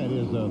 Yeah, it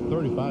is.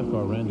 35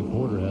 car Randy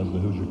Porter has the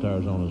Hoosier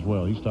tires on as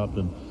well. He stopped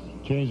and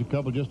changed a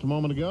couple just a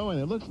moment ago, and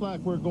it looks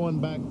like we're going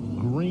back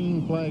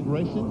green flag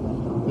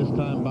racing this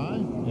time by.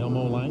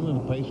 Elmo Langland,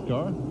 the pace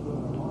car,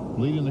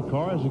 leading the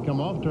car as they come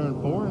off turn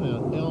 4, and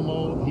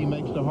Elmo, he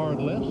makes the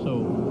hard left,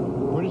 so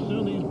pretty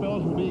soon these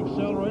fellas will be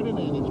accelerated,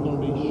 and it's going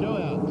to be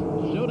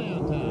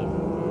showdown time.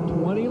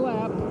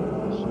 20-lap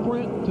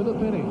sprint to the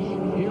finish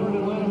here at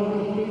Atlanta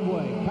Motor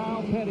Speedway.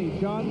 Kyle Petty,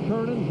 John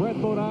Kernan, Brett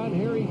Bodine,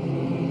 Harry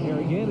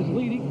Gant is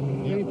leading.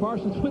 Kenny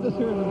Parsons with us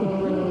here in the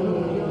booth.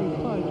 Jerry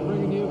Punch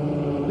bringing you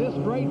this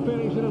great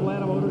finish at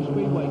Atlanta Motor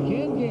Speedway.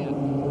 Ken Gant,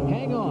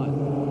 hang on.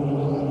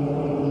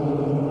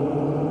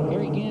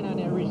 Harry Gant on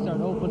that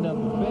restart opened up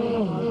very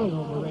much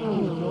over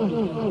Randy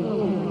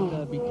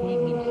LaJoie between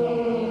himself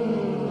and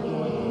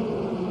LaJoie.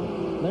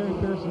 Larry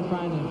Pearson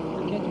trying to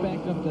catch back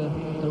up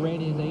to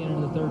Randy as they enter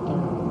the 3rd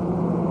turn.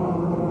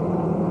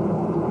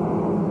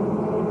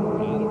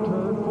 And at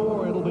turn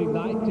 4, it'll be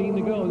 19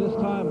 to go. This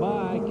time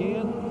by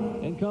Gant.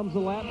 In comes the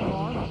lap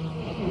car up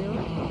here.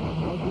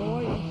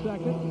 LaJoie in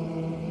 2nd.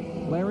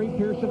 Larry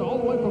Pearson all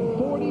the way from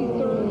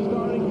 43rd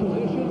starting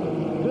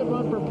position. Good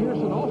run for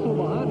Pearson. Also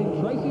behind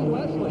him, Tracy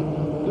Leslie.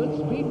 Good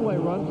Speedway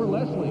run for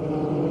Leslie.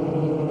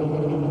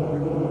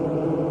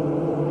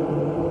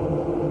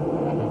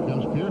 Here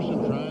comes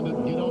Pearson trying to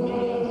get on the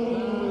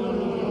inside.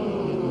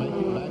 Can't make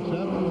it. Backs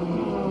up. I've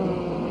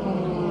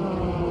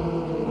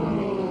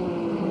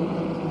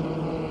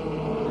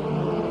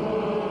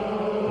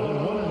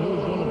been wondering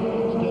who's going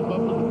to step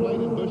up to the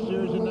plate in Busch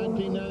Series in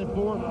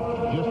 1994.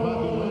 Just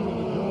might be Randy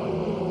LaJoie.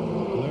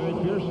 Larry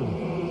Pearson.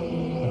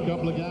 A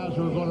couple of guys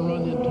who are going to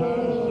run the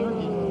entire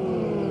circuit.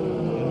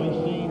 And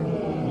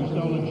we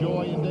saw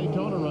LaJoie in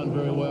Daytona run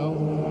very well.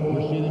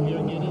 We're seeing him here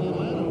again in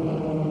Atlanta.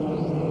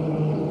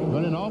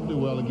 Running off do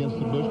well against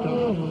the Busch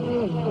competition.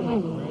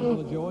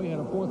 LaJoy had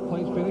a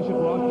fourth-place finish at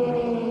Rocky.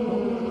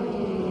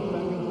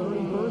 Back in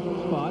 31st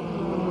spot.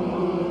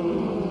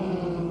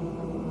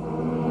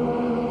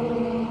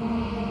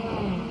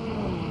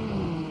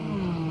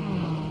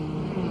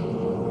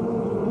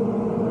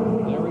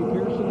 Larry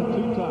Pearson, a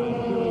two-time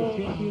series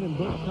champion in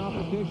Busch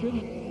competition,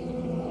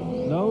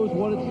 knows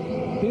what it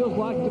feels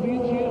like to be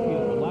a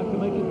champion. Would like to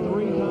make it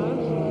 3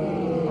 times.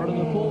 Running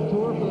a full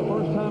tour for the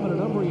first time in a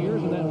number of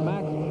years in that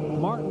Mac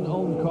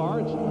Martin-owned car.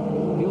 It's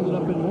fielded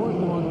up in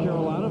North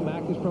Carolina.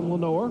 Mac is from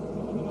Lenore.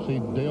 See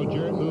Dale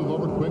Jarrett move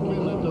over quickly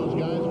and let those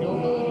guys go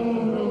by.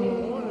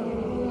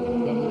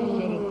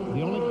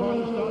 The only car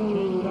that stopped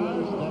changed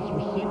tires, that's for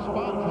 6th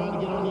spot, trying to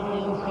get on the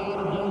inside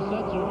of Dennis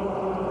Setzer.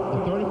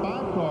 The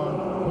 35 car,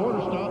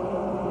 Porter stopped,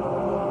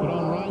 but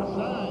on right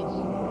sides.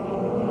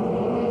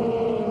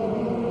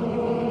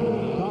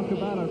 Talk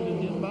about a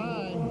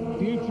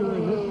future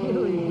in this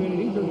series,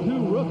 Benny. These are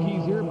 2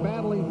 rookies here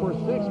battling for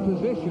 6th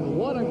position.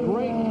 What a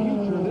great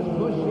future this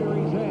Busch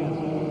Series has.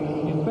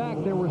 In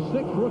fact, there were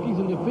 6 rookies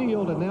in the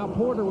field, and now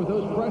Porter, with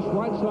those fresh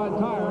right side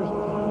tires,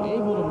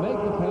 able to make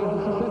the pass.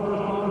 As he said,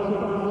 there's ball shift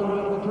up a little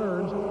bit in the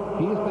turns.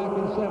 He is back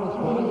in 7th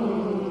spot.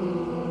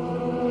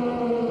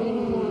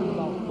 Porter is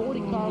about 40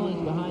 car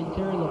lengths behind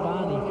Terry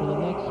Labonte for the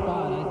next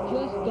spot. I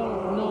just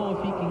don't know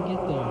if he can get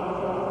there.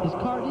 His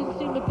car didn't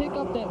seem to pick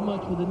up that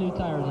much with the new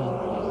tires on.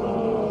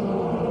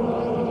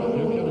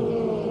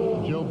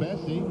 Joe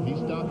Bessie, he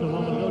stopped a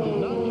moment ago,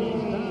 did not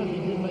change tires. He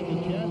did make a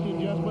chassis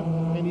adjustment,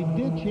 and he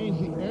did change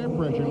the air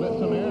pressure, let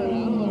some air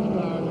out of those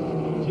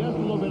tires. Just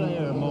a little bit of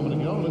air a moment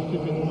ago. Let's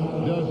see if it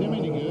does him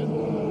any good.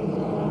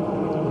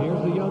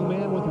 Here's the young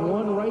man with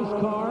 1 race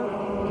car,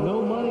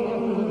 no money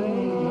after the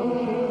day, no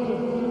chance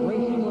of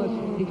racing unless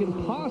he can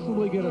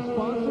possibly get a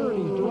sponsor,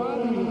 and he's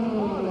driving his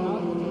car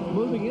out,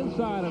 moving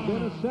inside of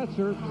Dennis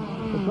Setzer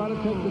to try to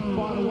take the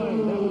spot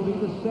away. That would be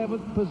the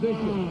 7th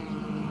position.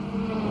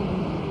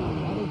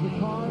 The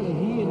car that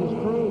he and his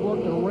crew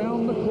worked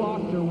around the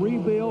clock to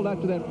rebuild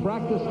after that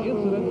practice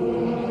incident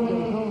at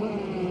Daytona.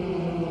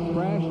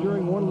 Crashed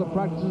during one of the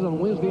practices on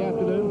Wednesday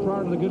afternoon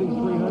prior to the Goodies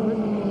 300.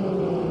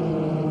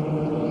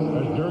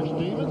 There's Dirk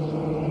Stevens.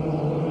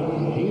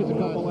 He's a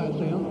couple laps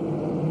down.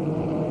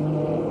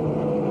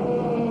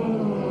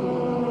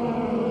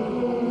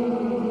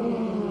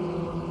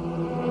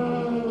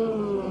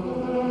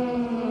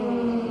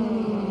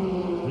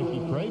 Ricky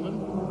Craven,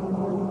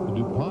 the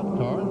DuPont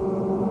car.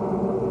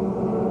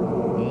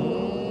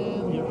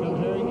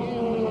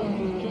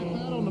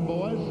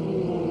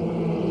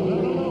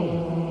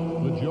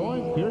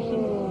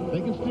 Pearson, they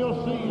can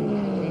still see you.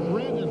 And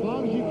Brent, as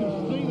long as you can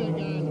see that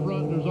guy in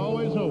front, there's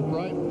always hope,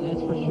 right?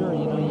 That's for sure.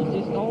 You know, you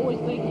just always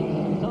think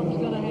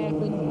something's going to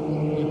happen.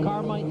 Your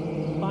car might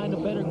find a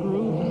better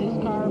groove. His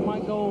car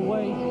might go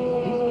away. These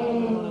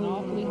guys are running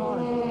awfully hard.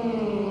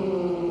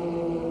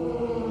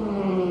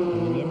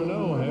 You never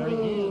know, Harry.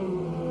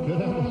 Could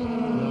have us.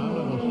 No, I'm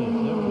not going to say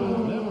it.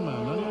 Never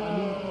mind.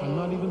 I'm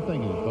not even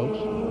thinking it,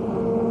 folks.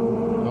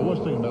 I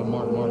was thinking about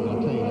Mark Martin, I'll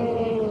tell you that.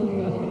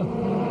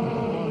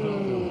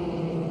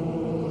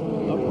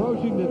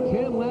 Approaching the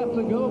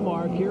 10-lap-to-go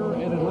mark here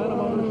at Atlanta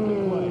Motor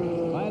Speedway.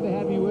 Glad to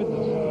have you with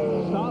us.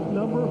 Stop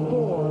number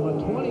 4 on a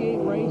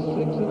 28-race,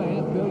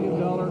 $6.5 billion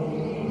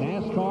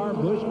NASCAR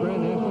Busch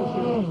Grand National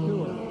Series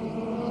Tour.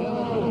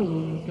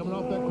 Coming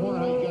off that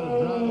corner, how you got to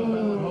drive up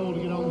around the hole to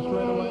get on the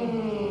straightaway.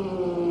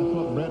 That's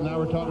what Brett and I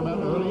were talking about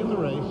early in the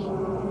race.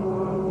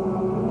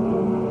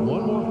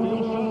 One more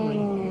field summary.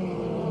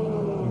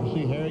 You can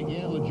see Harry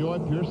Gant,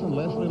 LaJoy, Pearson,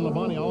 Leslie, and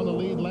Labonte all in the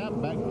lead lap.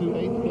 Back to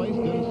 8th place,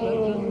 Dennis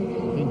Setzer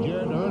and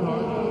Jared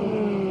Earnhardt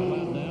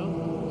lap down,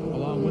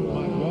 along with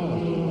Mike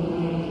Wallace.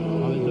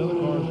 On these other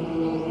cars,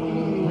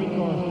 3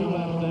 cars 2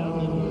 laps down,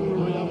 and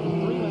 3 up to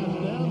 3 laps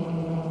down.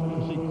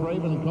 You see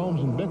Craven and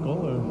Combs and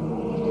Bickle, or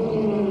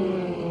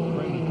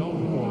Craven and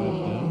Combs 4 laps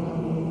down.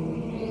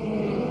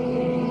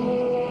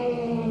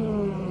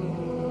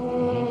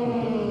 Jason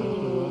Kipper, that's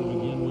who we'll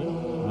begin with.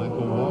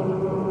 Michael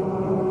Walker.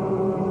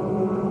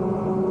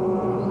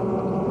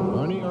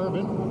 Ernie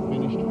Irvin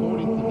finished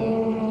 40th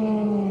today.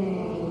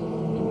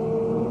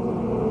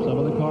 Some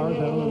of the cars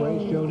out of the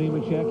race, Joe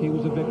Nemechek, he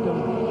was a victim.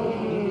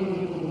 He didn't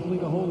get to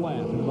complete a whole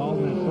lap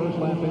involved in that first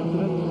lap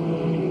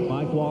incident.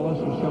 Mike Wallace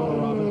and Shauna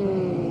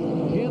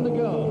Robinson. 10 to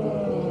go.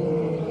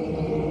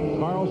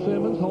 Carl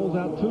Simmons holds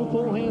out 2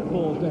 full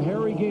handfuls to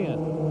Harry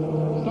Gant.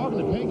 I was talking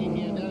to Peggy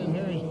again down in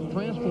Harry's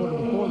transporter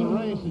before the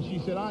race, and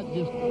she said, I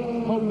just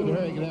hope that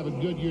Harry can have a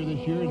good year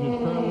this year as his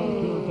farewell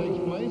tour takes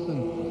place.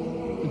 And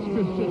it's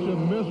been such a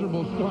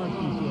miserable start,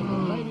 she said.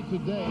 But maybe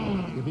today,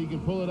 if he can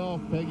pull it off,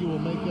 Peggy will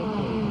make up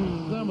for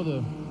some of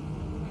the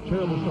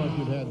terrible starts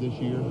you've had this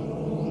year.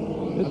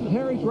 This is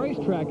Harry's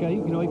racetrack. He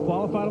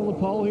qualified on the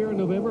pole here in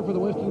November for the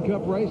Winston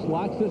Cup race.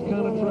 Likes this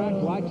kind of track.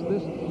 Likes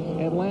this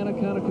Atlanta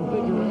kind of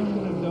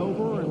configuration in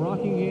Dover and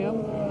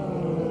Rockingham.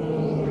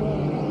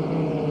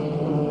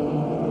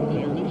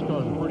 These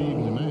cars are pretty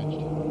evenly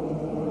matched.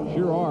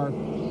 Sure are. There's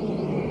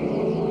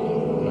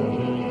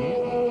Harry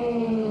Gant.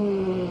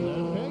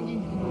 There's Peggy.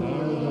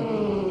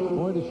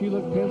 Boy, does she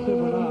look pensive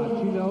or not.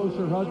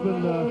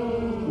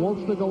 Richmond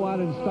wants to go out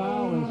in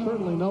style, and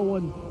certainly no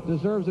one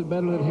deserves it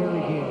better than Harry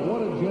Gant.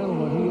 What a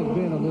gentleman he has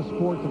been on this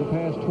sport for the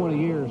past 20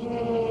 years. These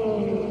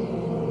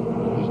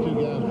two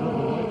guys drove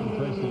away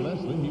from Tracy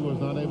Leslie. He was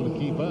not able to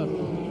keep up.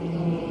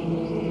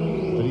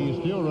 But he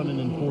is still running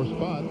in 4th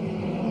spot.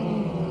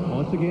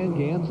 Once again,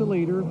 Gant's the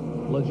leader.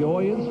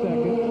 LaJoie in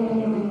 2nd.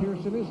 Terry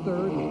Pearson is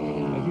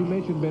 3rd. As you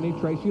mentioned, Benny,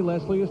 Tracy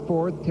Leslie is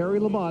 4th. Terry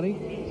Labonte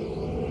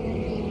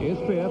is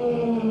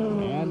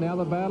 5th. And now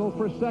the battle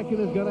for 2nd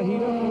is going to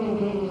heat up.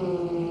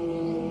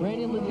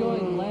 Randy LaJoie,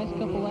 the last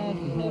couple laps,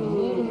 has had a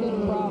little bit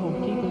of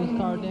problem keeping his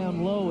car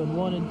down low in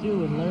 1 and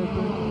 2, and Larry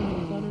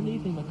Pearson was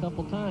underneath him a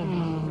couple times.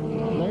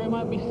 Larry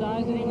might be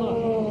sizing him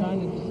up,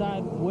 trying to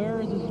decide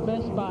where is his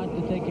best spot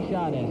to take a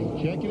shot at him.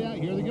 Check it out.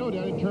 Here they go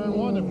down in turn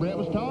 1 that Brett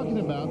was talking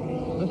about.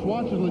 Let's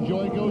watch as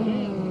LaJoie goes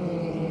in.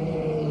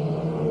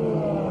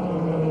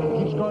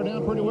 Keeps car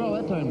down pretty well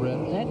that time, Brett.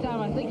 That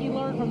time, I think he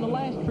learned from the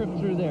last trip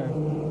through there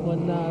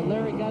when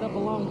Larry got up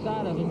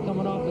alongside of him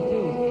coming off the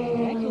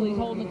 2. Actually, he's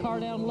holding the car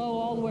down low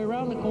all the way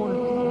around the corner.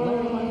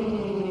 Larry might be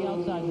to the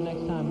outside the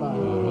next time by.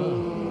 And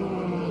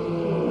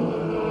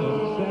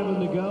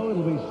 7 to go.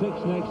 It'll be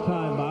 6 next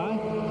time by.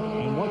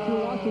 And what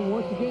you're watching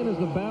once again is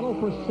the battle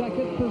for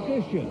 2nd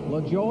position.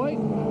 LaJoie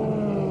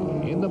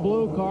in the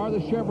blue car, the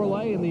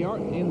Chevrolet, in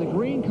the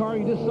green car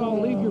you just saw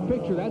leave your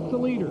picture. That's the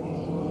leader.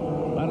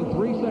 About a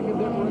 3-second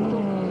differential.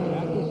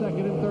 Back to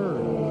 2nd and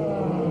 3rd.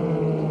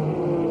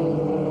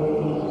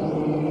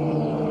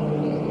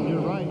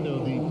 You're right,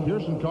 though. The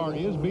Pearson car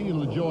is beating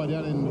LaJoie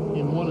down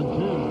in 1 and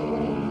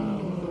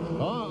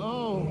 2.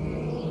 Uh-oh.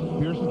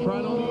 Pearson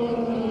trying on the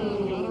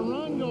inside. Got a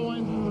run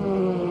going.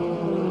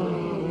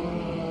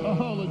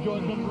 Oh,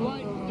 LaJoie comes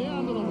right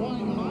down to the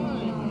white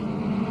line.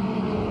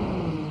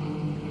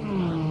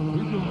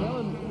 He's been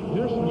telling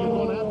Pearson you're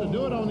going to have to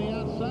do it on the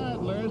outside,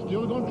 Larry.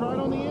 Still going to try it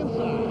on the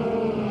inside.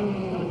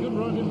 A good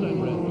run his time,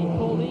 Brett. He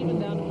pulled even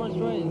down the front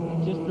straight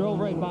and just drove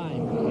right by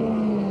him.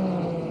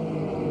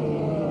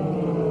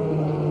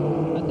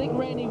 I think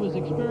Randy was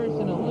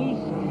experiencing a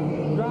loose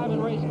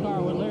driving race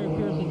car with Larry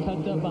Pearson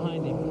tucked up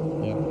behind him.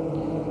 Yeah.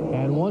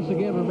 And once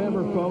again,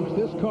 remember, folks,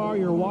 this car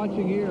you're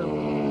watching here,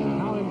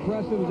 how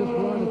impressive is this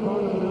run? The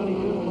car number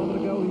 92 a moment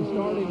ago, he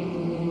started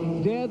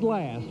dead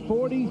last,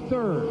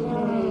 43rd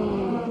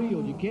in the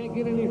field. You can't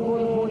get any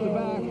further toward the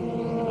back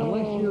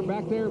unless you're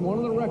back there in one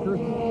of the wreckers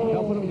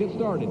helping them get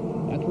started.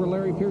 That's where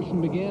Larry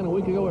Pearson began a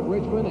week ago at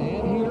Richmond,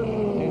 and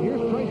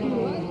here's Tracy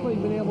Leslie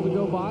been able to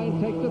go by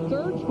and take the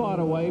 3rd spot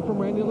away from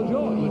Randy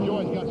LaJoie.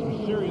 LaJoie's got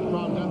some serious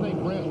problems. I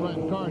think Brett's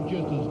riding the car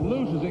just as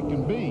loose as it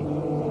can be.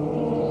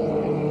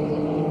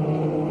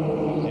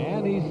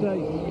 And he's,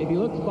 if he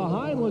looks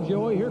behind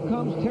LaJoie, here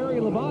comes Terry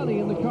Labonte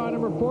in the car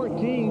number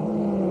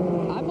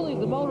 14. I believe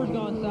the motor's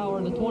gone sour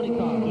in the 20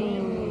 car.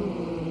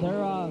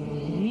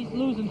 He's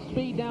losing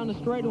speed down the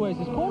straightaways.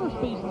 His corner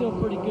speed's still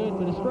pretty good,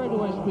 but his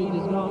straightaway speed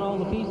has gone all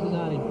the pieces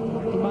on him.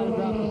 He might have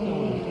dropped the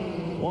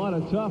cylinders. What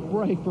a tough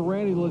break for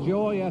Randy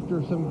LaJoie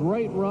after some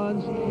great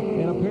runs,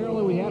 and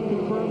apparently we have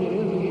confirmed it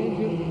is the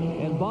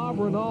engine. And Bob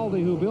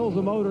Rinaldi, who builds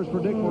the motors for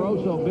Dick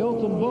Moroso,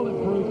 built them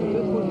bulletproof, and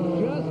this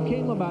one just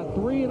came about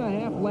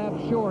 3.5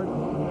 laps short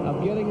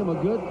of getting him a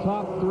good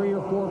top 3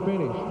 or 4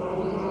 finish.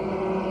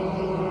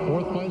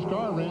 4th place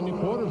car, Randy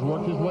Porter's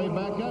worked his way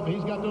back up.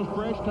 He's got those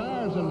fresh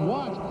tires, and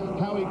watch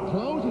how he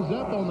closes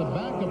up on the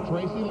back of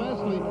Tracy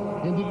Leslie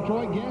in the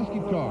Detroit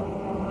gasket car.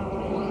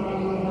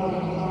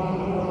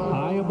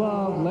 High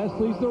above,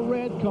 Leslie's the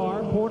red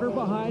car. Porter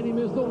behind him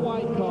is the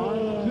white car.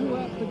 2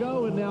 laps to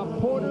go, and now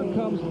Porter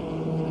comes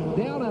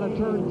down out of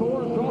turn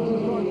 4, across the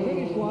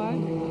start-finish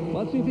line.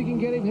 Let's see if he can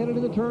get him headed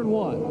into turn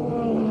 1.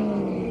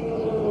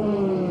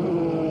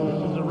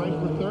 This is a race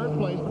for 3rd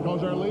place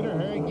because our leader,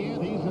 Harry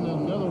Gant, he's in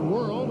another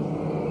world.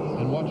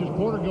 And watch as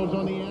Porter goes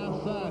on the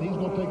outside. He's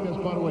going to take that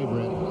spot away,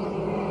 Brett.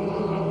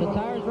 The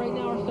tires right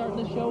now are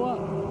starting to show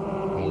up.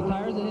 The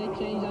tires that had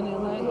changed on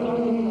that last car.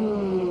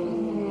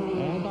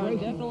 And the car is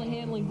definitely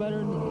handling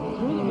better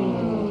through the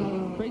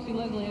middle. Tracy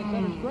Leslie has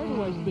better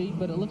straightaway speed,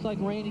 but it looks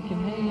like Randy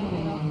can hang on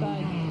the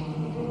outside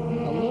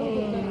a little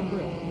bit better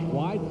grip.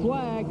 White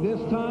flag this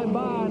time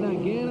by. Now,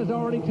 Gant has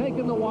already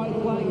taken the white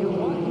flag. You're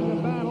watching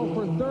a battle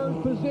for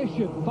 3rd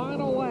position.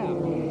 Final lap.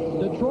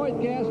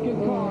 Detroit gasket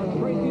cars.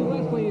 Tracy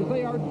Leslie as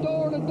they are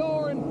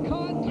door-to-door in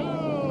contest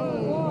in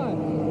turn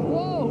 1.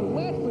 Whoa,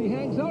 Leslie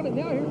hangs on, and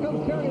now here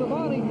comes Terry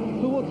Labonte,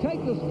 who will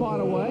take the spot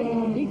away.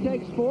 He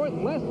takes 4th.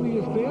 Leslie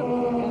is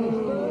 5th. And his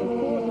 3rd,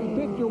 4th, and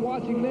 5th you're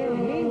watching there.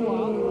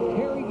 Meanwhile,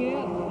 Harry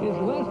Gant is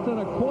less than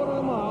a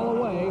quarter mile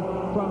away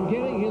from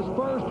getting his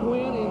first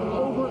win in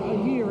over a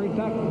year. In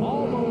fact,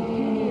 almost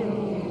 2 years.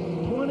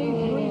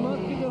 23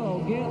 months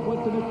ago, Gant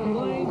went to Victory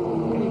Lane,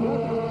 and he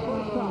does it for the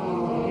first time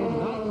in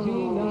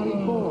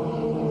 1994.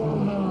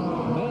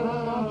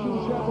 Manheim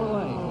Auction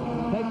Chevrolet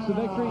takes the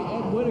victory.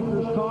 Ed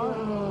Whitaker's car.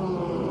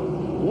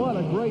 What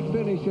a great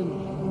finish.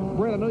 And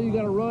Brett, I know you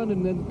got to run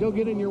and then go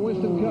get in your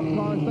Winston Cup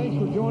car. And thanks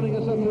for joining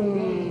us up there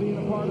today and being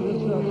a part of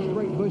this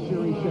great Busch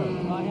Series show.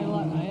 I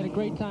had a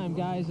great time,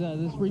 guys.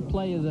 This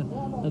replay of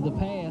the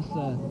past.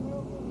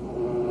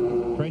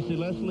 Tracy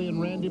Leslie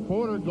and Randy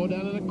Porter go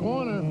down in the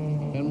corner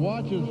and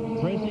watch as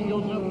Tracy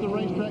goes up the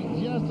racetrack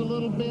just a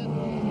little bit,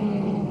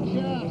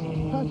 just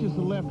touches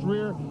the left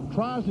rear,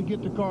 tries to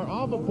get the car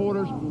off of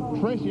Porter's.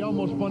 Tracy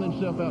almost spun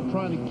himself out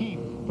trying to keep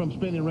from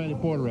spinning Randy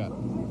Porter out.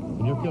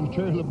 And here comes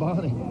Terry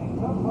Labonte.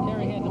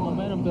 Terry had the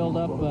momentum build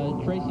up.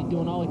 Tracy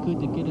doing all he could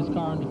to get his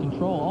car under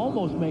control.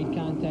 Almost made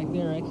contact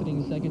there,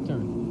 exiting the second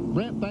turn.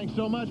 Brent, thanks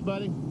so much,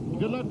 buddy.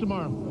 Good luck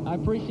tomorrow. I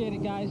appreciate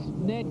it, guys.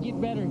 Ned, get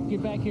better.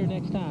 Get back here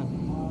next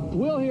time.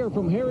 We'll hear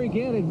from Harry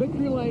Gant in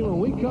Victory Lane when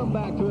we come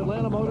back to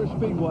Atlanta Motor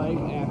Speedway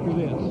after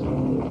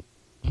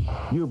this.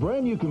 Your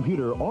brand new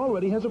computer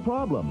already has a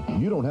problem.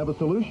 You don't have a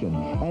solution,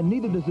 and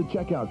neither does the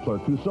checkout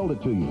clerk who sold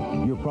it to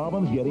you. Your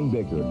problem's getting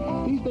bigger.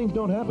 These things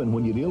don't happen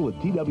when you deal with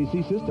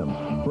TWC Systems.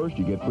 First,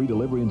 you get free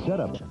delivery and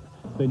setup.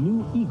 The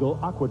new Eagle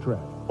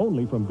AquaTread,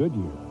 only from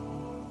Goodyear.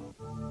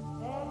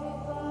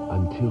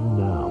 Until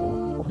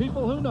now. For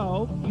people who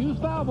know, use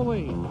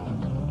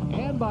Valvoline.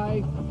 And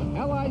by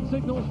Allied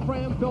Signals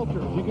Fram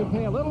filters. You can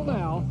pay a little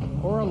now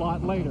or a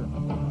lot later.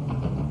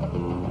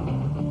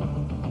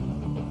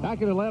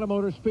 Back at Atlanta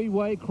Motor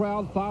Speedway,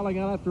 crowd filing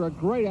out after a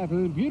great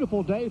afternoon.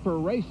 Beautiful day for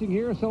racing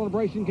here.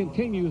 Celebration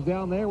continues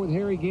down there with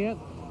Harry Gant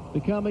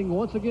becoming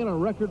once again a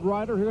record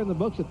rider here in the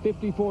books at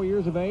 54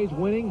 years of age,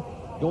 winning,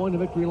 going to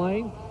Victory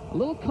Lane. A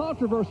little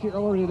controversy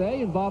earlier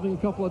today involving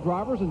a couple of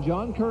drivers, and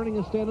John Kerning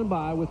is standing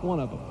by with one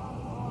of them.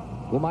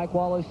 Well, Mike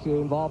Wallace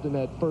involved in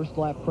that first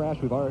lap crash.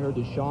 We've already heard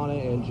that Shauna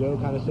and Joe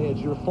kind of say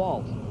it's your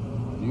fault.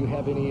 Do you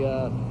have any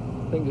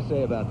thing to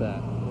say about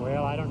that?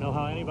 Well, I don't know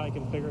how anybody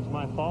can figure it's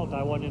my fault.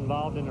 I wasn't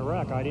involved in the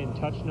wreck. I didn't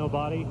touch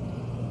nobody.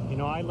 You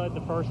know, I led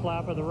the first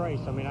lap of the race.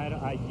 I mean,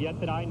 yet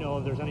that I know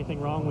if there's anything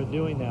wrong with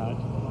doing that.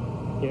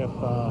 If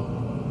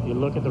you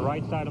look at the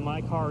right side of my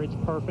car, it's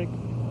perfect.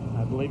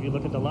 I believe you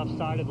look at the left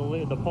side of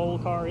the pole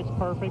car, it's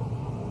perfect.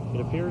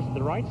 It appears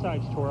the right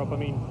side's tore up. I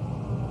mean,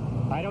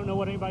 I don't know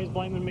what anybody's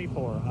blaming me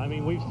for. I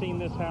mean, we've seen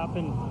this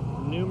happen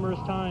numerous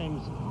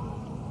times.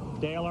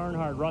 Dale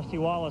Earnhardt, Rusty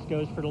Wallace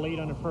goes for the lead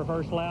on the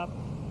first lap,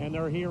 and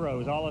they're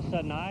heroes. All of a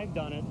sudden, I've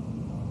done it.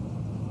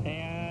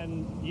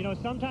 And, you know,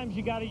 sometimes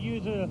you got to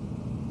use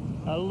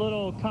a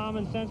little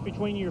common sense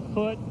between your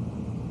foot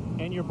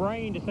and your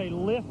brain to say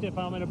lift if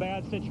I'm in a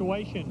bad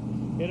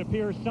situation. It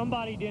appears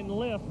somebody didn't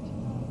lift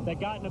that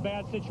got in a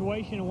bad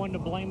situation and wanted to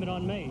blame it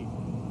on me.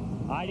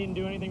 I didn't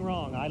do anything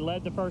wrong. I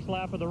led the first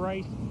lap of the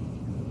race.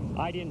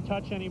 I didn't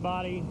touch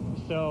anybody,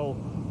 so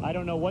I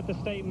don't know what the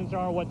statements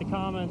are, what the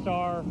comments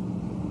are.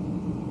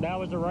 That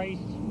was the race,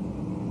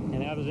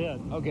 and that was it.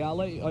 Okay, I'll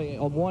let you,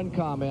 on one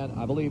comment,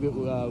 I believe it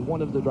was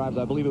one of the drivers,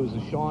 I believe it was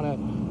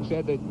Shauna,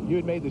 said that you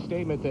had made the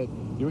statement that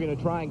you were going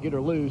to try and get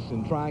her loose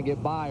and try and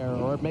get by her,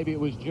 or maybe it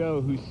was Joe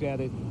who said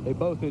it. They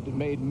both had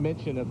made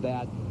mention of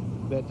that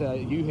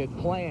you had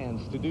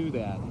plans to do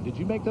that. Did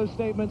you make those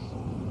statements?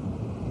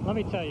 Let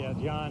me tell you,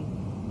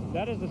 John,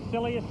 that is the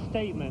silliest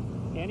statement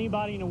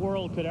anybody in the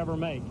world could ever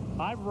make.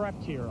 I've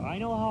wrecked here. I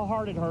know how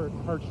hard it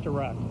hurts to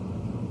wreck.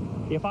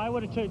 If I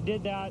would have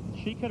did that,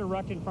 she could have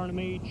wrecked in front of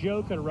me.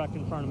 Joe could have wrecked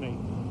in front of me.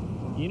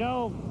 You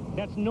know,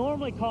 that's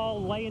normally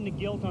called laying the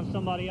guilt on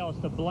somebody else,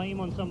 the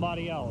blame on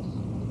somebody else.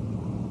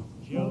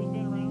 Joe's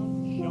been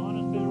around.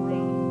 Shauna's been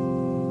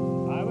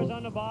around. I was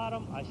on the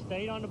bottom. I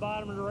stayed on the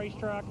bottom of the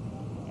racetrack.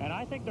 And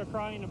I think they're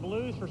crying the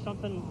blues for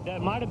something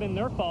that might have been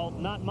their fault,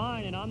 not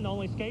mine, and I'm the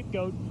only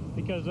scapegoat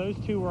because those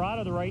two were out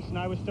of the race and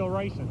I was still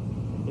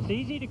racing. It's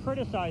easy to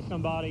criticize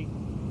somebody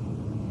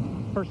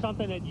for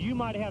something that you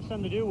might have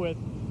something to do with,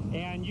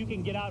 and you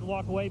can get out and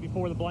walk away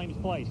before the blame is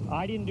placed.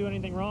 I didn't do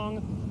anything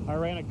wrong. I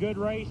ran a good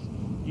race.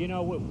 You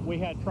know, we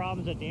had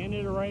problems at the end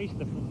of the race.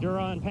 The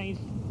Duran Paints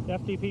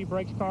FTP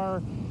brakes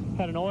car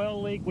had an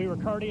oil leak. We were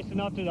courteous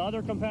enough to the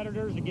other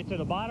competitors to get to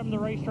the bottom of the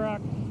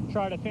racetrack,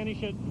 try to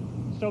finish it.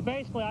 So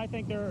basically, I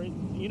think they're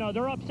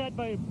upset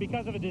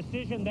because of a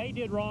decision they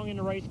did wrong in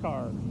the race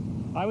car.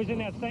 I was in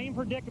that same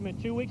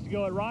predicament 2 weeks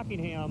ago at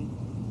Rockingham.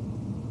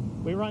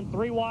 We run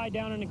 3 wide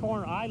down in the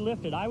corner. I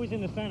lifted. I was in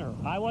the center.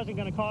 I wasn't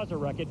going to cause a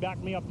wreck. It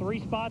backed me up 3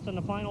 spots on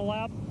the final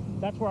lap.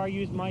 That's where I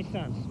used my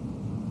sense.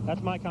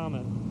 That's my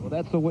comment. Well,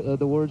 that's the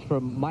words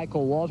from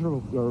Michael Walter,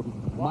 or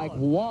Mike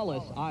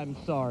Wallace. I'm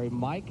sorry,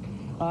 Mike.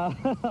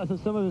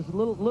 Some of us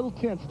little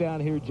tense down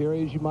here,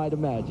 Jerry, as you might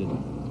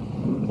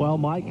imagine. Well,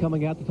 Mike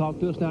coming out to talk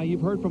to us now.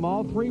 You've heard from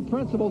all 3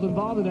 principals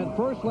involved in that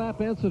first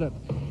lap incident.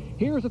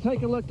 Here's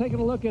taking a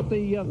look at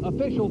the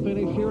official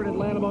finish here at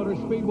Atlanta Motor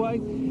Speedway.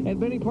 And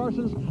Benny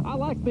Parsons, I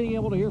like being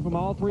able to hear from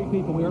all 3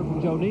 people. We heard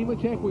from Joe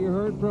Nemechek, we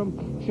heard from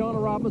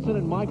Shauna Robinson,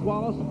 and Mike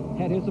Wallace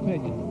had his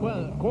opinion.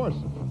 Well, of course,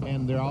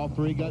 and they're all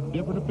 3 got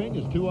different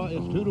opinions. It's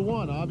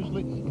 2-1,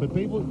 obviously. But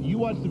people, you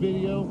watch the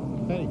video.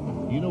 Hey,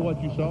 you know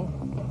what you saw.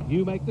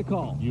 You make the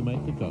call. You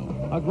make the call.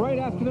 A great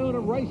afternoon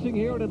of racing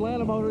here at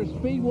Atlanta Motor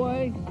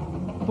Speedway.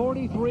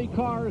 43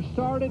 cars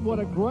started. What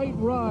a great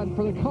run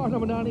for the car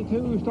number 92,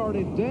 who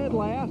started dead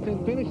last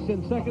and finished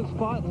in second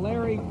spot,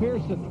 Larry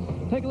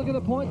Pearson. Take a look at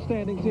the point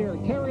standings here.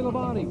 Terry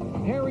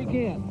Labonte, Harry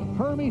Gant,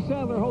 Hermie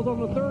Sadler holds on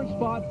the 3rd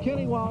spot,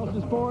 Kenny Wallace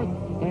is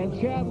 4th,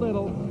 and Chad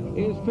Little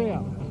is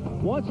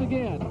 5th. Once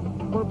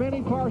again, For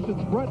Benny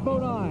Parsons, Brett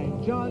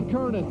Bodine, John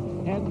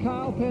Kernan, and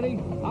Kyle Petty,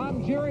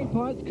 I'm Jerry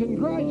Puntz,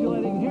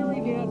 congratulating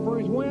Harry Gant for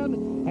his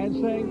win and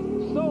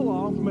saying so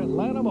long from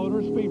Atlanta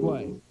Motor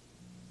Speedway.